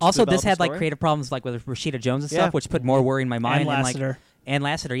 allows them to Also, develop this had a like story. creative problems, like with Rashida Jones and Yeah. stuff, which put more worry in my mind. And Lasseter. And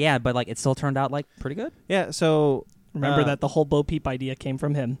Lasseter, yeah, but like it still turned out like pretty good. Yeah. So Remember that the whole Bo Peep idea came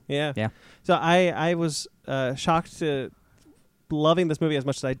from him. Yeah. Yeah. So I was shocked to loving this movie as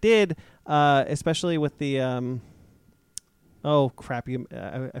much as I did, especially with the oh crap,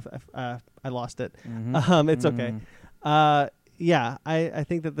 I lost it. It's okay. Yeah, I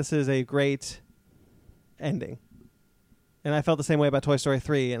think that this is a great ending. And I felt the same way about Toy Story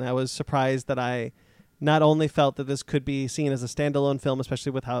 3, and I was surprised that I not only felt that this could be seen as a standalone film,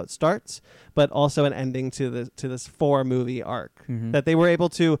 especially with how it starts, but also an ending to this 4-movie arc. That they were able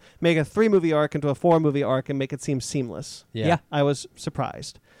to make a 3-movie arc into a 4-movie arc and make it seem seamless. Yeah. I was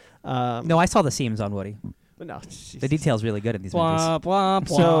surprised. No, I saw the seams on Woody. But no, The detail's really good in these movies. Womp, womp,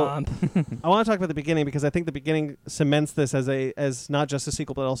 So- womp. I want to talk about the beginning because I think the beginning cements this as not just a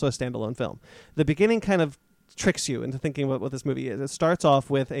sequel but also a standalone film. The beginning kind of tricks you into thinking about what this movie is. It starts off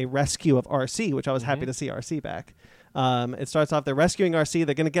with a rescue of RC, which I was happy to see RC back. It starts off, they're rescuing RC,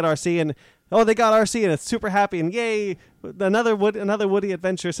 they're going to get RC, and they got RC, and it's super happy, and yay, another Woody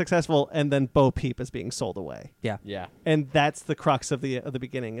adventure successful, and then Bo Peep is being sold away. Yeah. Yeah. And that's the crux of the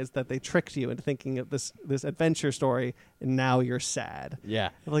beginning, is that they tricked you into thinking of this adventure story, and now you're sad, Yeah.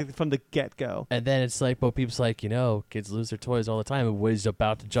 like from the get-go. And then it's like Bo Peep's like, kids lose their toys all the time, and Woody's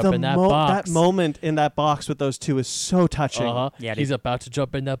about to jump in that box. That moment in that box with those two is so touching. Yeah, He's dude. about to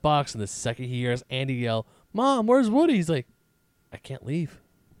jump in that box, and the second he hears Andy yell, "Mom, where's Woody?" He's like, "I can't leave."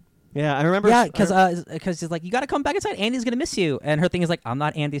 Yeah, I remember. Yeah, because he's like, you got to come back inside. Andy's gonna miss you, and her thing is like, I'm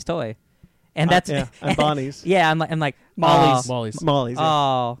not Andy's toy, and that's and Bonnie's. Yeah, I'm like Molly's. Molly's. Molly's. Yeah.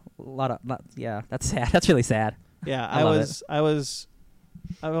 Oh, yeah, that's sad. That's really sad. Yeah, I love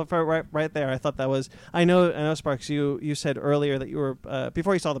right there. I thought that was. I know, Sparks. You said earlier that you were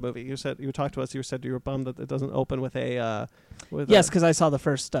before you saw the movie. You talked to us. You said you were bummed that it doesn't open with a. Yes, because I saw the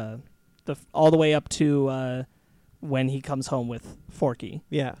first, all the way up to when he comes home with Forky.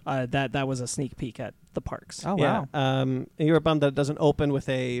 Yeah. That was a sneak peek at the parks. Oh Yeah. wow. And you were bummed that it doesn't open with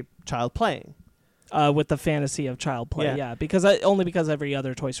a child playing. With the fantasy of child play, Yeah. because only because every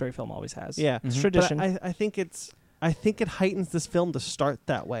other Toy Story film always has. Yeah. It's Mhm. tradition. But I think it heightens this film to start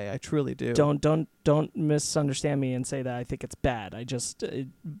that way. I truly do. Don't misunderstand me and say that I think it's bad. I just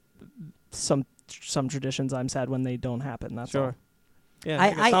some traditions I'm sad when they don't happen. That's all. Sure. Yeah. I- I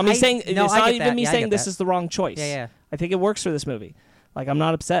guess. It's not me saying no, it's I not get even that. me Yeah, I saying get this that. is the wrong choice. Yeah. I think it works for this movie. Like, I'm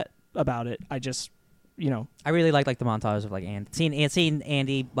not upset about it. I just, I really like the montage of like seeing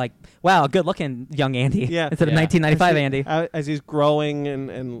Andy like, wow, good looking young Andy. Yeah. Instead of Yeah. 1995 Andy. As he's growing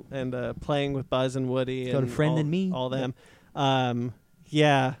and playing with Buzz and Woody Got a and friend all, in me. all them.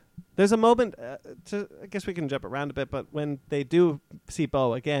 Yeah. There's a moment. I guess we can jump around a bit, but when they do see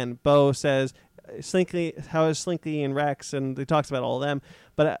Bo again, Bo says, "Slinky, how is Slinky and Rex?" And he talks about all of them.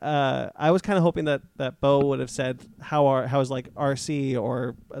 But I was kind of hoping that Bo would have said how is like RC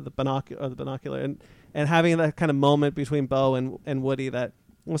or the binocular, and having that kind of moment between Bo and Woody that.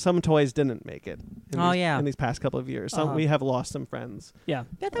 Well, some toys didn't make it. In these past couple of years, we have lost some friends. Yeah.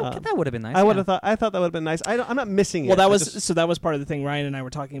 That would have been nice. I would have thought. I thought that would have been nice. I'm not missing it. Well, that I was just- so that was part of the thing. Ryan and I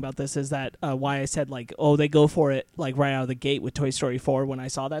were talking about this. Is that why I said like, oh, they go for it like right out of the gate with Toy Story 4 when I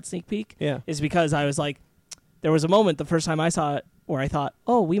saw that sneak peek. Yeah. Is because I was like, there was a moment the first time I saw it where I thought,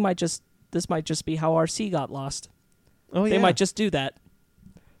 oh, this might just be how RC got lost. Oh yeah. They might just do that.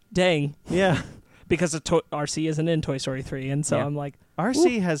 Dang. Yeah. Because RC isn't in Toy Story 3, and so Yeah. RC I'm like,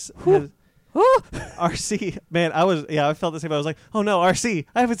 has RC. Man, I felt the same. I was like, oh no, RC,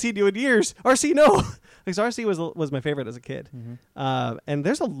 I haven't seen you in years. RC, no, because RC was my favorite as a kid. Mm-hmm. And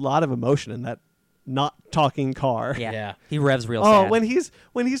there's a lot of emotion in that not talking car. Yeah. Yeah. He revs real Oh, sad.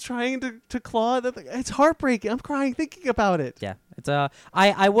 when he's trying to claw, it's heartbreaking. I'm crying thinking about it. Yeah. It's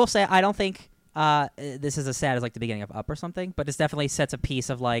I will say I don't think this is as sad as like the beginning of Up or something, but it definitely sets a piece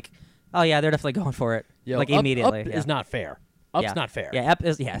of like, oh yeah, they're definitely going for it. Yo, like Up immediately. Up yeah. is not fair. Up's Yeah. not fair. Yeah,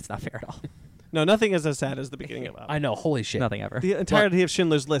 it's not fair at all. No, nothing is as sad as the beginning of Up. I know. Holy shit. Nothing ever. The entirety of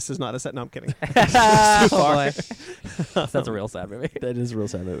Schindler's List is not a set. No, I'm kidding. Oh, boy. That's a real sad movie. That is a real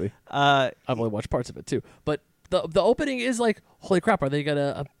sad movie. Uh, I've only watched parts of it too. But the opening is like, holy crap, are they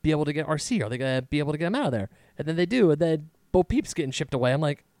gonna be able to get RC? Are they gonna be able to get him out of there? And then they do, and then Bo Peep's getting shipped away. I'm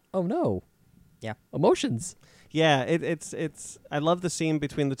like, oh no. Yeah. Emotions. Yeah, it's. I love the scene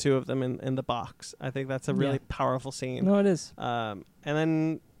between the two of them in the box. I think that's a really Yeah. powerful scene. no, it is. And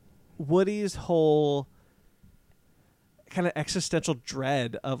then Woody's whole kind of existential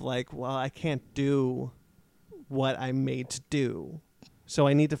dread of like, well, I can't do what I'm made to do, so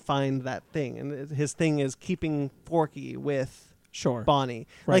I need to find that thing. And his thing is keeping Forky with Sure. Bonnie.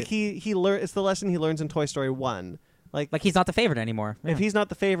 Right. Like he it's the lesson he learns in Toy Story 1. Like Like he's not the favorite anymore. if he's not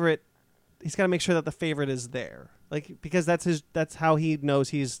the favorite, he's got to make sure that the favorite is there. Like because that's how he knows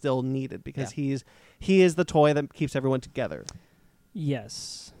he's still needed because he is the toy that keeps everyone together.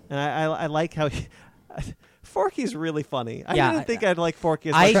 Yes. And I like how Forky's really funny. I Yeah, didn't think I'd like Forky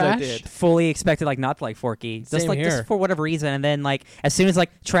as much as I Trash? did. fully expected like not to like Forky, just Same like here. just for whatever reason, and then like as soon as like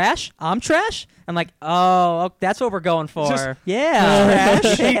trash, I'm trash. I'm like, oh, that's what we're going for. Just yeah,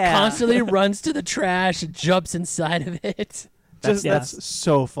 She Yeah. constantly runs to the trash and jumps inside of it. That's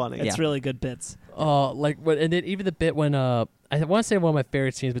so funny. It's Yeah. really good bits. Like when, and then even the bit when I want to say one of my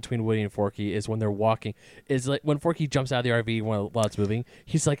favorite scenes between Woody and Forky is when they're walking. Is like when Forky jumps out of the RV while it's moving.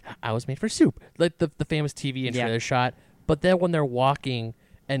 He's like, "I was made for soup," like the famous TV and trailer shot. But then when they're walking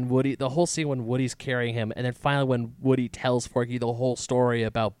and Woody, the whole scene when Woody's carrying him, and then finally when Woody tells Forky the whole story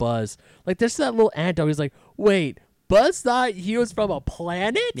about Buzz, like there's that little anecdote. He's like, "Wait, Buzz thought he was from a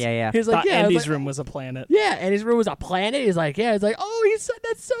planet?" Yeah. He's like, Thought "Yeah." I was Andy's like, room was a planet. yeah, and his room was a planet. He's like, yeah. He's like, oh, he said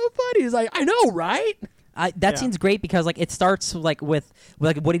that's so funny. He's like, I know, right? That Yeah. scene's great because like it starts like with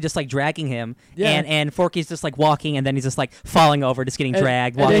like Woody just like dragging him, Yeah. and Forky's just like walking, and then he's just like falling over, just getting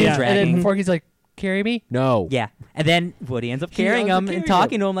dragged, and walking then, and and dragging. then Forky's like, carry me? No. Yeah, and then Woody ends up He carrying ends up him and carrying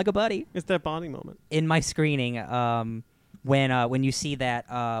talking to him like a buddy. It's that bonding moment. In my screening, when you see that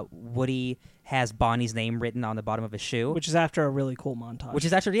Woody has Bonnie's name written on the bottom of his shoe, Which is after a really cool montage. which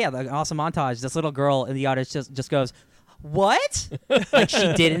is actually an awesome montage. This little girl in the audience just goes, what? Like,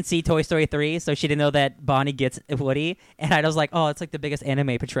 she didn't see Toy Story 3, so she didn't know that Bonnie gets Woody. And I was like, oh, it's like the biggest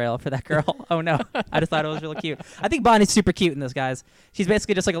anime portrayal for that girl. Oh, no. I just thought it was really cute. I think Bonnie's super cute in this, guys. She's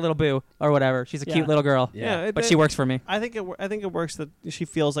basically just like a little boo or whatever. She's a cute little girl. Yeah. But she works for me. I think it works that she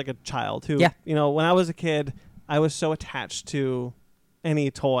feels like a child who, Yeah. when I was a kid, I was so attached to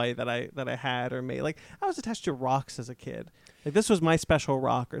any toy that I had or made. Like, I was attached to rocks as a kid. Like, this was my special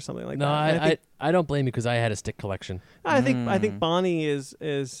rock or something like No, that. I don't blame you because I had a stick collection. I think Bonnie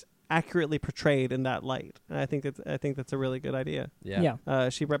is accurately portrayed in that light. And I think that's a really good idea. Yeah.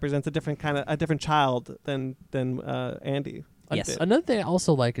 She represents a different child than Andy. Yes. did. Another thing I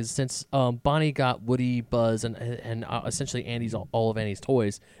also like is since Bonnie got Woody, Buzz, and essentially Andy's all of Andy's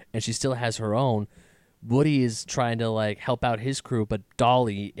toys, and she still has her own. Woody is trying to like help out his crew, but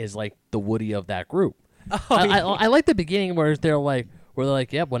Dolly is like the Woody of that group. I like the beginning where they're like,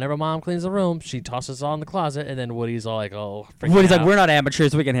 yep, whenever Mom cleans the room, she tosses it all in the closet, and then Woody's all like, oh, freaking Woody's out. like, we're not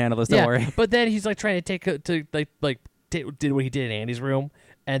amateurs. We can handle this. Don't worry. But then he's like trying to take did what he did in Andy's room,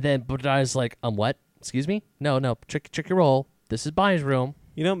 and then Budai's like, what? Excuse me? No, trick your roll. This is Bonnie's room.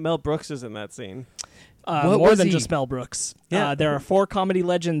 Mel Brooks is in that scene. What more was than he? just Mel Brooks. Yeah. There are 4 comedy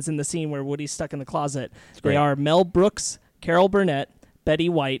legends in the scene where Woody's stuck in the closet. great. They are Mel Brooks, Carol Burnett, Betty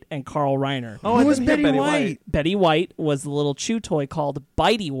White, and Carl Reiner. Oh, I didn't hear Betty White. Betty White was the little chew toy called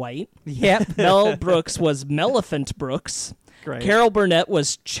Bitey White. Yep. Mel Brooks was Melephant Brooks. Great. Carol Burnett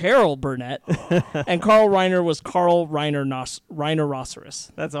was Cheryl Burnett. And Carl Reiner was Carl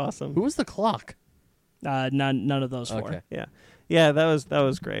Rhinoceros. That's awesome. Who was the clock? None of those 4. Okay. Yeah, that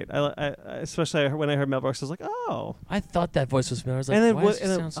was great. I especially when I heard Mel Brooks, I was like, oh. I thought that voice was familiar. I was like, And then why does he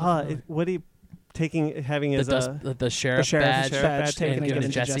sound so familiar? Woody having his the sheriff Sheriff's badge, badge taken and given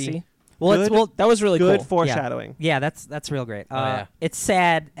given to to Jesse. Jesse. Well, That was really good cool. foreshadowing. Yeah, that's real great. yeah. It's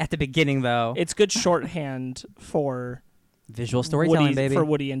sad at the beginning, though. It's good shorthand for Visual storytelling, baby. for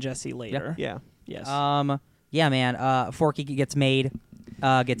Woody and Jesse later. Yeah. Yes. Yeah, man. Forky gets made,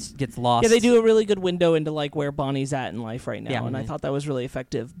 gets lost. Yeah, they do a really good window into like where Bonnie's at in life right now, Yeah. and I thought that was really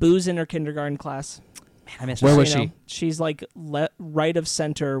effective. Boo's in her kindergarten class. Man, I miss Where her. was You know, she? She's like right of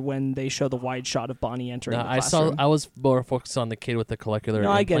center when they show the wide shot of Bonnie entering No, the I classroom. I was more focused on the kid with the molecular.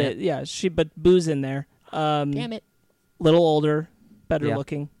 No, I get implant. it. Yeah, but Boo's in there. Damn it. Little older, better Yeah.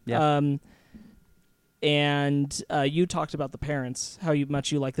 looking. Yeah. And you talked about the parents, how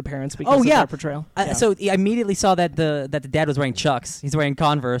much you like the parents because Oh, of yeah. their portrayal. Yeah. So I immediately saw that the dad was wearing Chucks. He's wearing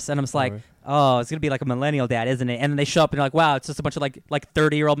Converse, and I'm just like, Right. oh, it's gonna be like a millennial dad, isn't it? And then they show up and they're like, wow, it's just a bunch of like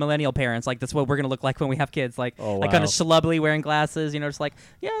 30-year-old millennial parents. Like that's what we're gonna look like when we have kids. Like Oh, like kind wow. of schlubbly wearing glasses, just like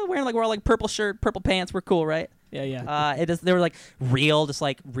we're all like purple shirt, purple pants. We're cool, right? yeah. They were like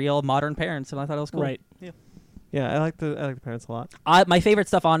real modern parents, and I thought it was cool. Right. Yeah, I like the parents a lot. My favorite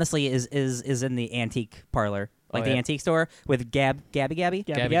stuff, honestly, is in the antique parlor, like Oh, the yeah. antique store with Gabby, Gabby.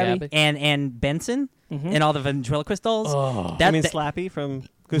 Gabby. and Benson Mhm. and all the ventriloquist dolls. Oh. That, Slappy from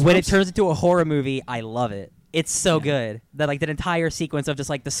Goosebumps. when it turns into a horror movie, I love it. It's so good that that entire sequence of just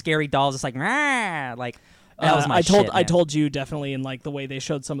like the scary dolls, just like rah, like that was my I told shit, I man. told you definitely in like the way they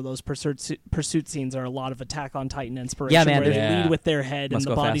showed some of those pursuit scenes are a lot of Attack on Titan inspiration. Yeah, man. Where they Yeah. lead with their head Must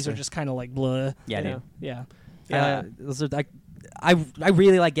and the go bodies faster. are just kind of like blah. Yeah, dude. Yeah. Those are, I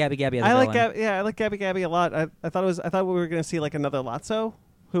really like Gabby as a I like villain. I like Gabby a lot. I thought we were gonna see like another Lotso,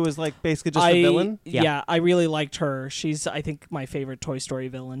 who was like basically just I, a villain. Yeah. I really liked her. She's I think my favorite Toy Story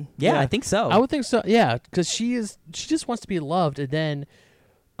villain. Yeah, Yeah. I think so. I would think so. Yeah, because she just wants to be loved, and then,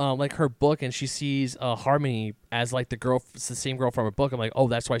 like her book, and she sees Harmony as like it's the same girl from her book. I'm like, oh,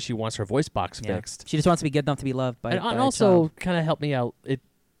 that's why she wants her voice box Yeah. fixed. She just wants to be good enough to be loved by. And by a also child. kind of helped me out.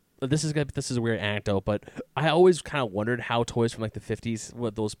 This is a weird anecdote, but I always kind of wondered how toys from like the 50s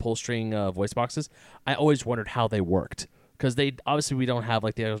with those pull string voice boxes. I always wondered how they worked because we don't have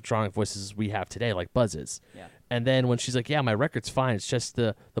like the electronic voices we have today, like Buzz's. Yeah. And then when she's like, "Yeah, my record's fine. It's just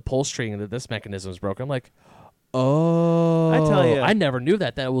the pull string and this mechanism is broken." I'm like, "Oh, I tell ya. I never knew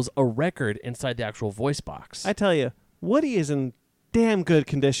that it was a record inside the actual voice box." I tell you, Woody is in damn good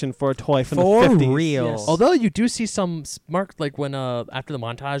condition for a toy from For the 50s. real. Yes. Although you do see some mark, like when after the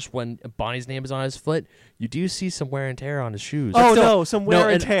montage when Bonnie's name is on his foot, you do see some wear and tear on his shoes. Oh still- no, some wear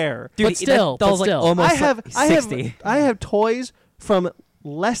and and- tear. Dude, but still, that doll's but like still. almost I have 60. I have toys from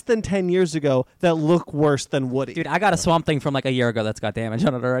less than 10 years ago that look worse than Woody. Dude, I got a Swamp Thing from like a year ago that's got damage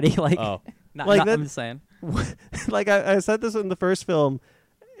on it already. Like, Oh. Like that- I'm just saying. Like I said this in the first film,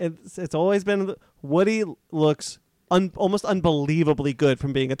 it's always been Woody looks almost unbelievably good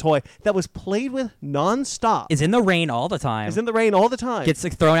from being a toy that was played with nonstop. Is in the rain all the time. Is in the rain all the time. Gets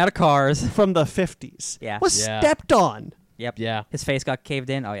like, thrown out of cars. from the 50s. Yeah. Was Yeah. stepped on. Yep. Yeah. His face got caved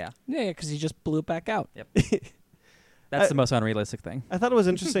in. Oh yeah. Yeah, because he just blew it back out. That's the most unrealistic thing. I thought it was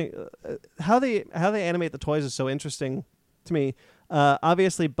interesting how they animate the toys is so interesting to me.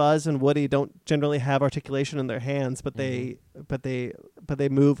 Obviously, Buzz and Woody don't generally have articulation in their hands, but they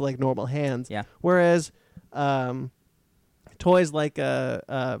move like normal hands. Yeah. Whereas toys like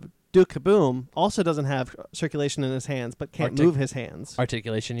Duke Kaboom also doesn't have circulation in his hands, but can't move his hands.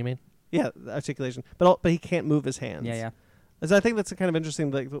 Articulation, you mean? Yeah, articulation, but he can't move his hands. Yeah. So I think that's kind of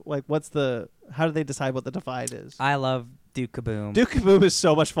interesting. Like how do they decide what the divide is? I love Duke Kaboom. Duke Kaboom is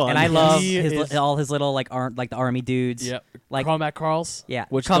so much fun, and I love He is- all his little like the army dudes. Yep. Like Combat Carls. Yeah.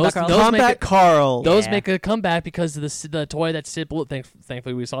 Which Combat those, Carls. those make Combat it, Carl. those Yeah. make a comeback because the toy that Sid blew up.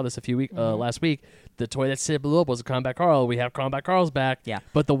 Thankfully, we saw this a few last week. The toy that Sid blew up was a Combat Carl. We have Combat Carls back. Yeah.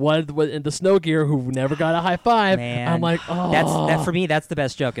 But the one in the snow gear who never got a high five. Man. I'm like, oh. That for me. That's the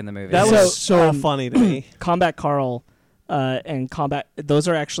best joke in the movie. That So, was so funny to me. Combat Carl and Combat. Those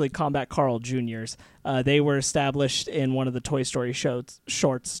are actually Combat Carl Juniors. They were established in one of the Toy Story shorts,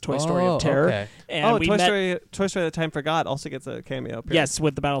 Toy Story of Terror. Okay. And we Toy met, Story that Time Forgot also gets a cameo appearance. Yes,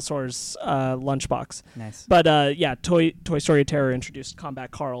 with the Battlesauer's lunchbox. nice. But Toy Story of Terror introduced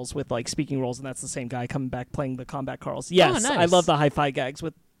Combat Carls with like speaking roles, and that's the same guy coming back playing the Combat Carls. Yes, nice. I love the hi-fi gags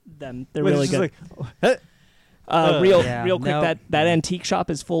with them. They're When really it's just good. like, Yeah, Real quick, no. that antique shop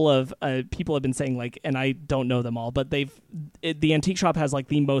is full of people have been saying like, and I don't know them all, but the antique shop has like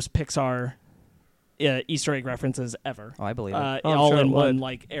the most Pixar Easter egg references ever. Oh, I believe it. I'm all sure in it one would.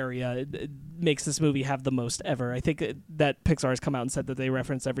 like area. It makes this movie have the most ever. I think that Pixar has come out and said that they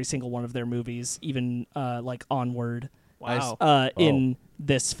reference every single one of their movies, even like Onward, wow. in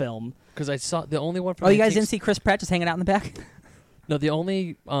this film. Because I saw the only one from Oh, you guys Antiques- didn't see Chris Pratt just hanging out in the back? No, the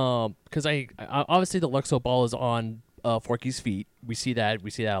only because I obviously the Luxo ball is on Forky's feet. We see that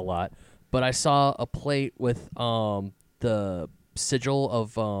a lot. But I saw a plate with the sigil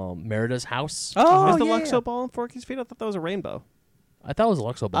of Merida's house. Oh, Is the yeah, Luxo yeah. ball on Forky's feet? I thought that was a rainbow. I thought it was a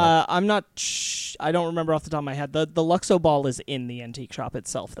Luxo ball. I'm not. I don't remember off the top of my head. The Luxo ball is in the antique shop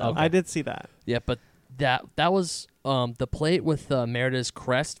itself, though. Okay. I did see that. Yeah, but that was the plate with Merida's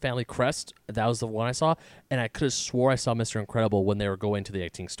crest, family crest. That was the one I saw, and I could have swore I saw Mr. Incredible when they were going to the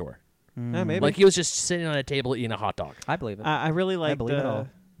antique store. Yeah, maybe. Like he was just sitting on a table eating a hot dog. I believe it. I really like believe it all.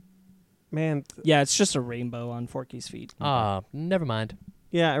 Man, Yeah, it's just a rainbow on Forky's feet. Never mind.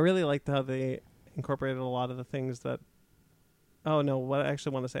 yeah, I really liked how they incorporated a lot of the things that. Oh no! What I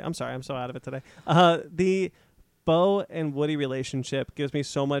actually want to say. I'm sorry. I'm so out of it today. The Bo and Woody relationship gives me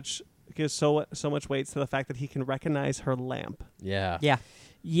so much. Gives so much weight to the fact that he can recognize her lamp. Yeah. yeah.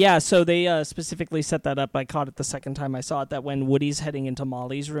 Yeah, so they specifically set that up. I caught it the second time I saw it, that when Woody's heading into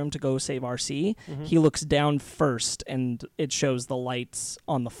Molly's room to go save RC, he looks down first, and it shows the lights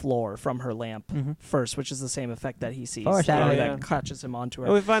on the floor from her lamp first, which is the same effect that he sees. Foreshadowing. Yeah. That catches him onto her.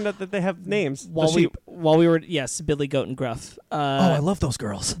 And we find out that they have names. while the sheep. we were, yes, Billy Goat and Gruff. love those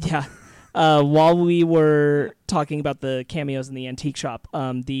girls. Yeah. While we were talking about the cameos in the antique shop,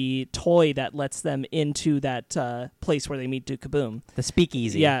 the toy that lets them into that place where they meet Duke Kaboom, The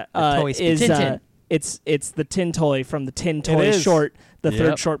speakeasy. yeah, The toy is speakeasy. Tintin. it's the Tin Toy from the Tin It Toy is. short, the Yep.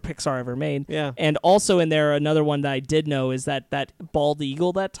 third short Pixar ever made. Yeah. And also in there, another one that I did know is that bald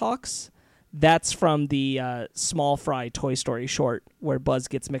eagle that talks. That's from the Small Fry Toy Story short, where Buzz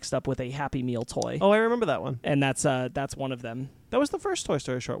gets mixed up with a Happy Meal toy, Oh, I remember that one. and that's one of them. That was the first Toy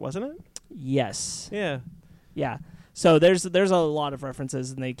Story short, wasn't it? Yes. Yeah. Yeah. So there's a lot of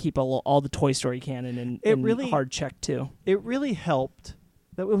references, and they keep all the Toy Story canon in really- hard check too. It really helped.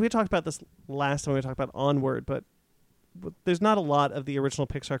 That we talked about this last time we talked about Onward, but there's not a lot of the original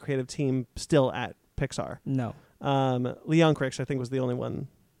Pixar creative team still at Pixar. No. Leon Crix, I think, was the only one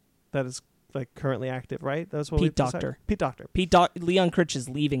that is like currently active, right? That was what Pete we decided? Docter. Pete Docter. Leon Critch is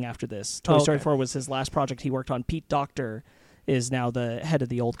leaving after this. Toy Oh, Story okay. 4 was his last project he worked on. Pete Docter is now the head of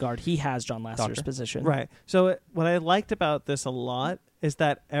the old guard. He has John Lasseter's Doctor. position. Right. So what I liked about this a lot is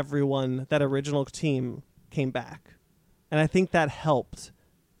that that original team came back, and I think that helped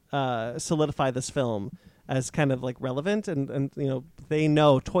solidify this film as kind of like relevant, and you know they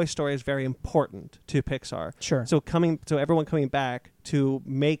know Toy Story is very important to Pixar. Sure. So everyone coming back to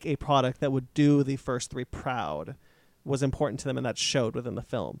make a product that would do the first three proud was important to them, and that showed within the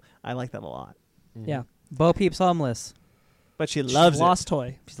film. I like that a lot. Yeah. Bo Peep's homeless. But she She's loves a lost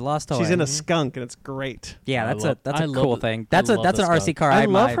toy. She's a lost toy. She's in a skunk, and it's great. Yeah, I that's love- a I love cool the- thing. I That's love an the RC skunk. car. I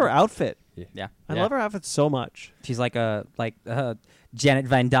love admire. her outfit. Yeah. I love her outfit so much. She's like Janet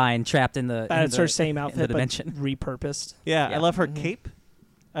Van Dyne trapped in the. That's in her the- same in outfit, the but dimension. repurposed. Yeah, Yeah. I love her Mhm. cape.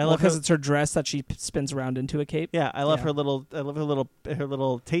 I love because her. it's her dress that she spins around into a cape. Yeah, I love Yeah. her little. I love her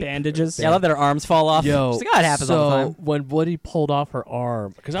little tape Bandages. Yeah, I love that her arms fall off. Yo, She's like, "Oh, it happens all the time." when Woody pulled off her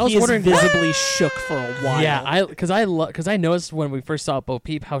arm, because I was He is wondering, visibly shook for a while. yeah, because I noticed when we first saw Bo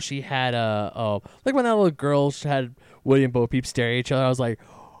Peep how she had like when that little girl had Woody and Bo Peep staring at each other. I was like,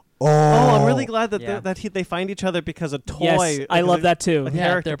 Oh, I'm really glad that Yeah. they find each other because a toy. Yes, I love that too. A yeah,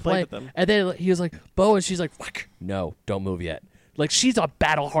 character they're played playing. with them. And then he was like, Bo, and she's like, fuck, no, don't move yet. Like she's a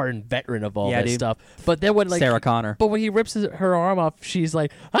battle-hardened veteran of all Yeah, this dude. stuff. But then when like Sarah Connor. But when he rips her arm off, she's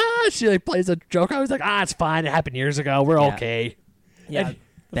like, she like plays a joke. I was like, it's fine. It happened years ago. We're Yeah. okay. Yeah, And-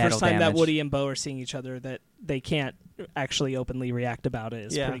 the Battle first time damage. that Woody and Bo are seeing each other, that they can't actually openly react about it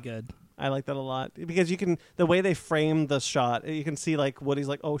is Yeah. pretty good. I like that a lot because you can the way they frame the shot. You can see like Woody's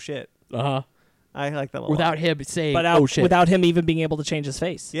like, oh shit. Uh-huh. I like that a lot. Without him saying, But oh shit. without him even being able to change his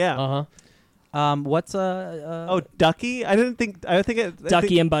face. Yeah. Uh-huh. What's Oh, Ducky. I think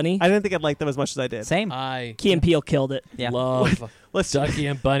Ducky and Bunny. I didn't think I'd like them as much as I did. same? I Key and Peele killed it. Yeah. love Listen, Ducky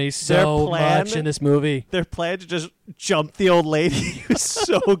and Bunny Their so plan- much in this movie. their plan to just jump the old lady was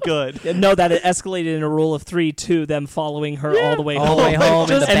so good. No, that it escalated in a rule of 3 to them following her all the way All home, the way home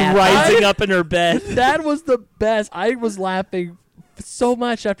in the and bathroom. rising up in her bed. That was the best. I was laughing so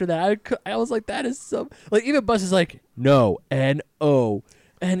much after that. I was like, that is so... Like, even Buzz is like, no, N-O.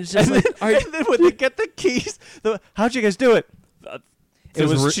 And it's just like, all right, And then when they get the keys, how'd you guys do it? It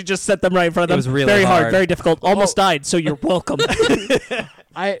was she just set them right in front of them. it was really very hard. very difficult. Almost died, so you're welcome.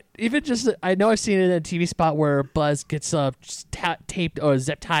 I know I've seen it in a TV spot where Buzz gets taped or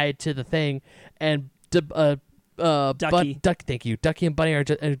zip tied to the thing, and Ducky. Thank you. Ducky and Bunny are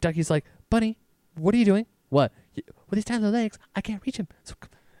just, and Ducky's like, Bunny, what are you doing? What? With these tiny legs, I can't reach him.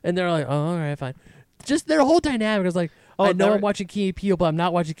 And they're like, oh, all right, fine. Just their whole dynamic is like, I know I'm watching Key and Peele, but I'm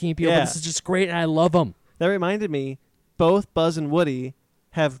not watching Key and Peele. Yeah. But this is just great, and I love them. That reminded me, both Buzz and Woody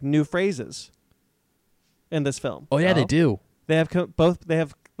have new phrases in this film. Oh yeah, they do. They have both. They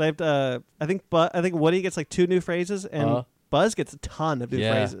have. I think Woody gets like 2 new phrases, and Buzz gets a ton of new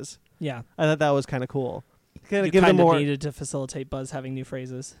Yeah. phrases. Yeah, I thought that was kind of cool. Kind you of give them kind of more. needed to facilitate Buzz having new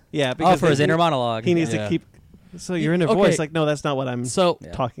phrases. Yeah, Oh, because for his they- inner monologue. he needs Yeah. to keep. So your inner Okay. voice, like, no, that's not what I'm So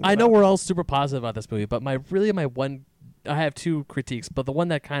talking. I know about. we're all super positive about this movie, but my one, I have 2 critiques, but the one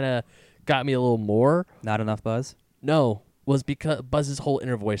that kind of got me a little more, Not enough buzz. was because Buzz's whole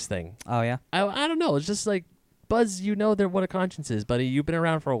inner voice thing. Oh yeah. I don't know. It's just like, Buzz, you know what a conscience is, buddy. You've been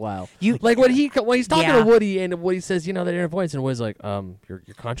around for a while. You Like when he's talking Yeah. to Woody and Woody says, that inner voice, and Woody's like, your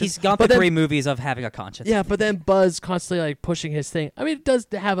conscience. He's gone But through then- 3 movies of having a conscience. Yeah, but then Buzz constantly like pushing his thing. I mean, it does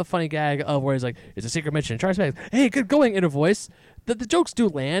have a funny gag of where he's like, "It's a secret mission." Charles Banks, hey, good going, inner voice. The jokes do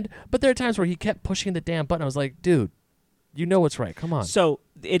land, but there are times where he kept pushing the damn button. I was like, dude, you know what's right. Come on. So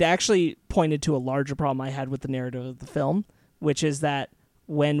it actually pointed to a larger problem I had with the narrative of the film, which is that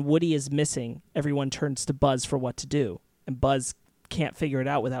when Woody is missing, everyone turns to Buzz for what to do, and Buzz can't figure it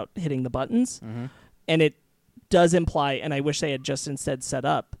out without hitting the buttons. Mm-hmm. And it does imply, and I wish they had just instead set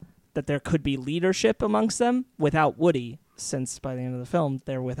up, that there could be leadership amongst them without Woody, since by the end of the film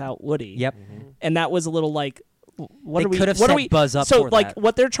they're without Woody. Yep. And that was a little like, what They are we? could have what are set we? Buzz up so for like that.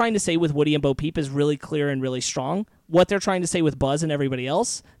 what they're trying to say with Woody and Bo Peep is really clear and really strong. What they're trying to say with Buzz and everybody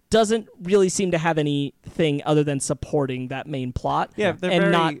else doesn't really seem to have anything other than supporting that main plot. Yeah, they're and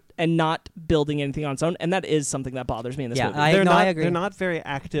very- not building anything on its own. And that is something that bothers me in this Yeah, movie. I agree. They're not very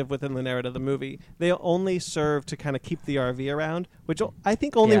active within the narrative of the movie. They only serve to kind of keep the RV around, which I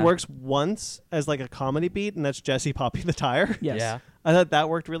think only Yeah. works once as like a comedy beat, and that's Jesse popping the tire. Yes. Yeah. I thought that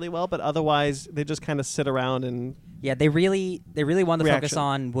worked really well, but otherwise they just kind of sit around and Yeah, they really want to focus Reaction.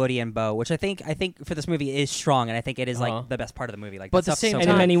 on Woody and Bo, which I think for this movie is strong, and I think it is Uh-huh. like the best part of the movie. Like, But that at the stuff's same so And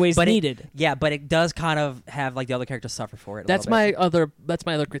time- in good. many ways But it- needed. Yeah, but it does kind of have like the other characters suffer for it. That's a little bit.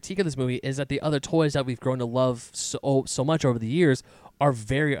 my other critique of this movie is that the other toys that we've grown to love so much over the years are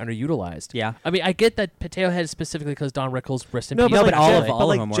very underutilized. Yeah. I mean, I get that Potato Head specifically because Don Rickles, rest in no, peace. but, but like, all Je- of- but all of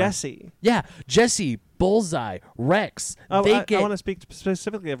like them were. Jesse. Yeah, Jesse, Bullseye, Rex. I get want to speak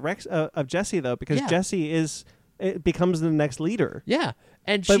specifically of Rex of Jesse though, because Yeah. Jesse becomes the next leader. yeah,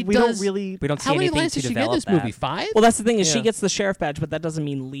 and But she we does. don't really. We don't see How many anything lines to did she get in develop this movie? that. 5? Well, that's the thing is she Yeah. gets the sheriff badge, but that doesn't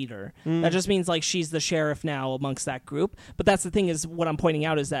mean leader. Mm. That just means like she's the sheriff now amongst that group. But that's the thing is what I'm pointing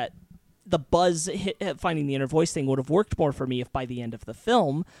out is that the Buzz finding the inner voice thing would have worked more for me if by the end of the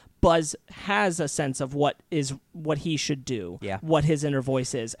film Buzz has a sense of what he should do, Yeah. what his inner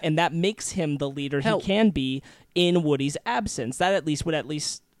voice is, and that makes him the leader Hell- he can be in Woody's absence. That would at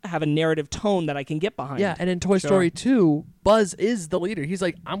least have a narrative tone that I can get behind. Yeah, and in Toy Story 2, Buzz is the leader. He's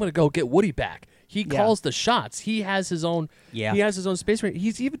like, I'm going to go get Woody back. He Yeah. calls the shots. He has his own. Yeah. He has his own space marine.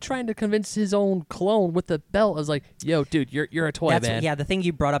 He's even trying to convince his own clone with the belt. As like, yo, dude, you're a toy, man. Yeah, the thing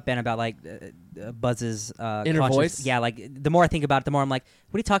you brought up, Ben, about like Buzz's Inner conscious- voice? Yeah, like the more I think about it, the more I'm like,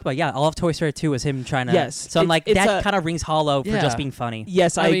 what are you talking about? Yeah, all of Toy Story 2 was him trying to. Yes, So I'm like, it's that a- kind of rings hollow for Yeah. just being funny.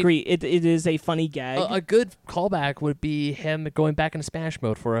 Yes, I I mean- agree. It is a funny gag. A good callback would be him going back into Spanish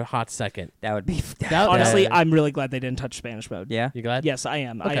mode for a hot second. That would be. Honestly, Yeah. I'm really glad they didn't touch Spanish mode. Yeah. You glad? Yes, I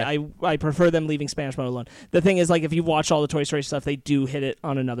am. Okay. I prefer them leaving Spanish mode alone. The thing is, like, if you watch all the Toy Story stuff, they do hit it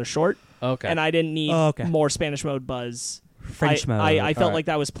on another short, Okay. and I didn't need Oh, okay. more Spanish mode Buzz. French mode. I felt Alright. like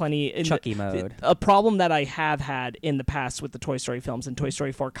that was plenty. Chucky mode. A problem that I have had in the past with the Toy Story films, and Toy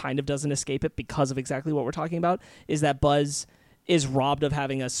Story 4 kind of doesn't escape it because of exactly what we're talking about, is that Buzz is robbed of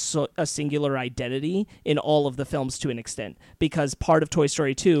having a singular identity in all of the films to an extent. Because part of Toy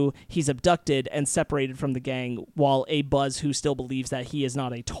Story 2, he's abducted and separated from the gang, while a Buzz who still believes that he is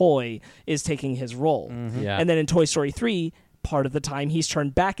not a toy is taking his role. Mm-hmm. Yeah. And then in Toy Story 3, part of the time he's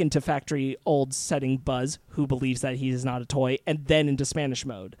turned back into factory old setting Buzz, who believes that he is not a toy, and then into Spanish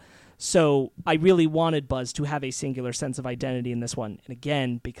mode. So I really wanted Buzz to have a singular sense of identity in this one. And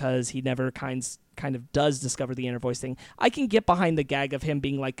again, because he never kind of does discover the inner voice thing, I can get behind the gag of him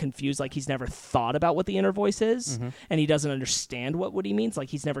being like confused, like he's never thought about what the inner voice is, and he doesn't understand what Woody means, like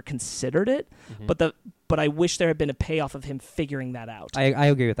he's never considered it. But I wish there had been a payoff of him figuring that out. I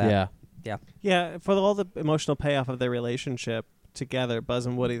agree with that. Yeah. Yeah, for all the emotional payoff of their relationship together, Buzz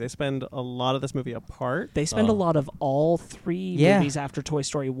and Woody, they spend a lot of this movie apart. They spend a Oh. lot of all three Yeah. movies after Toy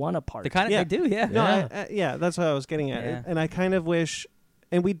Story 1 apart. They kind of Yeah. they do, yeah. No, Yeah. yeah, that's what I was getting at. Yeah. And I kind of wish,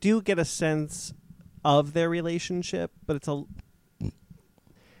 and we do get a sense of their relationship, but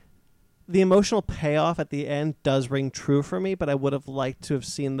the emotional payoff at the end does ring true for me, but I would have liked to have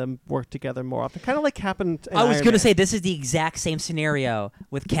seen them work together more often. Kind of like happened in I was Iron going to Man. say this is the exact same scenario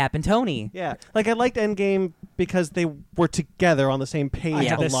with Cap and Tony. Yeah, like I liked Endgame because they were together on the same page I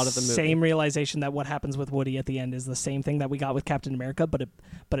had a the lot of the movie. same realization that what happens with Woody at the end is the same thing that we got with Captain America, but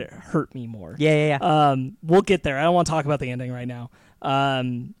it hurt me more. Yeah. We'll get there. I don't want to talk about the ending right now.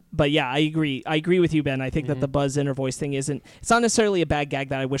 But yeah, I agree. I agree with you, Ben. I think that the Buzz inner voice thing it's not necessarily a bad gag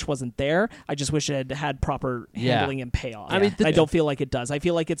that I wish wasn't there. I just wish it had proper Yeah. handling and payoff. I mean, I don't feel like it does. I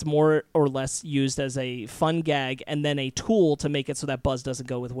feel like it's more or less used as a fun gag and then a tool to make it so that Buzz doesn't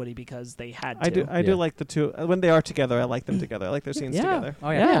go with Woody because they had to. I do Yeah. like the two when they are together. I like them together. I like their scenes together. Oh,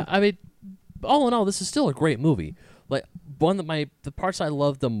 Yeah. I mean, all in all, this is still a great movie. Like one of the parts I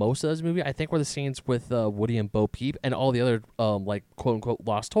love the most of this movie, I think, were the scenes with Woody and Bo Peep and all the other like quote unquote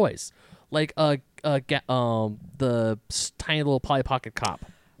lost toys, like the tiny little Polly Pocket cop.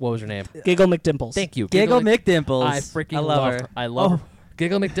 What was her name? Giggle McDimples. Thank you, Giggle McDimples. I freaking I love her. I love her.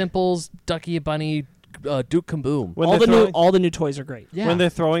 Giggle McDimples, Ducky Bunny, Duke Kaboom. When All they're the new throwing- all the new toys are great. Yeah. When they're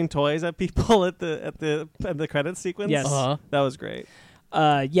throwing toys at people at the credits sequence. Yes. Uh-huh. That was great.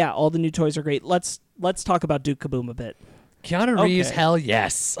 Yeah, all the new toys are great. Let's talk about Duke Kaboom a bit. Keanu Reeves, Okay. hell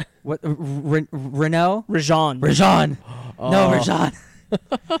yes. What Renault? Rajan. Rajan. No, Oh. Rajan.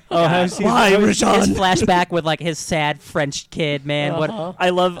 Oh, have you Why, seen- His Rajan? flashback with like his sad French kid, man. What? I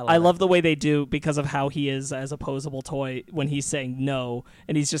love I love the way they do because of how he is as a posable toy when he's saying no,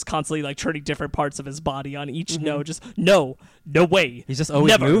 and he's just constantly like turning different parts of his body on each no, just no way, He's just always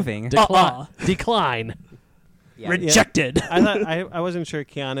Never. moving. Decline. Yeah. rejected. I thought I wasn't sure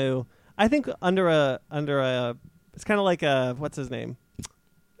Keanu. I think under a it's kind of like a what's his name,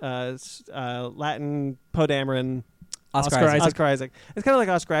 Latin Poe Dameron, Oscar Isaac. Oscar Isaac. It's kind of like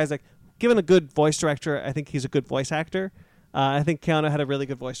Oscar Isaac. Given a good voice director, I think he's a good voice actor. I think Keanu had a really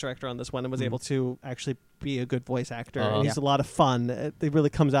good voice director on this one and was able to actually be a good voice actor. And he's a lot of fun. It really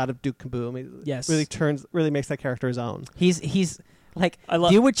comes out of Duke Kaboom. He Yes. really makes that character his own. He's like, I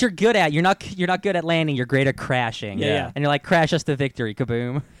love- do what you're good at. You're not good at landing. You're great at crashing. Yeah. And you're like, crash us to victory,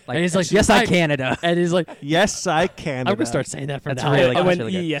 Kaboom. Like, And he's like, yes, I Canada. And he's like, Yes, I can. I'm gonna start saying that from That's now really on. good. when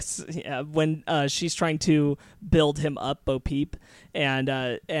really good. yes, yeah, when she's trying to build him up, Bo Peep, and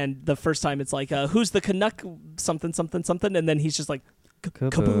the first time it's like, who's the Canuck something, and then he's just like,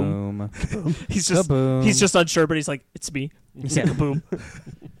 kaboom. He's just Kaboom. he's just unsure, but he's like, it's me. He's Yeah. like, kaboom.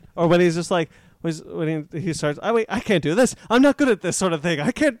 Or when he's just like, when he starts, wait, I can't do this. I'm not good at this sort of thing.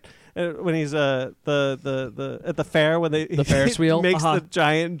 I can't. When he's the at the fair when The Ferris wheel? makes Uh-huh. the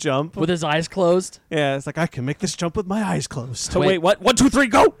giant jump. With his eyes closed. Yeah, it's like I can make this jump with my eyes closed. So wait, what? 1, 2, 3,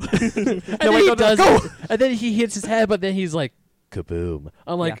 go! And then he does it. And then he hits his head, but then he's like, kaboom.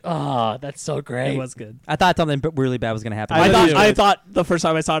 I'm like, oh, that's so great. It was good. I thought something really bad was going to happen. I thought- I thought the first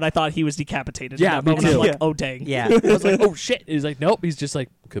time I saw it, I thought he was decapitated. Yeah, in that me moment. I'm too. like, Yeah. oh dang. yeah. I was like, oh shit. He's like, nope. He's just like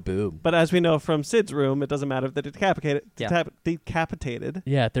kaboom. But as we know from Sid's room, it doesn't matter if they're Yeah. decapitated.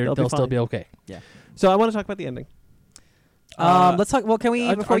 Yeah, They'll they'll be still fine. be okay. So I want to talk about the ending. Let's talk. Well, can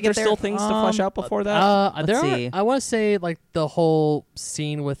we before Are we get there there? still things to flesh out before that? There Let's are, see. I want to say like the whole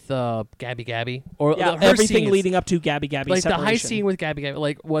scene with Gabby, or yeah, her everything scenes. leading up to Gabby like separation. the high scene with Gabby,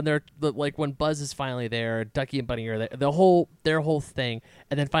 like when they're like when Buzz is finally there, Ducky and Bunny are there, their whole thing,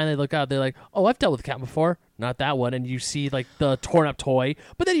 and then finally they look out, they're like, oh, I've dealt with Cat before, not that one, and you see like the torn up toy,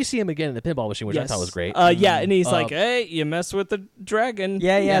 but then you see him again in the pinball machine, which I thought was great. Yeah, and he's like, "Hey, you mess with the dragon."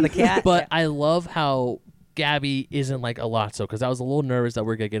 Yeah, the cat. But I love how Gabby isn't like a Lotso, because I was a little nervous that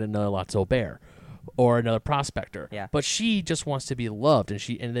we're gonna get another Lotso bear or another prospector. Yeah. But she just wants to be loved,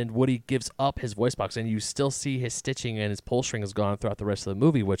 and then Woody gives up his voice box, and you still see his stitching and his pull string is gone throughout the rest of the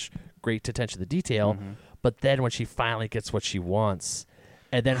movie, which great attention to detail. But then when she finally gets what she wants,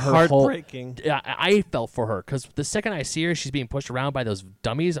 and then her whole Heartbreaking. I felt for her, because the second I see her, she's being pushed around by those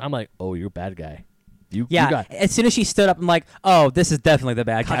dummies. I'm like, oh, you're a bad guy. You got as soon as she stood up, I'm like, oh, this is definitely the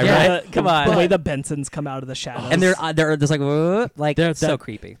bad guy, Yeah. right? Come on. The way the Bensons come out of the shadows. And they're just like, "Whoa," like They're so that-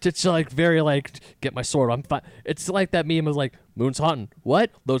 creepy. It's like very like, get my sword. I'm fine. It's like that meme of like, Moon's haunting.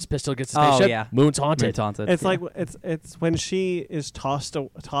 What? Loads pistol, gets the Oh, spaceship. yeah. Moon's haunted. It's haunted. It's Yeah. like it's when she is tossed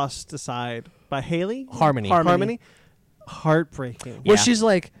aside by Haley. Harmony. Heartbreaking. Where Yeah. she's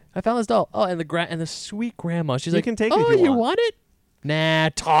like, I found this doll. Oh, and the sweet grandma. She's You like, can take it oh, if you want it? Nah,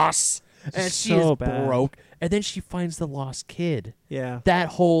 toss. And she So is bad. broke. And then she finds the lost kid. Yeah. That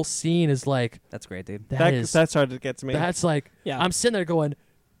whole scene is like, That's great, dude. That started to get to me. that's like, Yeah. I'm sitting there going,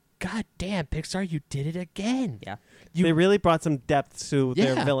 God damn, Pixar, you did it again. Yeah. They really brought some depth to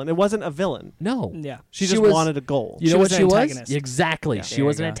their Yeah. villain. It wasn't a villain. No. yeah. She just was- wanted a goal. You She know was what an she was? antagonist. Exactly. Yeah. She There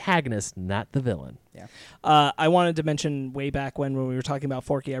was you an go. antagonist, not the villain. I wanted to mention way back when we were talking about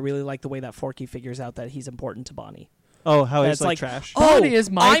Forky, I really like the way that Forky figures out that he's important to Bonnie. Oh, how he's It's like like, trash. Bonnie is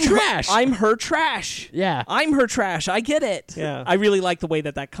my I'm trash. I'm her trash. Yeah. I'm her trash. I get it. Yeah. I really like the way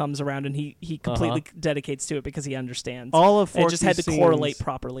that comes around, and he completely dedicates to it because he understands. All of and it Forky's just had to scenes, correlate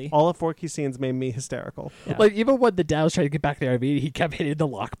properly. All of Forky's scenes made me hysterical. Yeah. Like, even when the dad was trying to get back to the RV, he kept hitting the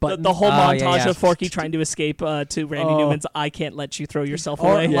lock The, button. the whole Oh, montage yeah, yeah. of Forky trying to escape to Randy Oh. Newman's "I can't let you throw yourself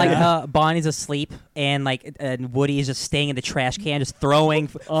Or away." like Bonnie's asleep and like and Woody is just staying in the trash can, just throwing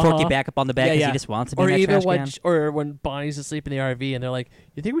Forky back up on the bed Yeah, because yeah. he just wants to be Or in that even trash can. when Bonnie's asleep in the RV and they're like,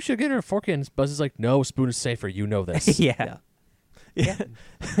 "You think we should get her a fork?" And Buzz is like, "No, Spoon is safer. You know this." yeah. Yeah.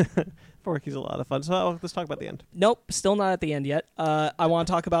 Forky's a lot of fun. So let's talk about the end. Nope, still not at the end yet. I want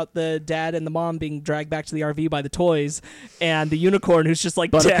to talk about the dad and the mom being dragged back to the RV by the toys, and the unicorn who's just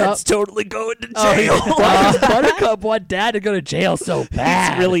like, Buttercup? "Dad's totally going to Oh, jail." Buttercup want Dad to go to jail so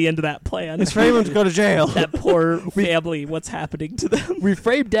bad. He's really into that plan. It's for everyone to go to jail. That poor family. What's happening to them? We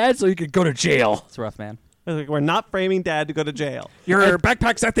framed Dad so he could go to jail. It's rough, man. Like, we're not framing Dad to go to jail. Your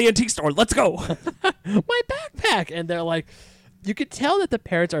backpack's at the antique store. Let's go. My backpack, and they're like, you could tell that the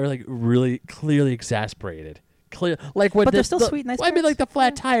parents are like really clearly exasperated. Like when But they're still sweet, nice I mean, parents. like the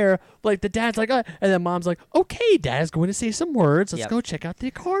flat tire. Like the dad's like, and then mom's like, "Okay, Dad's going to say some words. Let's Yep. go check out the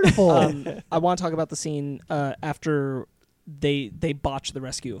carnival." I want to talk about the scene after they botch the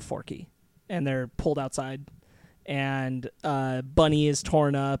rescue of Forky, and they're pulled outside, and Bunny is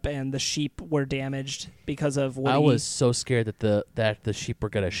torn up, and the sheep were damaged because of Woody. I was so scared that the sheep were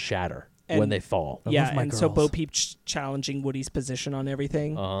gonna shatter when And- they fall. I yeah, love my and so Bo girls. Peep challenging Woody's position on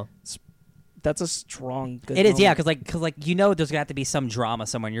everything. Uh-huh. That's a strong. Good It is, yeah, moment. because you know there's gonna have to be some drama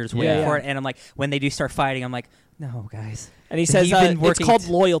somewhere. And you're just waiting Yeah. for it, and I'm like, when they do start fighting, I'm like, no, guys. And he says You've been it's working called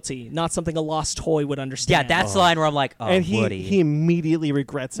t- loyalty, not something a lost toy would Yeah, understand. that's the line where I'm like, oh, and Woody. he immediately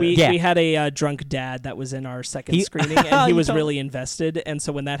regrets it. We, Yeah. we had a drunk dad that was in our second He- screening, and he You was told- really invested. And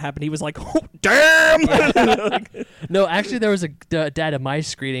so when that happened, he was like, "Oh, damn!" No, actually, there was a dad at my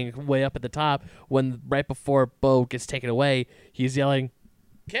screening way up at the top when right before Bo gets taken away, he's yelling,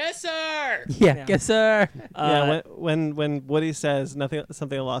 "Kiss her!" yeah, Yeah. yes, sir. Yeah, when Woody says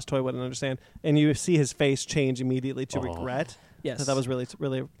something a lost toy wouldn't understand, and you see his face change immediately to Oh. regret. Yes. So that was really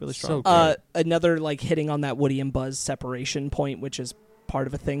So strong. good. Another like hitting on that Woody and Buzz separation point, which is part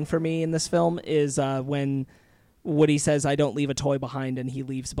of a thing for me in this film, is when Woody says, "I don't leave a toy behind," and he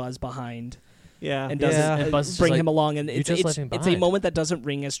leaves Buzz behind yeah, and doesn't Yeah. And Buzz is just bring like, him along. And "You it's just it's, left him it's a behind." moment that doesn't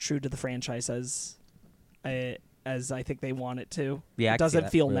ring as true to the franchise as as I think they want it to. Yeah, I It can see doesn't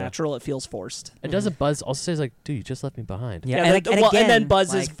that. feel Yeah. natural. It feels forced. And doesn't Buzz also says like, dude, you just left me behind. Yeah, and, and and then again,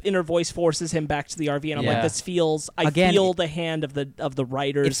 Buzz's like, inner voice forces him back to the RV, and I'm like, Yeah. this feels. I Again, feel the hand of the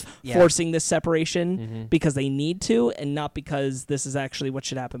writers yeah. forcing this separation Mhm. because they need to, and not because this is actually what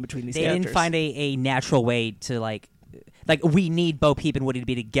should happen between these they characters. didn't find a natural way to like we need Bo Peep and Woody to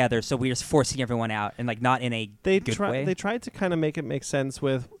be together, so we're just forcing everyone out and like not in a good way. They tried to kind of make it make sense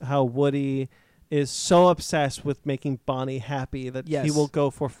with how Woody is so obsessed with making Bonnie happy that he Yes. will go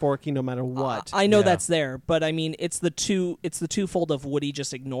for Forky no matter what. I know Yeah. that's there, but I mean, it's the twofold of Woody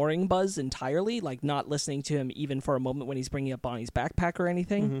just ignoring Buzz entirely, like not listening to him even for a moment when he's bringing up Bonnie's backpack or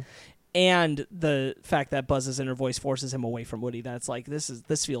anything, Mhm. and the fact that Buzz's inner voice forces him away from Woody. That's like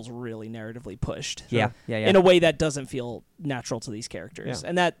this feels really narratively pushed, yeah, yeah. in a way that doesn't feel natural to these characters, Yeah.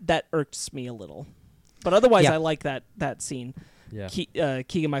 and that irks me a little. But otherwise, Yeah. I like that scene. Yeah.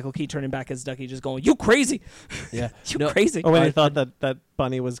 Keegan-Michael Key turning back as Ducky, just going, "You crazy, Yeah. you No, crazy." Or when I- he thought that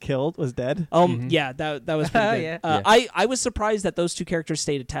Bunny was dead. Mhm. Yeah, that was pretty Oh, good. yeah. Yeah. I was surprised that those two characters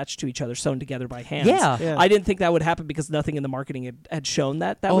stayed attached to each other, sewn together by hands. Yeah. Yeah. I didn't think that would happen because nothing in the marketing had shown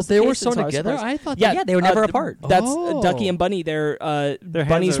that. Oh, was they the were case, and sewn so I was together. surprised. I thought. Yeah, they were never th- apart. That's Oh. Ducky and Bunny. Their hands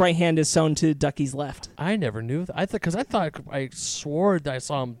Bunny's are- right hand is sewn to Ducky's left. I never knew. I swore that I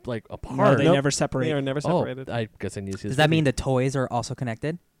saw them like No, apart. they Nope. never separate. They are never Oh, separated. I guess I need to see. Does this that movie. mean the toys are also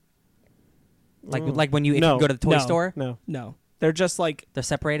connected? Like Mm. like when you if No. you go to the toy No. store, No. No, they're just like they're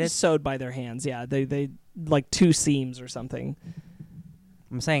separated. sewed by their hands. Yeah, they like two seams or something.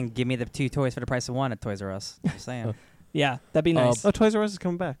 I'm saying, give me the 2 toys for the price of 1 at Toys R Us. I'm saying. Yeah, that'd be nice. Oh, Toys R Us is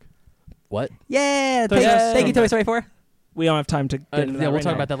coming back. what? Yeah, Toys thank, R Us thank you, coming Toy Story 4. We don't have time to get into Yeah, that we'll right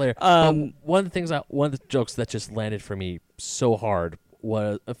talk now. about that later. Um, One of the things, one of the jokes that just landed for me so hard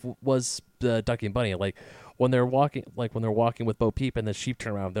was the Ducky and Bunny. Like when they're walking with Bo Peep and the sheep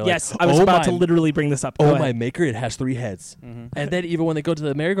turn around. They're Yes, like, I was "Oh about to my- literally bring this up. Go Oh ahead. my maker! It has 3 heads. Mm-hmm. And then even when they go to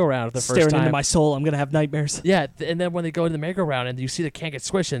the merry-go-round the first Staring time, into my soul, I'm gonna have nightmares. yeah. And then when they go to the merry-go-round and you see the can't get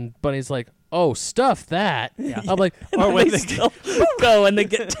squished, and Bunny's like, "Oh, stuff that." Yeah. I'm like, And Or then when they they- still go and they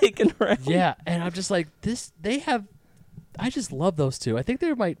get taken around. yeah. And I'm just like, this. They have. I just love those two. I think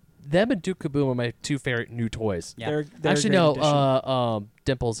they're them and Duke Kaboom are my 2 favorite new toys. Yeah. They're Actually, a great no. addition.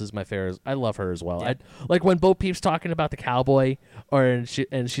 Dimples is my favorite. I love her as well. Yeah. Like when Bo Peep's talking about the cowboy, she's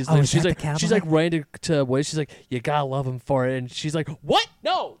Oh, she's is that the like cowboy? she's like running to Woody. She's like, you gotta love him for it, and she's like, what?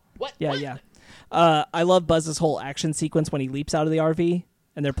 No, what? Yeah, what? yeah. I love Buzz's whole action sequence when he leaps out of the RV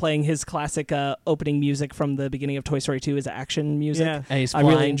and they're playing his classic opening music from the beginning of Toy Story 2 is action music. Yeah. And he's I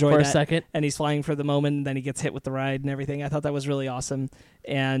flying really enjoy for a that. second. And he's flying for the moment, and then he gets hit with the ride and everything. I thought that was really awesome.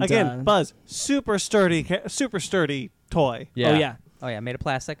 And Again, Buzz, super sturdy toy. Yeah. oh yeah, Oh yeah, made of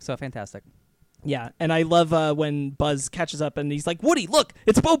plastic, so fantastic. yeah. And I love when Buzz catches up and he's like, "Woody, look,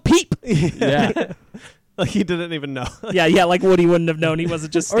 it's Bo Peep." Yeah. Like he didn't even know. yeah, like Woody wouldn't have known. He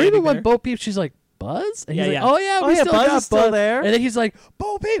wasn't just Or standing even when there. Bo Peep, she's like, Buzz? And Yeah, he's yeah. like, oh yeah, Oh, we yeah, still Buzz got is still Buzz. there. And then he's like,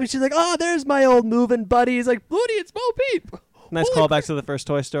 Bo Peep. And she's like, oh, there's my old moving buddy. He's like, Woody, it's Bo Peep. Nice Holy callback to the first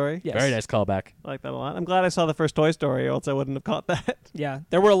Toy Story. Yes. Very nice callback. I like that a lot. I'm glad I saw the first Toy Story, or else I wouldn't have caught that. Yeah,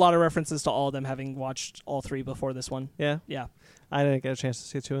 there were a lot of references to all of them having watched all 3 before this one. Yeah. Yeah. I didn't get a chance to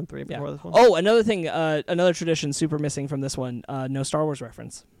see 2 and 3 Yeah. before this one. Oh, another thing, another tradition super missing from this one, no Star Wars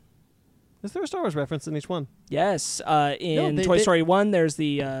reference. Is there a Star Wars reference in each one? Yes, in they- Toy they- Story 1, there's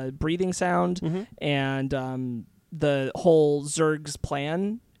the breathing sound, Mm-hmm. and the whole Zurg's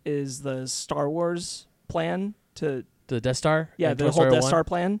plan is the Star Wars plan to The Death Star? yeah in the Toy whole Story Death 1? Star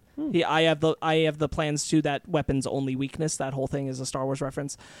plan. Hmm. I have the plans to that weapon's only weakness. That whole thing is a Star Wars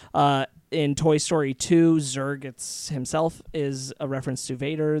reference. In Toy Story 2, Zurg himself is a reference to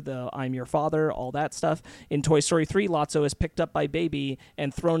Vader, the I'm your father, all that stuff. In Toy Story 3, Lotso is picked up by Baby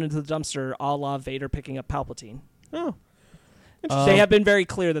and thrown into the dumpster, a la Vader picking up Palpatine. Oh. They have been very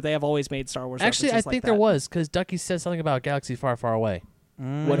clear that they have always made Star Wars Actually, I references think like there that. was, because Ducky said something about Galaxy Far, Far Away.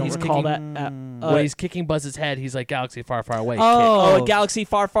 What he's he's call that? when Uh, he's kicking Buzz's head, he's like, Galaxy Far, Far Away. a galaxy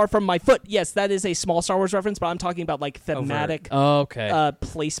far, far from my foot. Yes, that is a small Star Wars reference, but I'm talking about like thematic Oh, okay.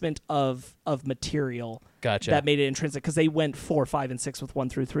 placement of material Gotcha. that made it intrinsic, because they went 4, 5, and 6 with 1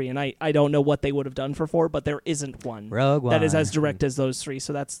 through 3, and I don't know what they would have done for 4, but there isn't one Rogue One. that is as direct as those 3.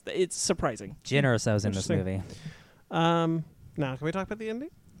 So it's surprising. Jyn Erso's in this Interesting. movie. Now, can we talk about the ending?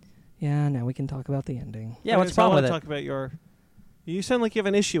 Yeah, now we can talk about the ending. Yeah, Okay, what's the so I problem wanna with it? talk about your... You sound like you have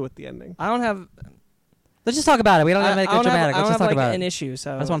an issue with the ending. I don't have. Let's just talk about it. We don't have to make it dramatic. I Let's don't just have talk like about an it. issue.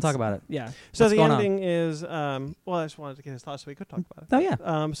 So I just want to talk it's- about it. Yeah. So What's the going on? ending is... well, I just wanted to get his thoughts so we could talk about it. Oh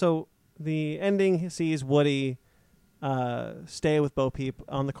yeah. So the ending sees Woody stay with Bo Peep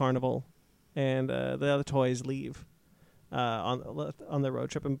on the carnival, and the other toys leave on the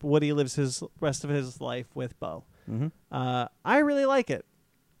road trip, and Woody lives his rest of his life with Bo. I really like it.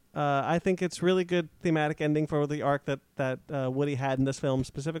 I think it's really good thematic ending for the arc that Woody had in this film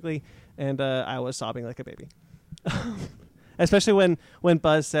specifically, and I was sobbing like a baby, especially when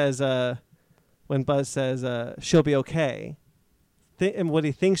Buzz says she'll be okay, and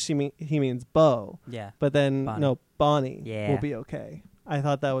Woody thinks he means Bo, Yeah. but then Bonnie. no, Bonnie Yeah. will be okay. I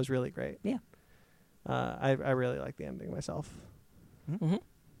thought that was really great. Yeah. I really like the ending myself. Mm-hmm.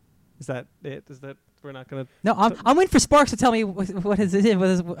 Is that it? Is that we're not gonna? No, I'm waiting for Sparks to tell me what his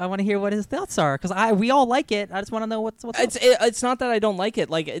I want to hear what his thoughts are because we all like it. I just want to know what's It's not that I don't like it.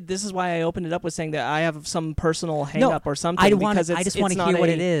 Like this is why I opened it up with saying that I have some personal hang up or something. I just want to hear what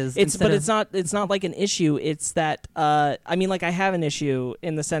it is. It's not like an issue. It's that I mean, like I have an issue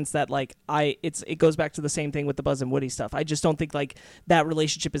in the sense that like it goes back to the same thing with the Buzz and Woody stuff. I just don't think like that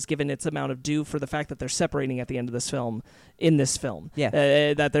relationship is given its amount of due for the fact that they're separating at the end of this film. In this film,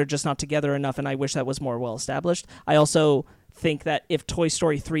 that they're just not together enough, and I wish that was more well established. I also think that if Toy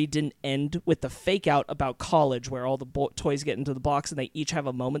Story 3 didn't end with the fake out about college where all the toys get into the box and they each have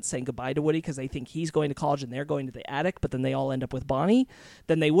a moment saying goodbye to Woody because they think he's going to college and they're going to the attic, but then they all end up with Bonnie,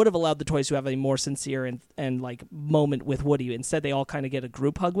 then they would have allowed the toys to have a more sincere and like moment with Woody. Instead, they all kind of get a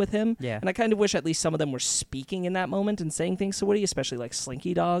group hug with him. Yeah. And I kind of wish at least some of them were speaking in that moment and saying things to Woody, especially like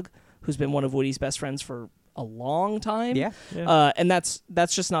Slinky Dog, who's been one of Woody's best friends for a long time. Yeah. And that's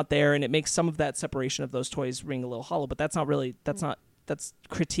just not there, and it makes some of that separation of those toys ring a little hollow. But that's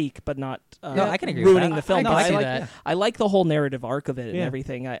critique, but not No, I can agree with ruining that. the film. I But see like, that. I like the whole narrative arc of it and Yeah.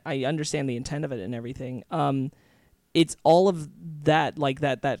 everything. I understand the intent of it and everything. It's all of that, like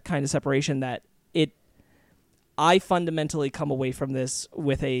that kind of separation that I fundamentally come away from this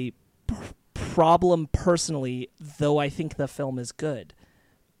with a problem personally, though I think the film is good,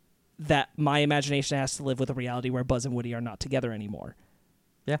 that my imagination has to live with a reality where Buzz and Woody are not together anymore.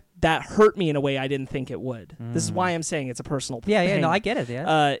 Yeah. That hurt me in a way I didn't think it would. This is why I'm saying it's a personal Yeah, thing. no, I get it.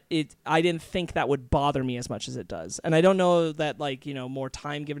 Yeah. I didn't think that would bother me as much as it does. And I don't know that like, more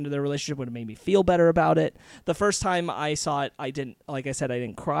time given to their relationship would have made me feel better about it. The first time I saw it, I didn't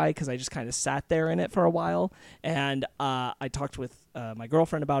cry because I just kind of sat there in it for a while. And I talked with my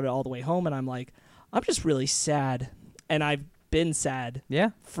girlfriend about it all the way home, and I'm like, I'm just really sad. And I've been sad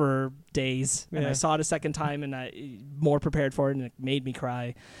for days, and I saw it a second time, and I more prepared for it, and it made me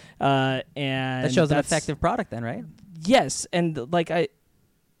cry. And That shows an effective product, then, right? Yes, and like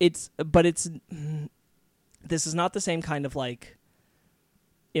this is not the same kind of like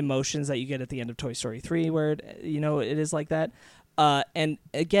emotions that you get at the end of Toy Story 3, where it is like that. And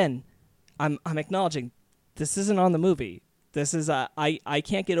again, I'm acknowledging this isn't on the movie. This is I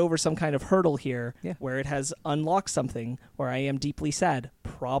can't get over some kind of hurdle here where it has unlocked something where I am deeply sad,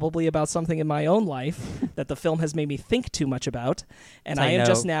 probably about something in my own life that the film has made me think too much about, and I am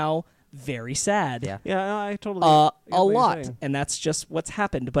just now very sad. Yeah. Yeah, I totally. A get what you're lot, saying. and that's just what's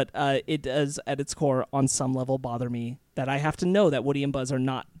happened. But it does, at its core, on some level, bother me that I have to know that Woody and Buzz are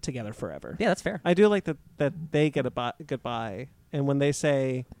not together forever. Yeah, that's fair. I do like that they get a goodbye, and when they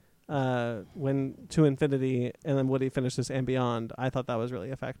say when to infinity, and then Woody finishes and beyond, I thought that was really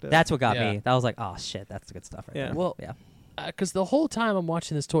effective. That's what got Yeah. me. That was like, oh shit, that's good stuff right Yeah. there. Well, yeah. Because the whole time I'm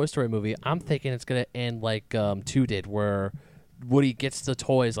watching this Toy Story movie, I'm thinking it's gonna end like 2 did, where Woody gets the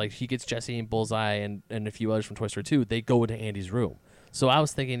toys, like he gets Jessie and Bullseye and a few others from Toy Story 2. They go into Andy's room. So I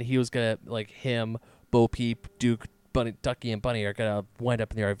was thinking he was gonna, like, him, Bo Peep, Duke, Bunny, Ducky, and Bunny are gonna wind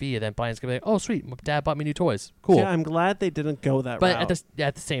up in the RV, and then Bunny's gonna be like, "Oh, sweet, my dad bought me new toys. Cool." Yeah, I'm glad they didn't go that But route.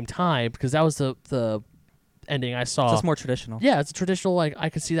 at the same time, because that was the ending I saw. It's just more traditional. Yeah, it's a traditional, like, I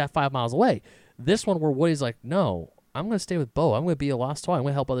could see that 5 miles away. This one where Woody's like, no, I'm going to stay with Bo. I'm going to be a lost toy. I'm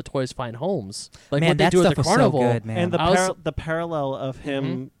going to help other toys find homes. Like Man, what they that do at stuff the was so carnival. good, man. and I was- the parallel of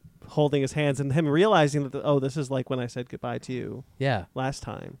him holding his hands and him realizing that this is like when I said goodbye to you Yeah. last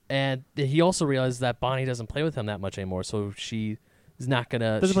time. And he also realizes that Bonnie doesn't play with him that much anymore, so she is not going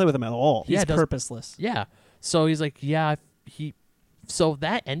to... Doesn't play with him at all. Yeah, He's it does- purposeless. Yeah. So he's like, so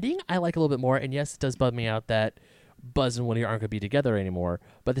that ending I like a little bit more, and yes, it does bug me out that Buzz and Woody aren't going to be together anymore,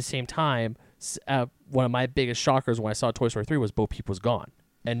 but at the same time, one of my biggest shockers when I saw Toy Story 3 was Bo Peep was gone.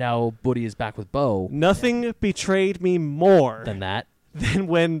 And now Woody is back with Bo Nothing betrayed me more than that. than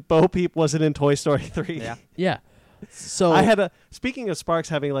when Bo Peep wasn't in Toy Story 3. Yeah. Yeah. So I had speaking of Sparks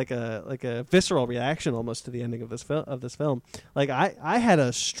having like a visceral reaction almost to the ending of this film. Like I had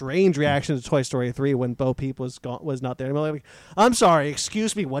a strange reaction to Toy Story 3 when Bo Peep was not there. I'm like, I'm sorry,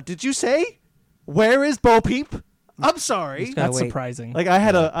 excuse me, what did you say? Where is Bo Peep? I'm sorry. Just gotta That's wait. surprising. Like I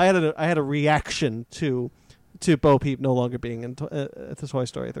had a reaction to Bo Peep no longer being in the Toy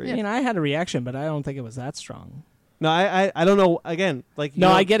Story 3. I mean, I had a reaction, but I don't think it was that strong. No, I don't know. Again, like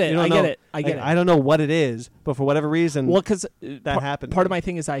No, I get it. I get it. I get Like, it. I don't know what it is, but for whatever reason, Well, because that happened. Part of my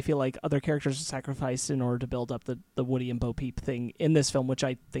thing is I feel like other characters are sacrificed in order to build up the Woody and Bo Peep thing in this film, which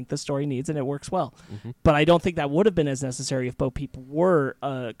I think the story needs, and it works well. But I don't think that would have been as necessary if Bo Peep were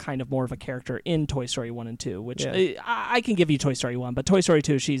kind of more of a character in Toy Story 1 and 2, which I can give you Toy Story 1, but Toy Story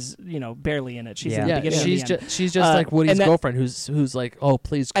 2, she's barely in it. She's in the beginning and the end. She's just like Woody's and that- girlfriend who's like, oh,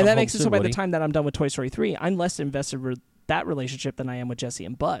 please come And that home makes it soon, so by Woody. the time that I'm done with Toy Story 3, I'm less invested with that relationship than I am with Jesse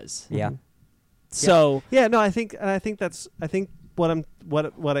and Buzz. Yeah. So no, I think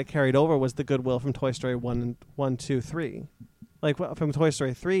what I carried over was the goodwill from Toy Story 1, 2, 3. Like from Toy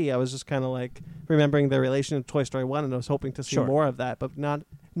Story 3, I was just kind of like remembering the relation to Toy Story 1, and I was hoping to see Sure. more of that, but not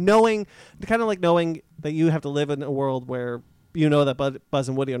knowing that you have to live in a world where you know that Buzz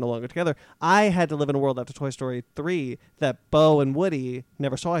and Woody are no longer together. I had to live in a world after Toy Story 3 that Bo and Woody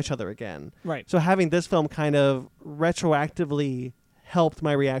never saw each other again. right. So having this film kind of retroactively helped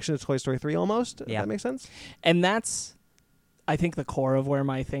my reaction to Toy Story 3 almost. If Yeah. that makes sense? And that's, I think, the core of where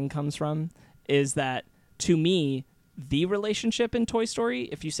my thing comes from is that, to me, the relationship in Toy Story,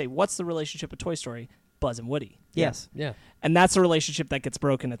 if you say, what's the relationship of Toy Story? Buzz and Woody. Yes. Yeah. And that's a relationship that gets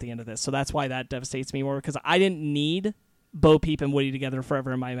broken at the end of this. So that's why that devastates me more, because I didn't need Bo Peep and Woody together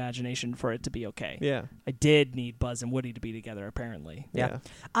forever in my imagination for it to be okay. Yeah. I did need Buzz and Woody to be together, apparently. Yeah.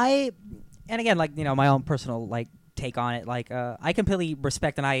 And again, like, my own personal take on it, I completely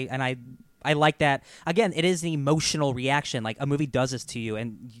respect and I like that. Again, it is an emotional reaction. Like, a movie does this to you,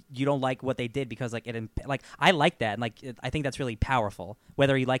 and you don't like what they did because I like that, and I think that's really powerful.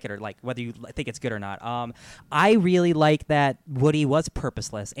 Whether you like it or whether you think it's good or not. I really like that Woody was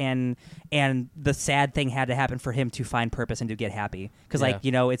purposeless, and the sad thing had to happen for him to find purpose and to get happy. Because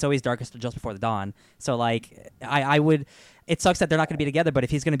it's always darkest just before the dawn. So I would. It sucks that they're not going to be together, but if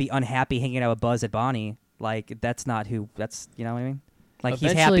he's going to be unhappy hanging out with Buzz at Bonnie, that's not who. That's what I mean.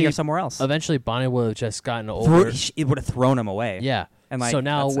 He's happier somewhere else. Eventually, Bonnie would have just gotten over. It would have thrown him away. Yeah. And so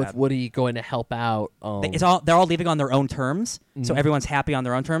now that's with sad. Woody going to help out, they're all leaving on their own terms, so Mhm. everyone's happy on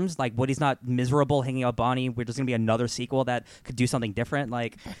their own terms. Woody's not miserable hanging out with Bonnie. We're just gonna be another sequel that could do something different.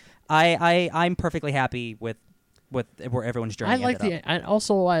 I'm perfectly happy with where everyone's journey I like ended up. and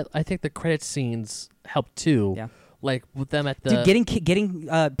also I think the credit scenes help too. Yeah. Like with them at the Dude, getting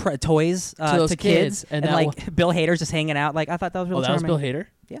toys To those to kids, kids, and and that Bill Hader's just hanging out. I thought that was really that was charming. Bill Hader.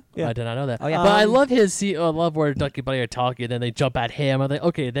 Yeah. I did not know that. Oh, yeah. But I love I love where Ducky and Bunny are talking, and then they jump at him. I'm like,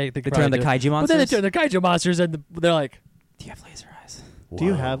 okay, they turn the kaiju But then they monsters. turn the kaiju monsters, and they're like, Do you have laser eyes? Do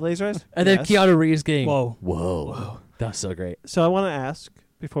you have laser eyes? and then Yes. Keanu Reeves getting, Whoa. That was so great. So I want to ask,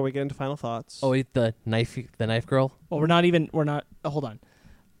 before we get into final thoughts. Oh, wait, the knife girl. Well, hold on.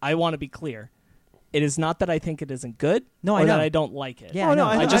 I want to be clear. It is not that I think it isn't good, No, or I know. that I don't like it. Yeah, Oh, I no,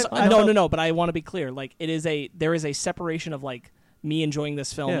 know. I no. But I want to be clear. There is a separation of me enjoying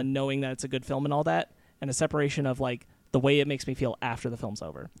this film Yeah. and knowing that it's a good film and all that, and a separation of the way it makes me feel after the film's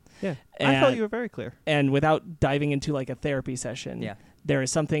over. Yeah. I And- felt you were very clear. And without diving into a therapy session, Yeah. there is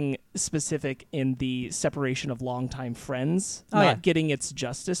something specific in the separation of longtime friends Oh, not yeah. getting its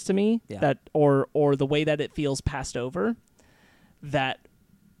justice to me, Yeah. that or the way that it feels passed over, that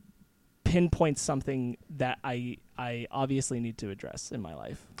pinpoints something that I obviously need to address in my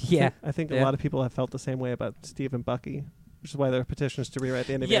life. Yeah. I think a Yeah. lot of people have felt the same way about Steve and Bucky, which is why there are petitions to rewrite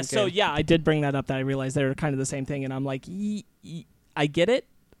the end of Yes, so Endgame. yeah, I did bring that up. That I realized they're kind of the same thing, and I'm like, I get it,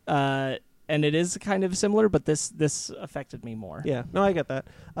 and it is kind of similar, but this affected me more. Yeah, no, I get that.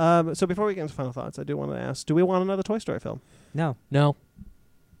 So before we get into final thoughts, I do want to ask: do we want another Toy Story film? No. No.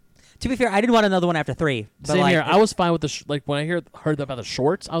 To be fair, I didn't want another one after 3. But Same here. I was fine with the when I heard about the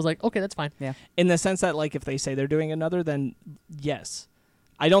shorts, I was like, okay, that's fine. In the sense that if they say they're doing another, then yes.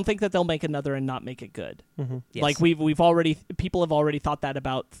 I don't think that they'll make another and not make it good. Mm-hmm. Yes. People have already thought that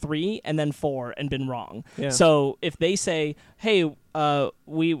about 3 and then 4 and been wrong. Yeah. So if they say, hey,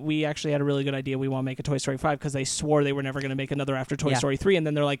 we actually had a really good idea, we want to make a Toy Story 5 because they swore they were never going to make another after Toy Yeah. Story 3, and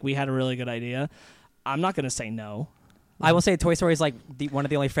then they're like, we had a really good idea, I'm not going to say no. I will say Toy Story is one of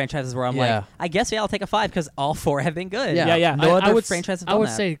the only franchises where I'm Yeah. I guess I'll take a 5 because all 4 have been good. Yeah. No I other would franchise has I done would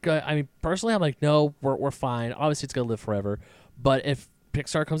that. say, I mean, personally, I'm like, no, we're fine. Obviously, it's gonna live forever. But if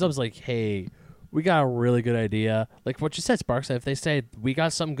Pixar comes up, it's like, hey, we got a really good idea. Like what you said, Sparks. If they say we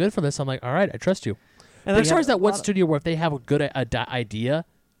got something good for this, I'm like, all right, I trust you. And Pixar's that one studio where if they have a good idea,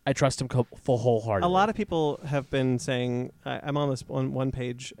 I trust them full wholeheartedly. A lot of people have been saying, I'm on this one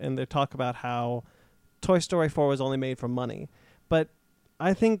page, and they talk about how Toy Story 4 was only made for money. But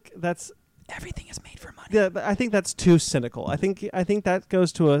I think that's everything is made for money. Yeah, I think that's too cynical. I think that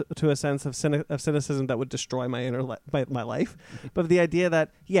goes to a sense of cynicism that would destroy my my life. But the idea that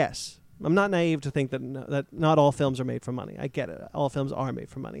yes, I'm not naive to think that not all films are made for money. I get it. All films are made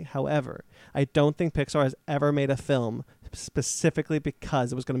for money. However, I don't think Pixar has ever made a film specifically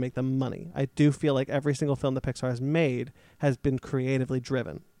because it was going to make them money. I do feel like every single film that Pixar has made has been creatively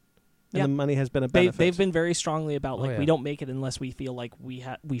driven. And Yeah. the money has been a benefit. They've been very strongly about Oh, like yeah. we don't make it unless we feel like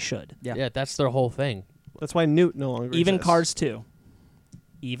we should. Yeah. Yeah, that's their whole thing. That's why Newt no longer Even exists. Cars 2.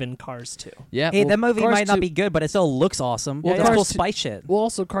 Even Cars 2. Yeah, Hey, well, that movie Cars might not 2 be good, but it still looks awesome. Well, It's Cars cool 2 spice shit. Well,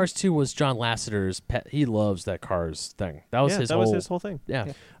 also Cars 2 was John Lasseter's pet. He loves that Cars thing. That was Yeah, his that whole. was his whole thing. Yeah.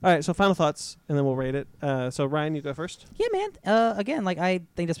 All right, so final thoughts, and then we'll rate it. So Ryan, you go first. Yeah, man. Again, like I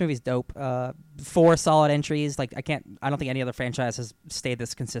think this movie's dope. 4 solid entries. Like I don't think any other franchise has stayed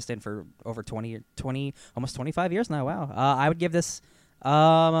this consistent for over 20, almost 25 years now. Wow. I would give this.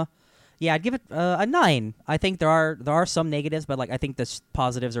 Yeah, I'd give it a 9. I think there are some negatives, but like I think the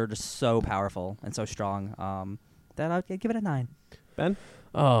positives are just so powerful and so strong that I'd give it a 9. Ben?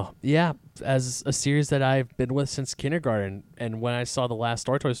 Oh, yeah. As a series that I've been with since kindergarten, and when I saw the last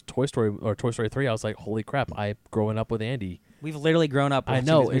Toy Story or Toy Story 3, I was like, holy crap, I'm growing up with Andy. We've literally grown up with I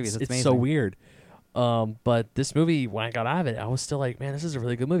know, these movies. it's amazing. so weird. But this movie, when I got out of it, I was still like, man, this is a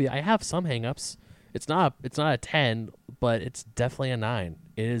really good movie. I have some hangups. It's not a 10, but it's definitely a 9.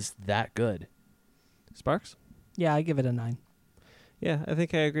 It is that good. Sparks? Yeah, I give it a 9. Yeah, I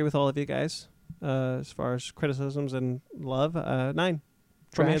think I agree with all of you guys as far as criticisms and love. 9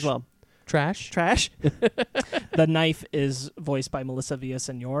 for me as Trash. well. Trash. Trash? The Knife is voiced by Melissa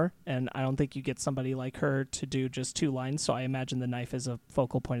Villaseñor, and I don't think you get somebody like her to do just 2 lines, so I imagine The Knife is a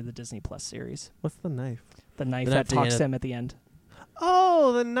focal point of the Disney Plus series. What's the knife? The knife The that knife at the talks end. to him at the end.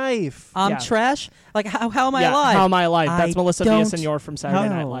 Oh, the knife. Yeah. Trash. Like how am I Yeah, alive? How Am I Alive? That's I Melissa don't Villaseñor from Saturday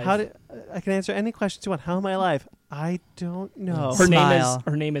Night Live. How did, I can answer any questions you want. How am I alive? I don't know. Smile.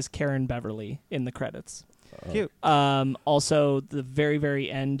 her name is Karen Beverly in the credits. Cute. Also, the very,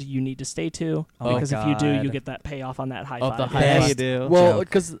 very end you need to stay to Oh because my if you do, God. you get that payoff on that high Of five. the high Yeah, five. you do. Well, Joke.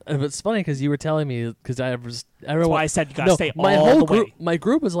 because it's funny because you were telling me because I That's why I said you gotta stay my all whole the group, way. my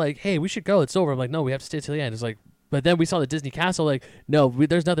group was like, "Hey, we should go. It's over." I'm like, "No, we have to stay till the end." It's like, but then we saw the Disney Castle. Like, no,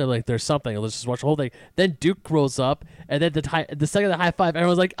 there's nothing. Like, there's something. Let's just watch the whole thing. Then Duke rolls up, and then the second the high five,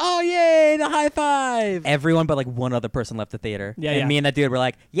 everyone's like, "Oh yay, the high five!" Everyone but like one other person left the theater. Yeah, and yeah. me and that dude were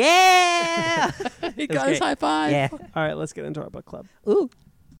like, yeah, He got his great. high five. yeah. All right, let's get into our book club. Ooh.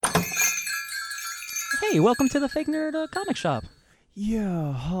 Hey, welcome to the Fake Nerd Comic Shop.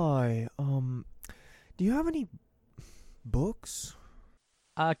 Yeah, hi. Do you have any books?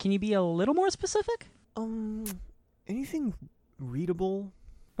 Can you be a little more specific? Anything readable?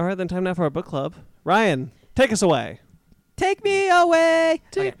 All right, then time now for our book club. Ryan, take us away. Take me away.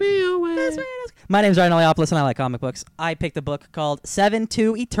 Take me away. My name's Ryan Oleopoulos, and I like comic books. I picked a book called 7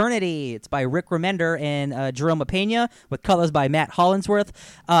 to Eternity. It's by Rick Remender and Jerome Pena, with colors by Matt Hollingsworth.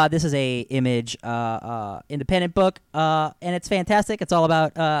 This is a Image independent book, and it's fantastic. It's all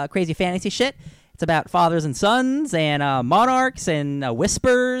about crazy fantasy shit. It's about fathers and sons and monarchs and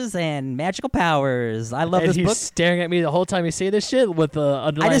whispers and magical powers. I love And this he's book. staring at me the whole time he say this shit with the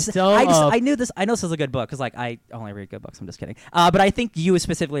underlying tone. I knew this. I know this is a good book because like I only read good books. I'm just kidding. But I think you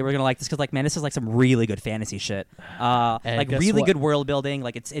specifically were gonna like this because like man, this is like some really good fantasy shit. And Like guess really what? good world building.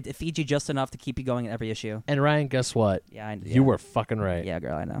 Like it feeds you just enough to keep you going in every issue. And Ryan, guess what? Yeah, You were fucking right. Yeah,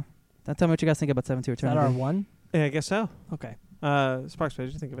 girl, I know. Don't tell me what you guys think about 7 to Is that Eternity. our one? Yeah, I guess so. Okay. Sparks, what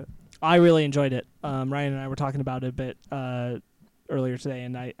did you think of it? I really enjoyed it. Ryan and I were talking about it a bit earlier today,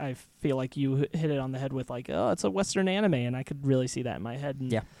 and I feel like you hit it on the head with like, oh, it's a Western anime, and I could really see that in my head.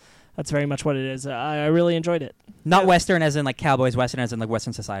 And Yeah. that's very much what it is. I really enjoyed it. Not Yeah. Western as in like cowboys. Western as in like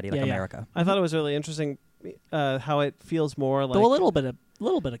Western society, like Yeah, yeah. America. I thought it was really interesting how it feels more like... Though a little bit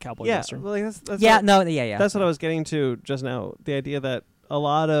of cowboy yeah, Western. well, like that's Yeah, what, no, yeah. that's what I was getting to just now. The idea that a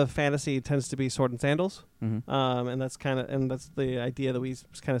lot of fantasy tends to be sword and sandals. Mhm. And that's the idea that we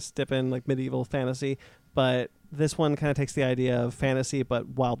kind of step in like medieval fantasy, but this one kind of takes the idea of fantasy but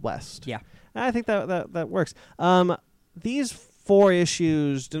Wild West. Yeah. And I think that works. These 4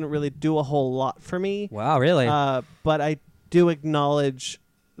 issues didn't really do a whole lot for me, Wow, really? but I do acknowledge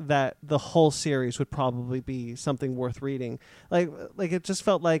that the whole series would probably be something worth reading. Like it just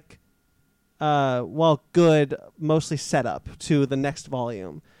felt like while good, mostly set up to the next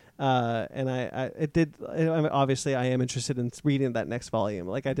volume. And obviously I am interested in reading that next volume.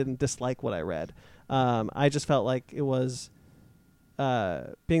 Like I didn't dislike what I read. I just felt like it was,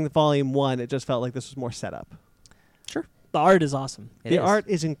 being the volume 1, it just felt like this was more set up. The art is awesome. It the is. art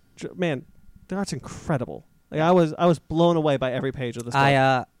is, the art's incredible. Like I was blown away by every page of this book.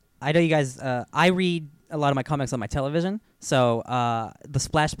 I know you guys. I read a lot of my comics on my television, so the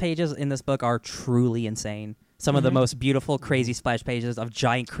splash pages in this book are truly insane. Some of the most beautiful, crazy splash pages of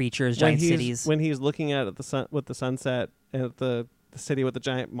giant creatures, giant cities. When he's looking at the sun with the sunset and at the city with the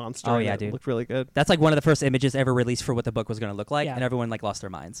giant monster. Oh, in yeah, it, dude. looked really good. That's like one of the first images ever released for what the book was going to look like, Yeah. and everyone like lost their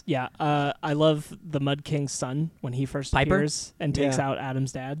minds. Yeah, I love the Mud King's son when he first Piper? appears and takes Yeah. out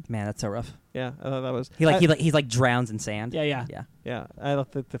Adam's dad. Man, that's so rough. Yeah, I thought that was. He like drowns in sand. Yeah. Yeah, I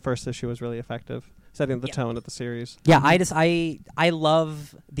thought that the first issue was really effective, setting the Yeah. tone of the series. Yeah, I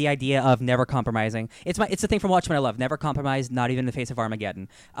love the idea of never compromising. It's the thing from Watchmen I love. Never compromise, not even in the face of Armageddon.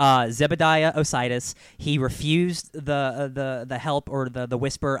 Zebediah Osiris, he refused the help or the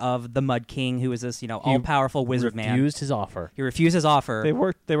whisper of the Mud King, who is this all powerful wizard man. Refused his offer. He refused his offer. They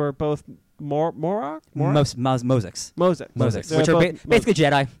were both Mozaks, Moseks, They're which are both basically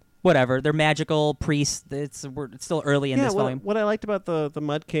Jedi. Whatever, they're magical priests. It's still early in yeah, this volume. what I liked about the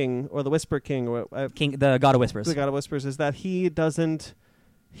Mud King or the Whisper King, or King, the God of Whispers. the God of Whispers, is that he doesn't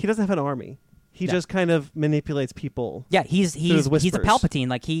have an army. He Yeah. just kind of manipulates people. Yeah, he's Through his a whispers. Palpatine.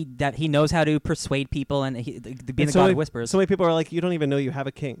 Like he knows how to persuade people, and being And the so God many- of Whispers. So many people are like, you don't even know you have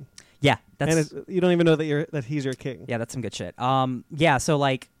a king, Yeah, that's and you don't even know that he's your king. yeah, that's some good shit. Yeah, so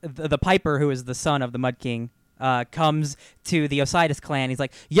like the Piper, who is the son of the Mud King, comes to the Osiris clan. He's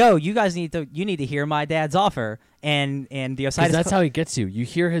like, "Yo, you guys need to hear my dad's offer." And the Because Osiris. that's how he gets you. You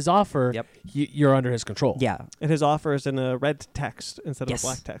hear his offer, Yep. you're under his control. Yeah. And his offer is in a red text instead Yes. of a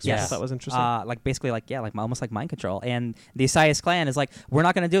black text. Yes. Which I thought was interesting. Like basically like almost like mind control. And the Osiris clan is like, we're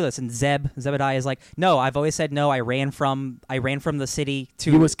not going to do this. And Zebediah is like, no, I've always said no. I ran from the city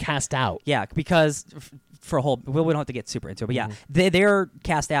to. He was cast out. Yeah, because for a whole, well, we don't have to get super into it, but yeah, they're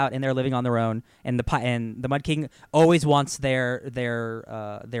cast out and they're living on their own. And the Mud King always wants their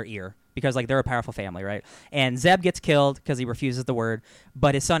ear. Because like they're a powerful family, right? And Zeb gets killed because he refuses the word,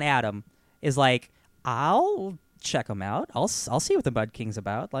 but his son Adam is like, I'll check him out. I'll see what the Mud King's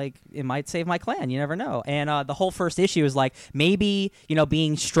about. Like it might save my clan. You never know. And the whole first issue is like maybe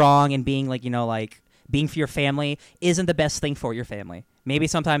being strong and being like like being for your family isn't the best thing for your family. Maybe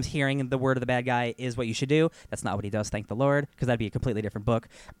sometimes hearing the word of the bad guy is what you should do. That's not what he does, thank the Lord, because that'd be a completely different book.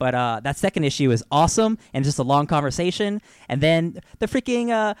 But that second issue is awesome and just a long conversation. And then the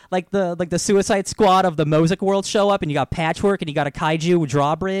freaking like the Suicide Squad of the Mosaic world show up, and you got Patchwork and you got a kaiju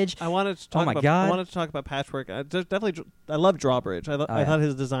drawbridge. I wanted to talk my about. God. I wanted to talk about Patchwork. I love Drawbridge. I yeah. thought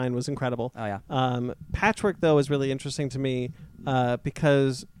his design was incredible. Oh yeah. Patchwork though is really interesting to me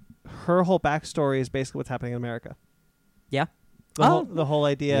because her whole backstory is basically what's happening in America. Yeah. The whole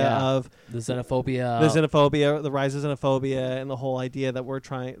idea Yeah. of The xenophobia. the xenophobia, the rise of xenophobia, and the whole idea that we're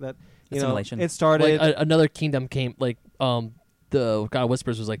trying that Assimilation. it started. Like another kingdom came, like the God of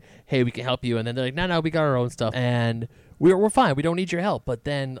Whispers was like, hey, we can help you, and then they're like, no, we got our own stuff, and we're fine, we don't need your help. But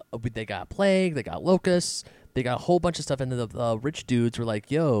then they got plague, they got locusts, they got a whole bunch of stuff, and then the rich dudes were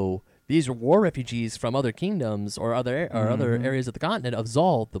like, yo, these are war refugees from other kingdoms or other areas of the continent of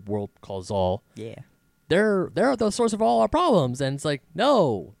Zol, the world called Zol. Yeah. They're the source of all our problems, and it's like,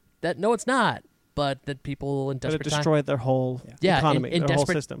 no, it's not. But that people in but it desperate times, destroyed their whole economy, in their whole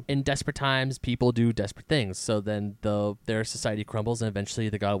desperate system. in desperate times, people do desperate things. So then their society crumbles, and eventually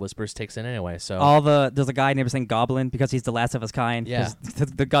the God of Whispers takes in anyway. So There's a guy named Saint Goblin because he's the last of his kind. Yeah. 'Cause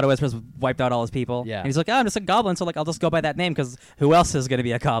the God of Whispers wiped out all his people. Yeah. And he's like, I'm just a goblin, so like I'll just go by that name because who else is going to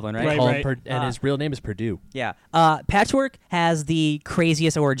be a goblin, right? they Right, call right. him and his real name is Purdue. Yeah. Patchwork has the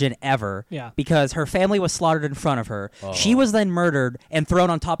craziest origin ever. Yeah. Because her family was slaughtered in front of her. Oh. She was then murdered and thrown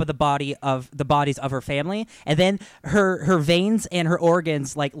on top of the bodies of her family, and then her veins and her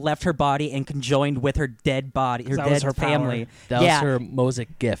organs like left her body and conjoined with her dead body, her That dead was her power. family. That yeah. was her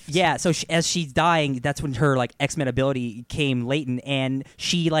Mosaic gift. Yeah, so as she's dying, that's when her like X-Men ability came latent, and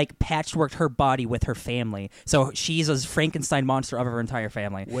she like patchworked her body with her family. So she's a Frankenstein monster of her entire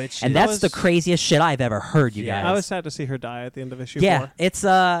family, Which and is- that's the craziest shit I've ever heard, you Yeah. guys. I was sad to see her die at the end of issue yeah, 4.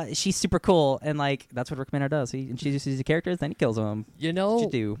 it's she's super cool, and like that's what Rick Remender does. He introduces the characters, then he kills them. You What know, you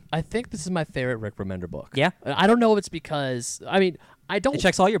do? I think this is my favorite Rick Remender book. Yeah? I don't know if it's because I don't. It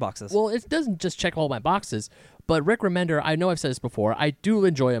checks all your boxes. Well, it doesn't just check all my boxes, but Rick Remender, I know I've said this before, I do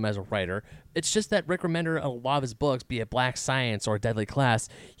enjoy him as a writer. It's just that Rick Remender, in a lot of his books, be it Black Science or Deadly Class,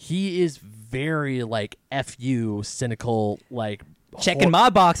 he is very like FU cynical, like checking my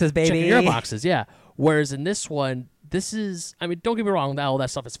boxes, baby. checking your boxes, yeah. Whereas in this one, this is, don't get me wrong, all that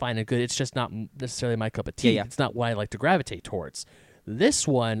stuff is fine and good. It's just not necessarily my cup of tea. Yeah. It's not what I like to gravitate towards. This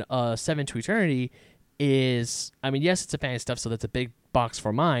one, Seven to Eternity, is, yes, it's a fantasy stuff, so that's a big box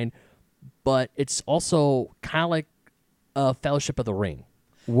for mine, but it's also kind of like a Fellowship of the Ring,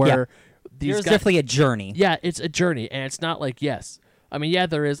 where these There's guys, definitely a journey. yeah, it's a journey, and it's not like, yes, I mean, yeah,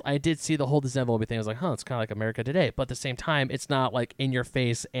 there is. I did see the whole Zenvolby thing. I was like, it's kind of like America Today. But at the same time, it's not like in your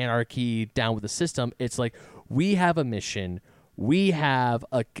face anarchy down with the system. It's like we have a mission. We have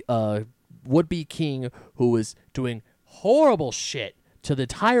a would-be king who is doing horrible shit to the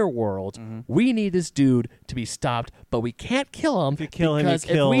entire world. We need this dude to be stopped, but we can't kill him. If you kill him, you because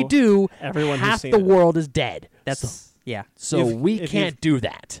kill if we do, everyone who's half seen the it. world is dead. Yeah. So If- we if can't do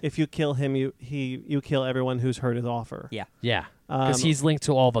that. If you kill him, you kill everyone who's heard his offer. Yeah. Yeah, because Um, he's linked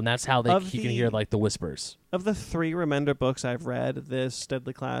to all of them. That's how of he can the- hear like the whispers. Of the 3 Remender books I've read, this,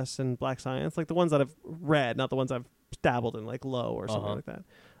 Deadly Class, and Black Science, like the ones that I've read, not the ones I've dabbled in, like Low or something like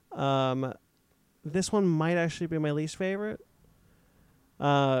that. This one might actually be my least favorite.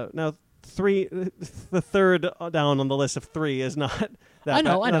 Now, the third down on the list of 3 is not that. I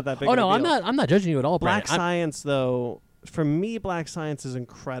know. Not that big Oh of a no, I'm deal. not. I'm not judging you at all, Black Brandon. Science, though, for me, Black Science is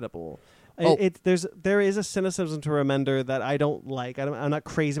incredible. Oh. There is a cynicism to Remender that I don't like. I'm not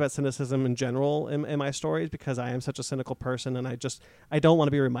crazy about cynicism in general in my stories because I am such a cynical person, and I don't want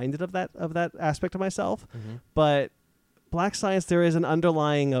to be reminded of that aspect of myself. But Black Science, there is an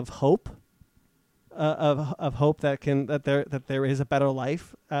underlying of hope. Of hope that there is a better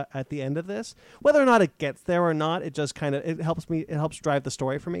life at the end of this. Whether or not it gets there or not, it just kind of it helps drive the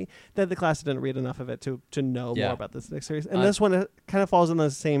story for me. That the class didn't read enough of it to know more about this next series. And this one kind of falls in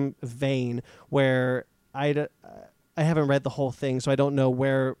the same vein where I haven't read the whole thing, so I don't know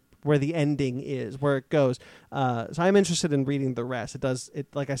where the ending is, where it goes. So I'm interested in reading the rest.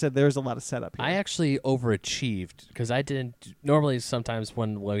 Like I said, there's a lot of setup here. I actually overachieved because I didn't normally. Sometimes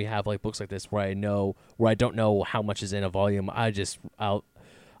when we have like books like this where I don't know how much is in a volume, I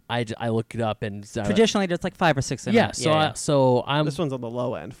look it up and Traditionally, there's like 5 or 6 in yeah. it. So I'm this one's on the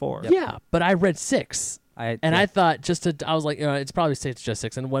low end, 4. yeah, but I read 6. I thought I was like, it's probably just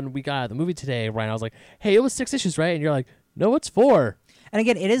 6. And when we got out of the movie today, Ryan, I was like, hey, it was 6 issues, right? And you're like, no, it's 4. And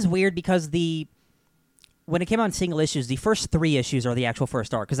again, it is weird because when it came out in single issues, the first 3 issues are the actual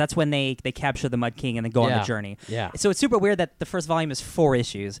first arc because that's when they capture the Mud King and then go on the journey. Yeah. So it's super weird that the first volume is 4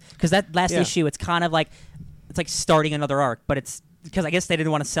 issues because that last issue, it's kind of like it's like starting another arc, but it's because I guess they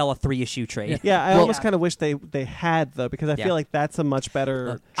didn't want to sell a 3-issue trade. Yeah, I almost kind of wish they had though because I feel like that's a much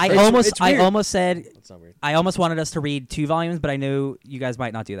better. I It's weird. almost said That's not weird. I almost wanted us to read 2 volumes, but I knew you guys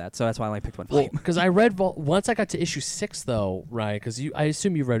might not do that, so that's why I only picked 1 volume. Because I read once I got to issue 6 though, Ryan. Because I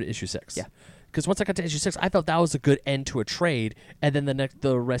assume you read issue 6. Yeah. Because once I got to issue 6, I felt that was a good end to a trade, and then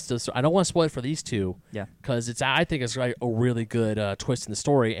the rest of I don't want to spoil it for these 2. Yeah. Because I think it's like a really good twist in the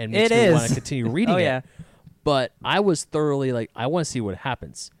story and It makes me want is. to continue reading Oh, it. yeah. But I was thoroughly like, I want to see what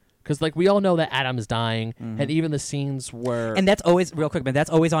happens. Because like we all know that Adam is dying, and even the scenes where And that's always real quick, man.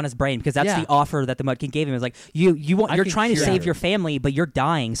 That's always on his brain because that's Yeah. the offer that the Mud King gave him. Is like you're can trying to hear save it. your family, but you're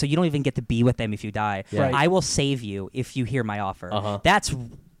dying, so you don't even get to be with them if you die. Yeah. Right. I will save you if you hear my offer. Uh-huh. That's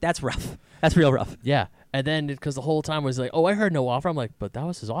rough. That's real rough. yeah, and then because the whole time was like, oh, I heard no offer. I'm like, but that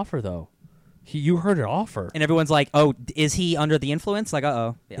was his offer though. You heard an offer. And everyone's like, "Oh, is he under the influence?" Like,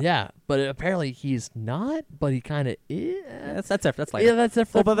 "Uh-oh." Yeah, but apparently he's not. But he kind of is. That's it. That's like Yeah, that's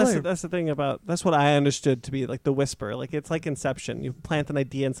Well, but that's the thing about that's what I understood to be like the whisper. Like it's like Inception. You plant an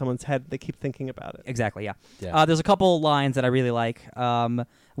idea in someone's head, they keep thinking about it. Exactly, yeah. Yeah. There's a couple lines that I really like.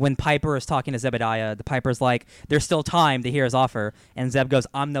 When Piper is talking to Zebediah, the Piper's like, "There's still time to hear his offer," and Zeb goes,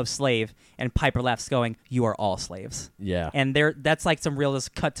 "I'm no slave," and Piper laughs, going, "You are all slaves." Yeah. And that's like some real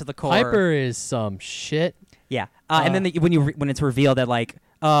just cut to the core. Piper is some shit. Yeah, and then when it's revealed that like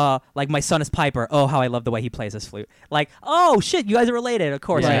my son is Piper. Oh, how I love the way he plays his flute. Like, oh shit, you guys are related. Of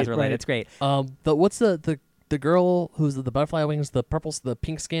course, you Right, guys are related. right. It's great. What's the girl who's the butterfly wings, the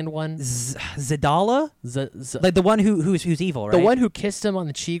pink skinned one? Zedala, Z- like the one who's evil, right? the one who kissed him on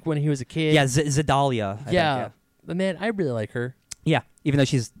the cheek when he was a kid. yeah, Zedalia. I think, yeah. Man, I really like her. yeah. Even though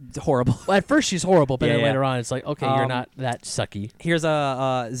she's horrible. Well, at first she's horrible, but Yeah, then yeah. later on it's like, okay, you're Um, not that sucky. Here's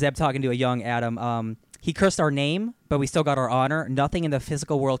a Zeb talking to a young Adam. He cursed our name, but we still got our honor. Nothing in the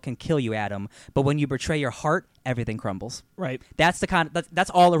physical world can kill you, Adam. But when you betray your heart, everything crumbles. Right. That's the kind.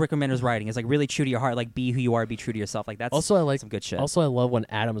 That's all Rick Remender's writing is like really true to your heart. Like be who you are, be true to yourself. Like that's Also, I like some good shit. Also, I love when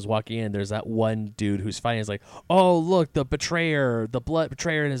Adam is walking in. There's that one dude who's fighting. He's like, "Oh, look, the betrayer, the blood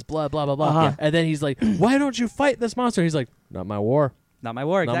betrayer in his blood, blah blah blah." Uh-huh. And then he's like, "Why don't you fight this monster?" He's like, "Not my war, Not my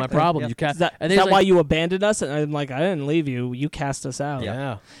war. not Exactly. my problem. Yeah. You can't." Is that, and is he's that like, why you abandoned us? And I'm like, I didn't leave you. You cast us out.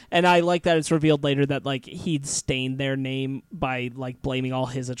 Yeah. And I like that it's revealed later that like he'd stained their name by like blaming all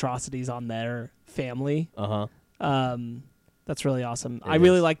his atrocities on their family. Uh huh. That's really awesome. It I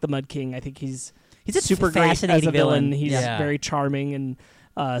really is. like the Mud King. I think he's He's a super great as fascinating a villain. villain. He's Yeah. very charming, and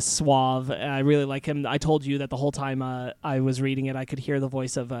suave. I really like him. I told you that the whole time I was reading it, I could hear the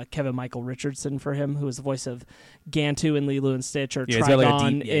voice of Kevin Michael Richardson for him, who is the voice of Gantu in Lilo and Stitch, or Yeah, he's got, like, a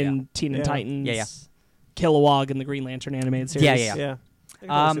Trigon deep- yeah, in Teen Yeah. Titans, Yeah, yeah. Kilowog in the Green Lantern animated series. Yeah, yeah, Yeah. I can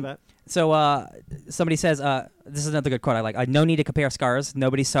totally see that. So somebody says, this is another good quote I like. No need to compare scars.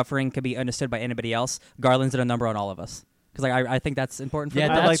 Nobody's suffering can be understood by anybody else. Garland's did a number on all of us. Because I think that's important for Yeah,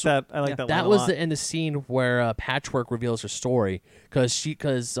 them. I like that's- that. I like yeah. that. That line a was lot. in the scene where Patchwork reveals her story because She's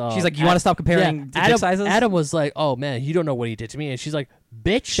like, you want to Ad- stop comparing yeah, dick Adam, sizes? Adam was like, "Oh man, you don't know what he did to me," and she's like,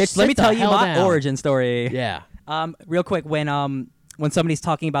 "Bitch, Bitch, let me sit the tell you hell my down." origin story. Yeah, Real quick, when somebody's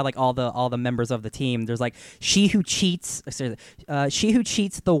talking about like all the members of the team, there's like she who cheats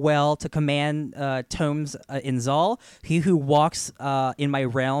the well to command tomes in Zal, he who walks in my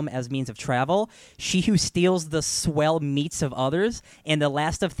realm as means of travel, she who steals the swell meats of others, and the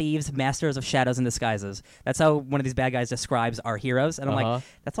last of thieves, masters of shadows and disguises. That's how one of these bad guys describes our heroes, and I'm Uh-huh. like,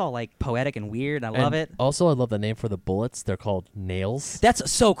 that's all like poetic and weird. And I love And it. Also, I love the name for the bullets. They're called nails.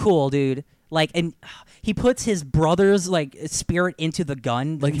 That's so cool, dude. Like, and he puts his brother's like spirit into the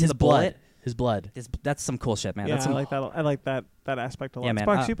gun, Like into his the blood. bullet. His blood. That's some cool shit, man. Yeah, That's I some, like that. I like that aspect a lot. Yeah, man.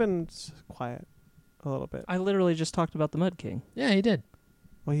 Sparks, you've been quiet a little bit. I literally just talked about the Mud King. Yeah, he did.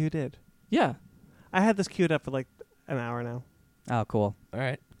 Well, you did. Yeah. I had this queued up for like an hour now. Oh, cool. All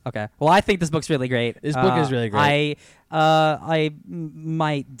right. Okay. Well, I think this book's really great. This book is really great. I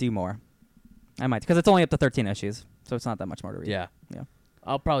might do more. I might, because it's only up to 13 issues, so it's not that much more to read. Yeah. Yeah.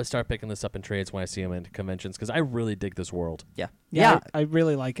 I'll probably start picking this up in trades when I see them in conventions because I really dig this world. Yeah. Yeah, Yeah. I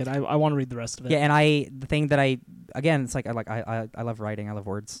really like it. I want to read the rest of it. Yeah, and the thing that it's like I love writing. I love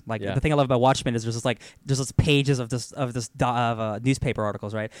words. Like Yeah. the thing I love about Watchmen is there's just pages of newspaper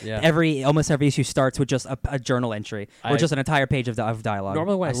articles, right? Yeah. Almost every issue starts with just a journal entry or I- just an entire page of dialogue.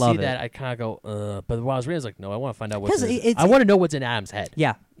 Normally when I love see it. that, I kind of go, but while I was reading, I was like, no, I want to find out what's 'Cause in it's- I want to know what's in Adam's head.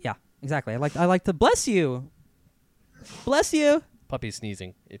 Yeah, exactly. I like to bless you. Bless you. Puppy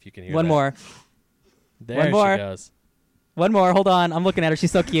sneezing, if you can hear One that. more. There One more. she goes. One more. Hold on. I'm looking at her.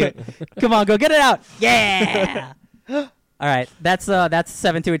 She's so cute. Come on, go get it out. Yeah. All right. That's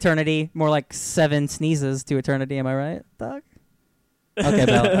 7 to eternity. More like 7 sneezes to eternity. Am I right, Doug? Okay,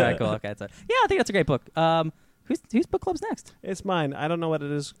 Bill. All right, cool. Okay, so yeah, I think that's a great book. Whose book club's next? It's mine. I don't know what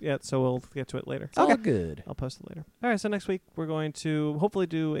it is yet, so we'll get to it later. It's all good. I'll post it later. All right. So next week we're going to hopefully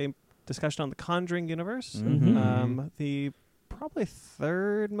do a discussion on the Conjuring universe. Mhm. The probably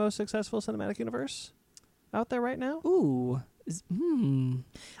third most successful cinematic universe out there right now. Ooh.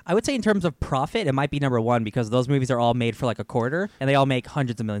 I would say in terms of profit, it might be number 1 because those movies are all made for like a quarter, and they all make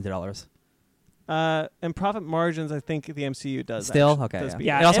hundreds of millions of dollars. And profit margins, I think the MCU does. Still? actually- Okay, does yeah. beat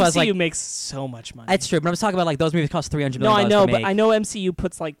Yeah, It also MCU has, like- makes so much money. That's true, but I'm just talking about like those movies cost $300 no, million I know, to but make. I know MCU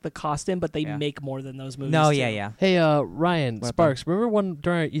puts like the cost in, but they Yeah. make more than those movies. No, too. yeah. Hey, Ryan, What, Sparks, remember one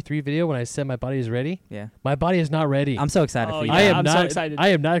during our E3 video when I said my body is ready? Yeah. My body is not ready. I'm so excited Oh, for you. yeah. I am I'm so not excited. I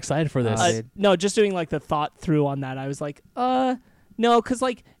am not excited for this. dude. No, just doing like the thought through on that. I was like, no, because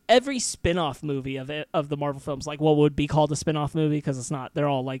like every spin-off movie of the Marvel films, like what would be called a spin-off movie, because it's not. They're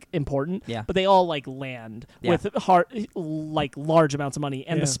all like important. Yeah. But they all like land Yeah. with like large amounts of money.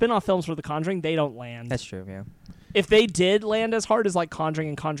 And Yeah. the spin-off films for The Conjuring, they don't land. That's true, yeah. If they did land as hard as like Conjuring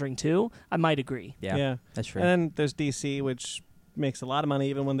and Conjuring 2, I might agree. Yeah, that's true. And then there's DC, which makes a lot of money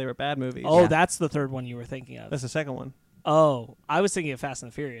even when they were bad movies. Oh, Yeah. that's the third one you were thinking of. That's the second one. Oh, I was thinking of Fast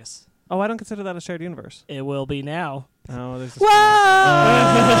and the Furious. Oh, I don't consider that a shared universe. It will be now. Oh, there's.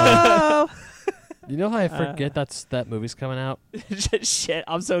 Whoa! You know how I forget that movie's coming out? Shit,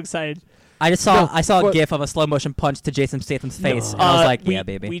 I'm so excited. I saw a what- gif of a slow motion punch to Jason Statham's face, No. and I was like, we, yeah,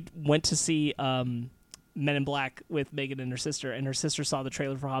 baby. We went to see Men in Black with Megan and her sister saw the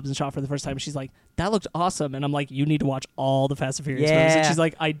trailer for Hobbs and Shaw for the first time. And she's like, that looked awesome. And I'm like, you need to watch all the Fast and Furious movies. And Yeah. she's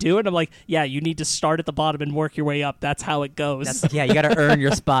like, I do. And I'm like, yeah, you need to start at the bottom and work your way up. That's how it goes. Yeah, you got to earn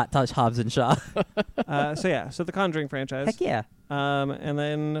your spot. Touch Hobbs and Shaw. So the Conjuring franchise. Heck yeah. And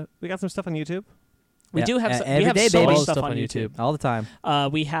then we got some stuff on YouTube. We Yeah, do have every we have day, so baby. much All stuff stuff on on YouTube. All the time.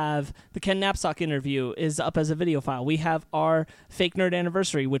 We have the Ken Knapsack interview is up as a video file. We have our Fake Nerd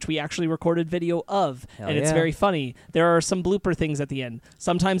Anniversary, which we actually recorded video of, Hell and it's yeah. very funny. There are some blooper things at the end.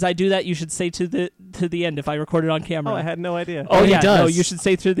 Sometimes I do that. You should stay to the end if I record it on camera. Oh, I had no idea. Oh, he yeah, no, does. you should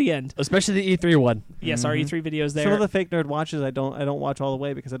stay through the end. Especially the E3 one. Yes, our Mhm. E3 videos there. Some of the fake nerd watches I don't watch all the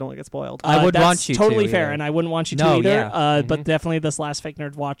way because I don't want to get spoiled. I would that's want you to, totally fair, yeah. and I wouldn't want you to No, either. yeah. But definitely this last Fake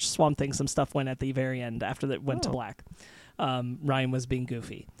Nerd Watch Swamp Thing, some stuff went at the very end after that went to Oh. black. Ryan was being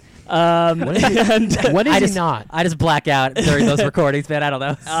goofy. When is And When is I he just- not? I just black out during those recordings, man. I don't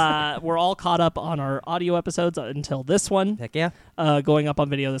know. we're all caught up on our audio episodes until this one. Heck yeah. Going up on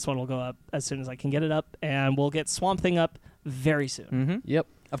video. This one will go up as soon as I can get it up, and we'll get Swamp Thing up very soon. Mm-hmm. Yep.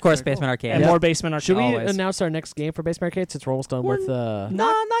 Of course, Very cool. Basement Arcade. And more Basement Arcade. Should we Always. announce our next game for Basement Arcade since we're almost done with? No,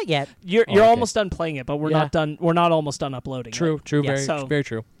 not yet. You're Oh, okay. almost done playing it, but we're Yeah. not done. We're not almost done uploading. True. True. Yeah, Very. so- Very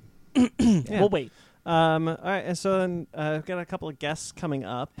true. It. Yeah. We'll wait. All right, and so then we've got a couple of guests coming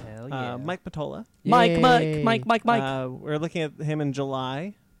up. Hell yeah. Mike Patola. Mike. Yay. We're looking at him in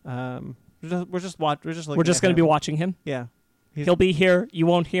July. We're just looking. We're just going to be watching him. Yeah, He'll be here. You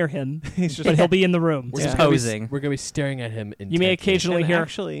won't hear him, he's just but he'll be in the room. We're Yeah. just gonna be, Posing. we're gonna be staring at him. You may occasionally and hear.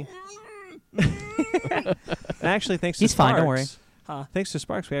 actually. Actually, thanks to He's fine, don't worry. Sparks- Huh. Thanks to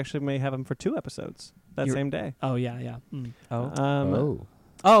Sparks, we actually may have him for 2 episodes that You're- same day. Oh yeah. Mm. Oh.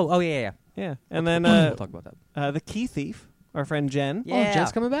 Oh. Yeah. Yeah, and then We'll talk about that. the Key Thief, our friend Jen. Yeah. Oh,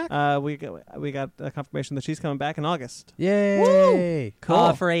 Jen's coming back. We got a confirmation that she's coming back in August Yay!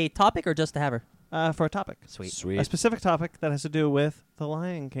 Cool. For a topic or just to have her? for a topic, Sweet. Sweet. a specific topic that has to do with the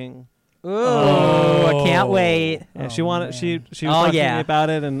Lion King. Ooh, I can't wait. Yeah, Oh, she wanted she man. she was Oh, talking to yeah. me about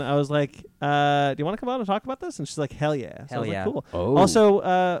it, and I was like, "Do you want to come on and talk about this?" And she's like, "Hell yeah!" So I Hell was yeah. like, cool. Oh.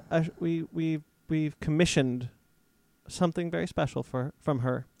 Also, we've commissioned something very special from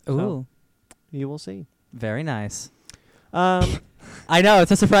her. Ooh, So you will see. very nice. Um, I know,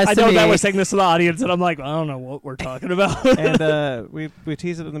 it's a surprise I to know me. that we're saying this to the audience, and I'm like, I don't know what we're talking about. and we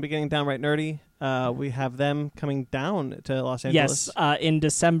teased it in the beginning. Downright Nerdy. We have them coming down to Los Angeles. Yes, in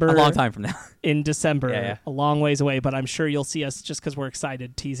December. a long time from now. In December, Yeah. a long ways away, but I'm sure you'll see us just because we're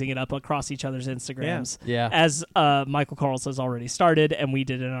excited, teasing it up across each other's Instagrams. Yeah. As Michael Carls has already started, and we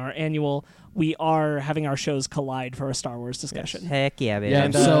did in our annual, we are having our shows collide for a Star Wars discussion. Heck yeah, baby. Yeah.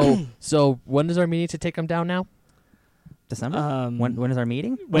 And, So when is our meeting to take him down now? December? When is our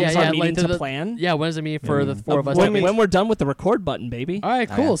meeting? When's Yeah, our yeah, meeting like to to the- plan? Yeah. When is the meeting for the 4 of us? when to we- be- When we're done with the record button, baby. All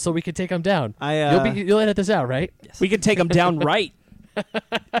right. Oh, Cool. yeah. So we can take him down. you'll You'll edit this out, right? We could take them down right.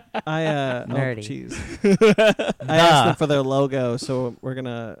 Nerdy. I asked them for their logo, so we're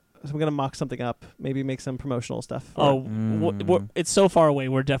gonna mock something up. Maybe make some promotional stuff. for Oh, Mm. it's so far away.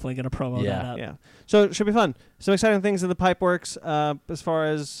 We're definitely going to promo Yeah. that up. Yeah. So it should be fun. Some exciting things in the pipe works as far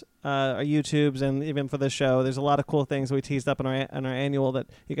as our YouTubes and even for this show. There's a lot of cool things that we teased up in our annual that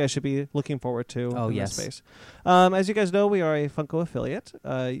you guys should be looking forward to Oh, in yes. this space. As you guys know, we are a Funko affiliate.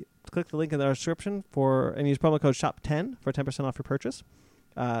 Click the link in our description and use promo code SHOP10 for 10% off your purchase.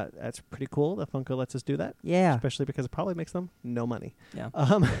 That's pretty cool that Funko lets us do that, Yeah. especially because it probably makes them no money. Yeah.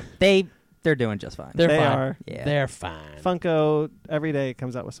 They're doing just fine. They're They fine. are. Yeah. They're fine. Funko every day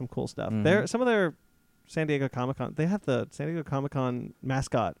comes out with some cool stuff. Mhm. Some of their San Diego Comic-Con, they have the San Diego Comic-Con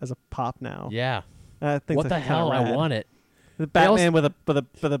mascot as a pop now. Yeah. I think What the that's kinda hell? I rad. want it. The They also- Batman with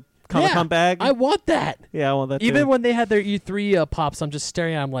a Comic-Con bag. I want that. Yeah, I want that Even too. when they had their E3 pops, I'm just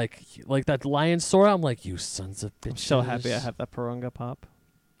staring at them like that lion Sora. I'm like, you sons of bitches. I'm so happy I have that Porunga pop.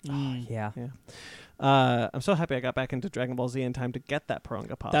 Yeah. I'm so happy I got back into Dragon Ball Z in time to get that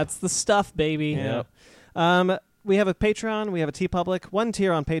Porunga pop. That's the stuff, baby. Yeah. We have a Patreon. We have a TeePublic. One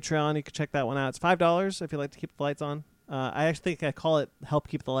tier on Patreon. You can check that one out. It's $5 if you like to keep the lights on. I actually think I call it "Help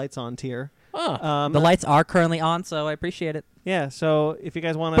Keep the Lights On" tier. Huh. The lights are currently on, so I appreciate it. Yeah. So if you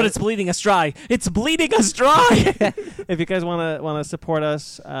guys want to, But it's bleeding us dry. It's bleeding us dry. if you guys want to support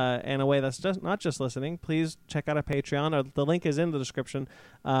us in a way that's just not just listening, please check out our Patreon. The link is in the description,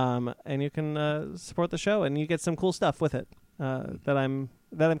 and you can support the show, and you get some cool stuff with it that I'm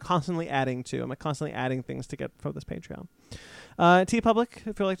constantly adding to. I'm constantly adding things to get from this Patreon. TeePublic,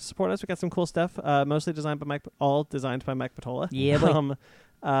 if you'd like to support us, we got some cool stuff. Mostly designed by Mike Patola. Yeah, boy.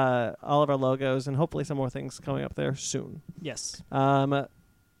 All of our logos and hopefully some more things coming up there soon. Yes.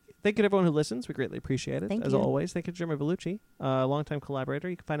 Thank you to everyone who listens. We greatly appreciate it. Thank as you. always, thank you to Jeremy Vellucci, longtime collaborator.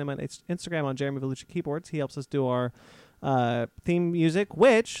 You can find him on Instagram on Jeremy Vellucci Keyboards. He helps us do our theme music,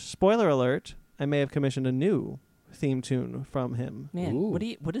 which, spoiler alert, I may have commissioned a new theme tune from him. Man, Ooh.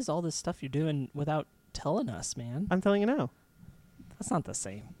 what is all this stuff you're doing without telling us, man? I'm telling you now. That's not the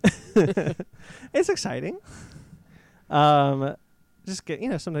same. It's exciting. Just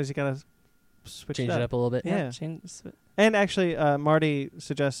sometimes you gotta switch Change it up a little bit. Yeah. Change, And actually, Marty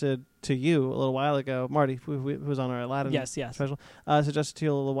suggested to you a little while ago. Marty, who was on our Aladdin yes. special, suggested to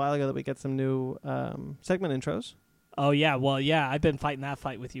you a little while ago that we get some new segment intros. Oh yeah. Well, yeah. I've been fighting that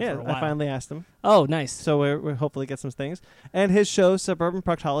fight with you Yeah, for a while. I finally asked him. Oh, nice. So we'll hopefully get some things. And his show, Suburban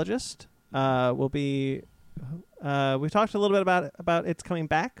Proctologist, will be. We talked a little bit about it's coming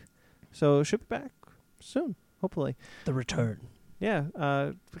back, so it should be back soon, hopefully. The return.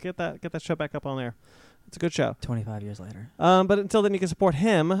 Yeah, get that show back up on there. It's a good show. 25 years later. But until then, you can support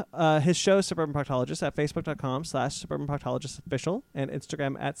him. His show, Suburban Proctologist, at facebook.com/Suburban Proctologist Official and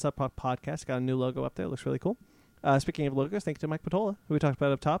Instagram at SubPodcast. Got a new logo up there. It looks really cool. Speaking of logos, thank you to Mike Patola, who we talked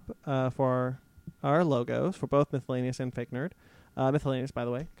about up top, for our logos for both Miscellaneous and Fake Nerd. Miscellaneous, by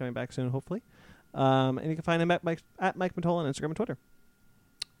the way, coming back soon, hopefully. And you can find him at Mike Matola on Instagram and Twitter.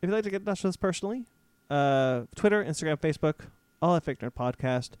 If you'd like to get in touch with us personally, Twitter, Instagram, Facebook, all at Fake Nerd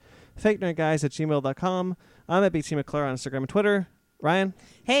Podcast. FakeNerdGuys@gmail.com. I'm at BT McClure on Instagram and Twitter. Ryan?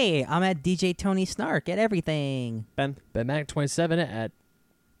 Hey, I'm at DJ Tony Snark at everything. Ben? BenMac27 at...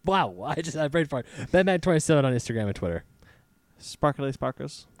 Wow, I just had brain fart. BenMac27 on Instagram and Twitter. Sparkly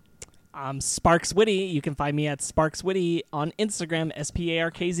Sparkers. I'm Sparks Witty. You can find me at Sparks Witty on Instagram,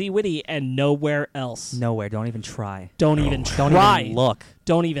 SPARKZ Witty, and nowhere else. Nowhere. Don't even try. Don't even try. Don't even look.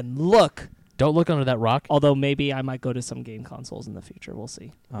 Don't even look. Don't look under that rock. Although maybe I might go to some game consoles in the future. We'll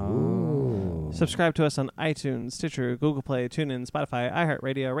see. Oh. Subscribe to us on iTunes, Stitcher, Google Play, TuneIn, Spotify,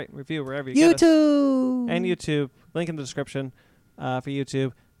 iHeartRadio, rate and review wherever you get us. YouTube. And YouTube. Link in the description for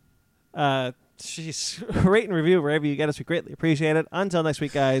YouTube. Rate and review wherever you get us. We greatly appreciate it. Until next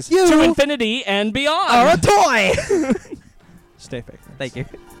week, guys. To infinity and beyond. Are a toy. Stay fake. Thank you.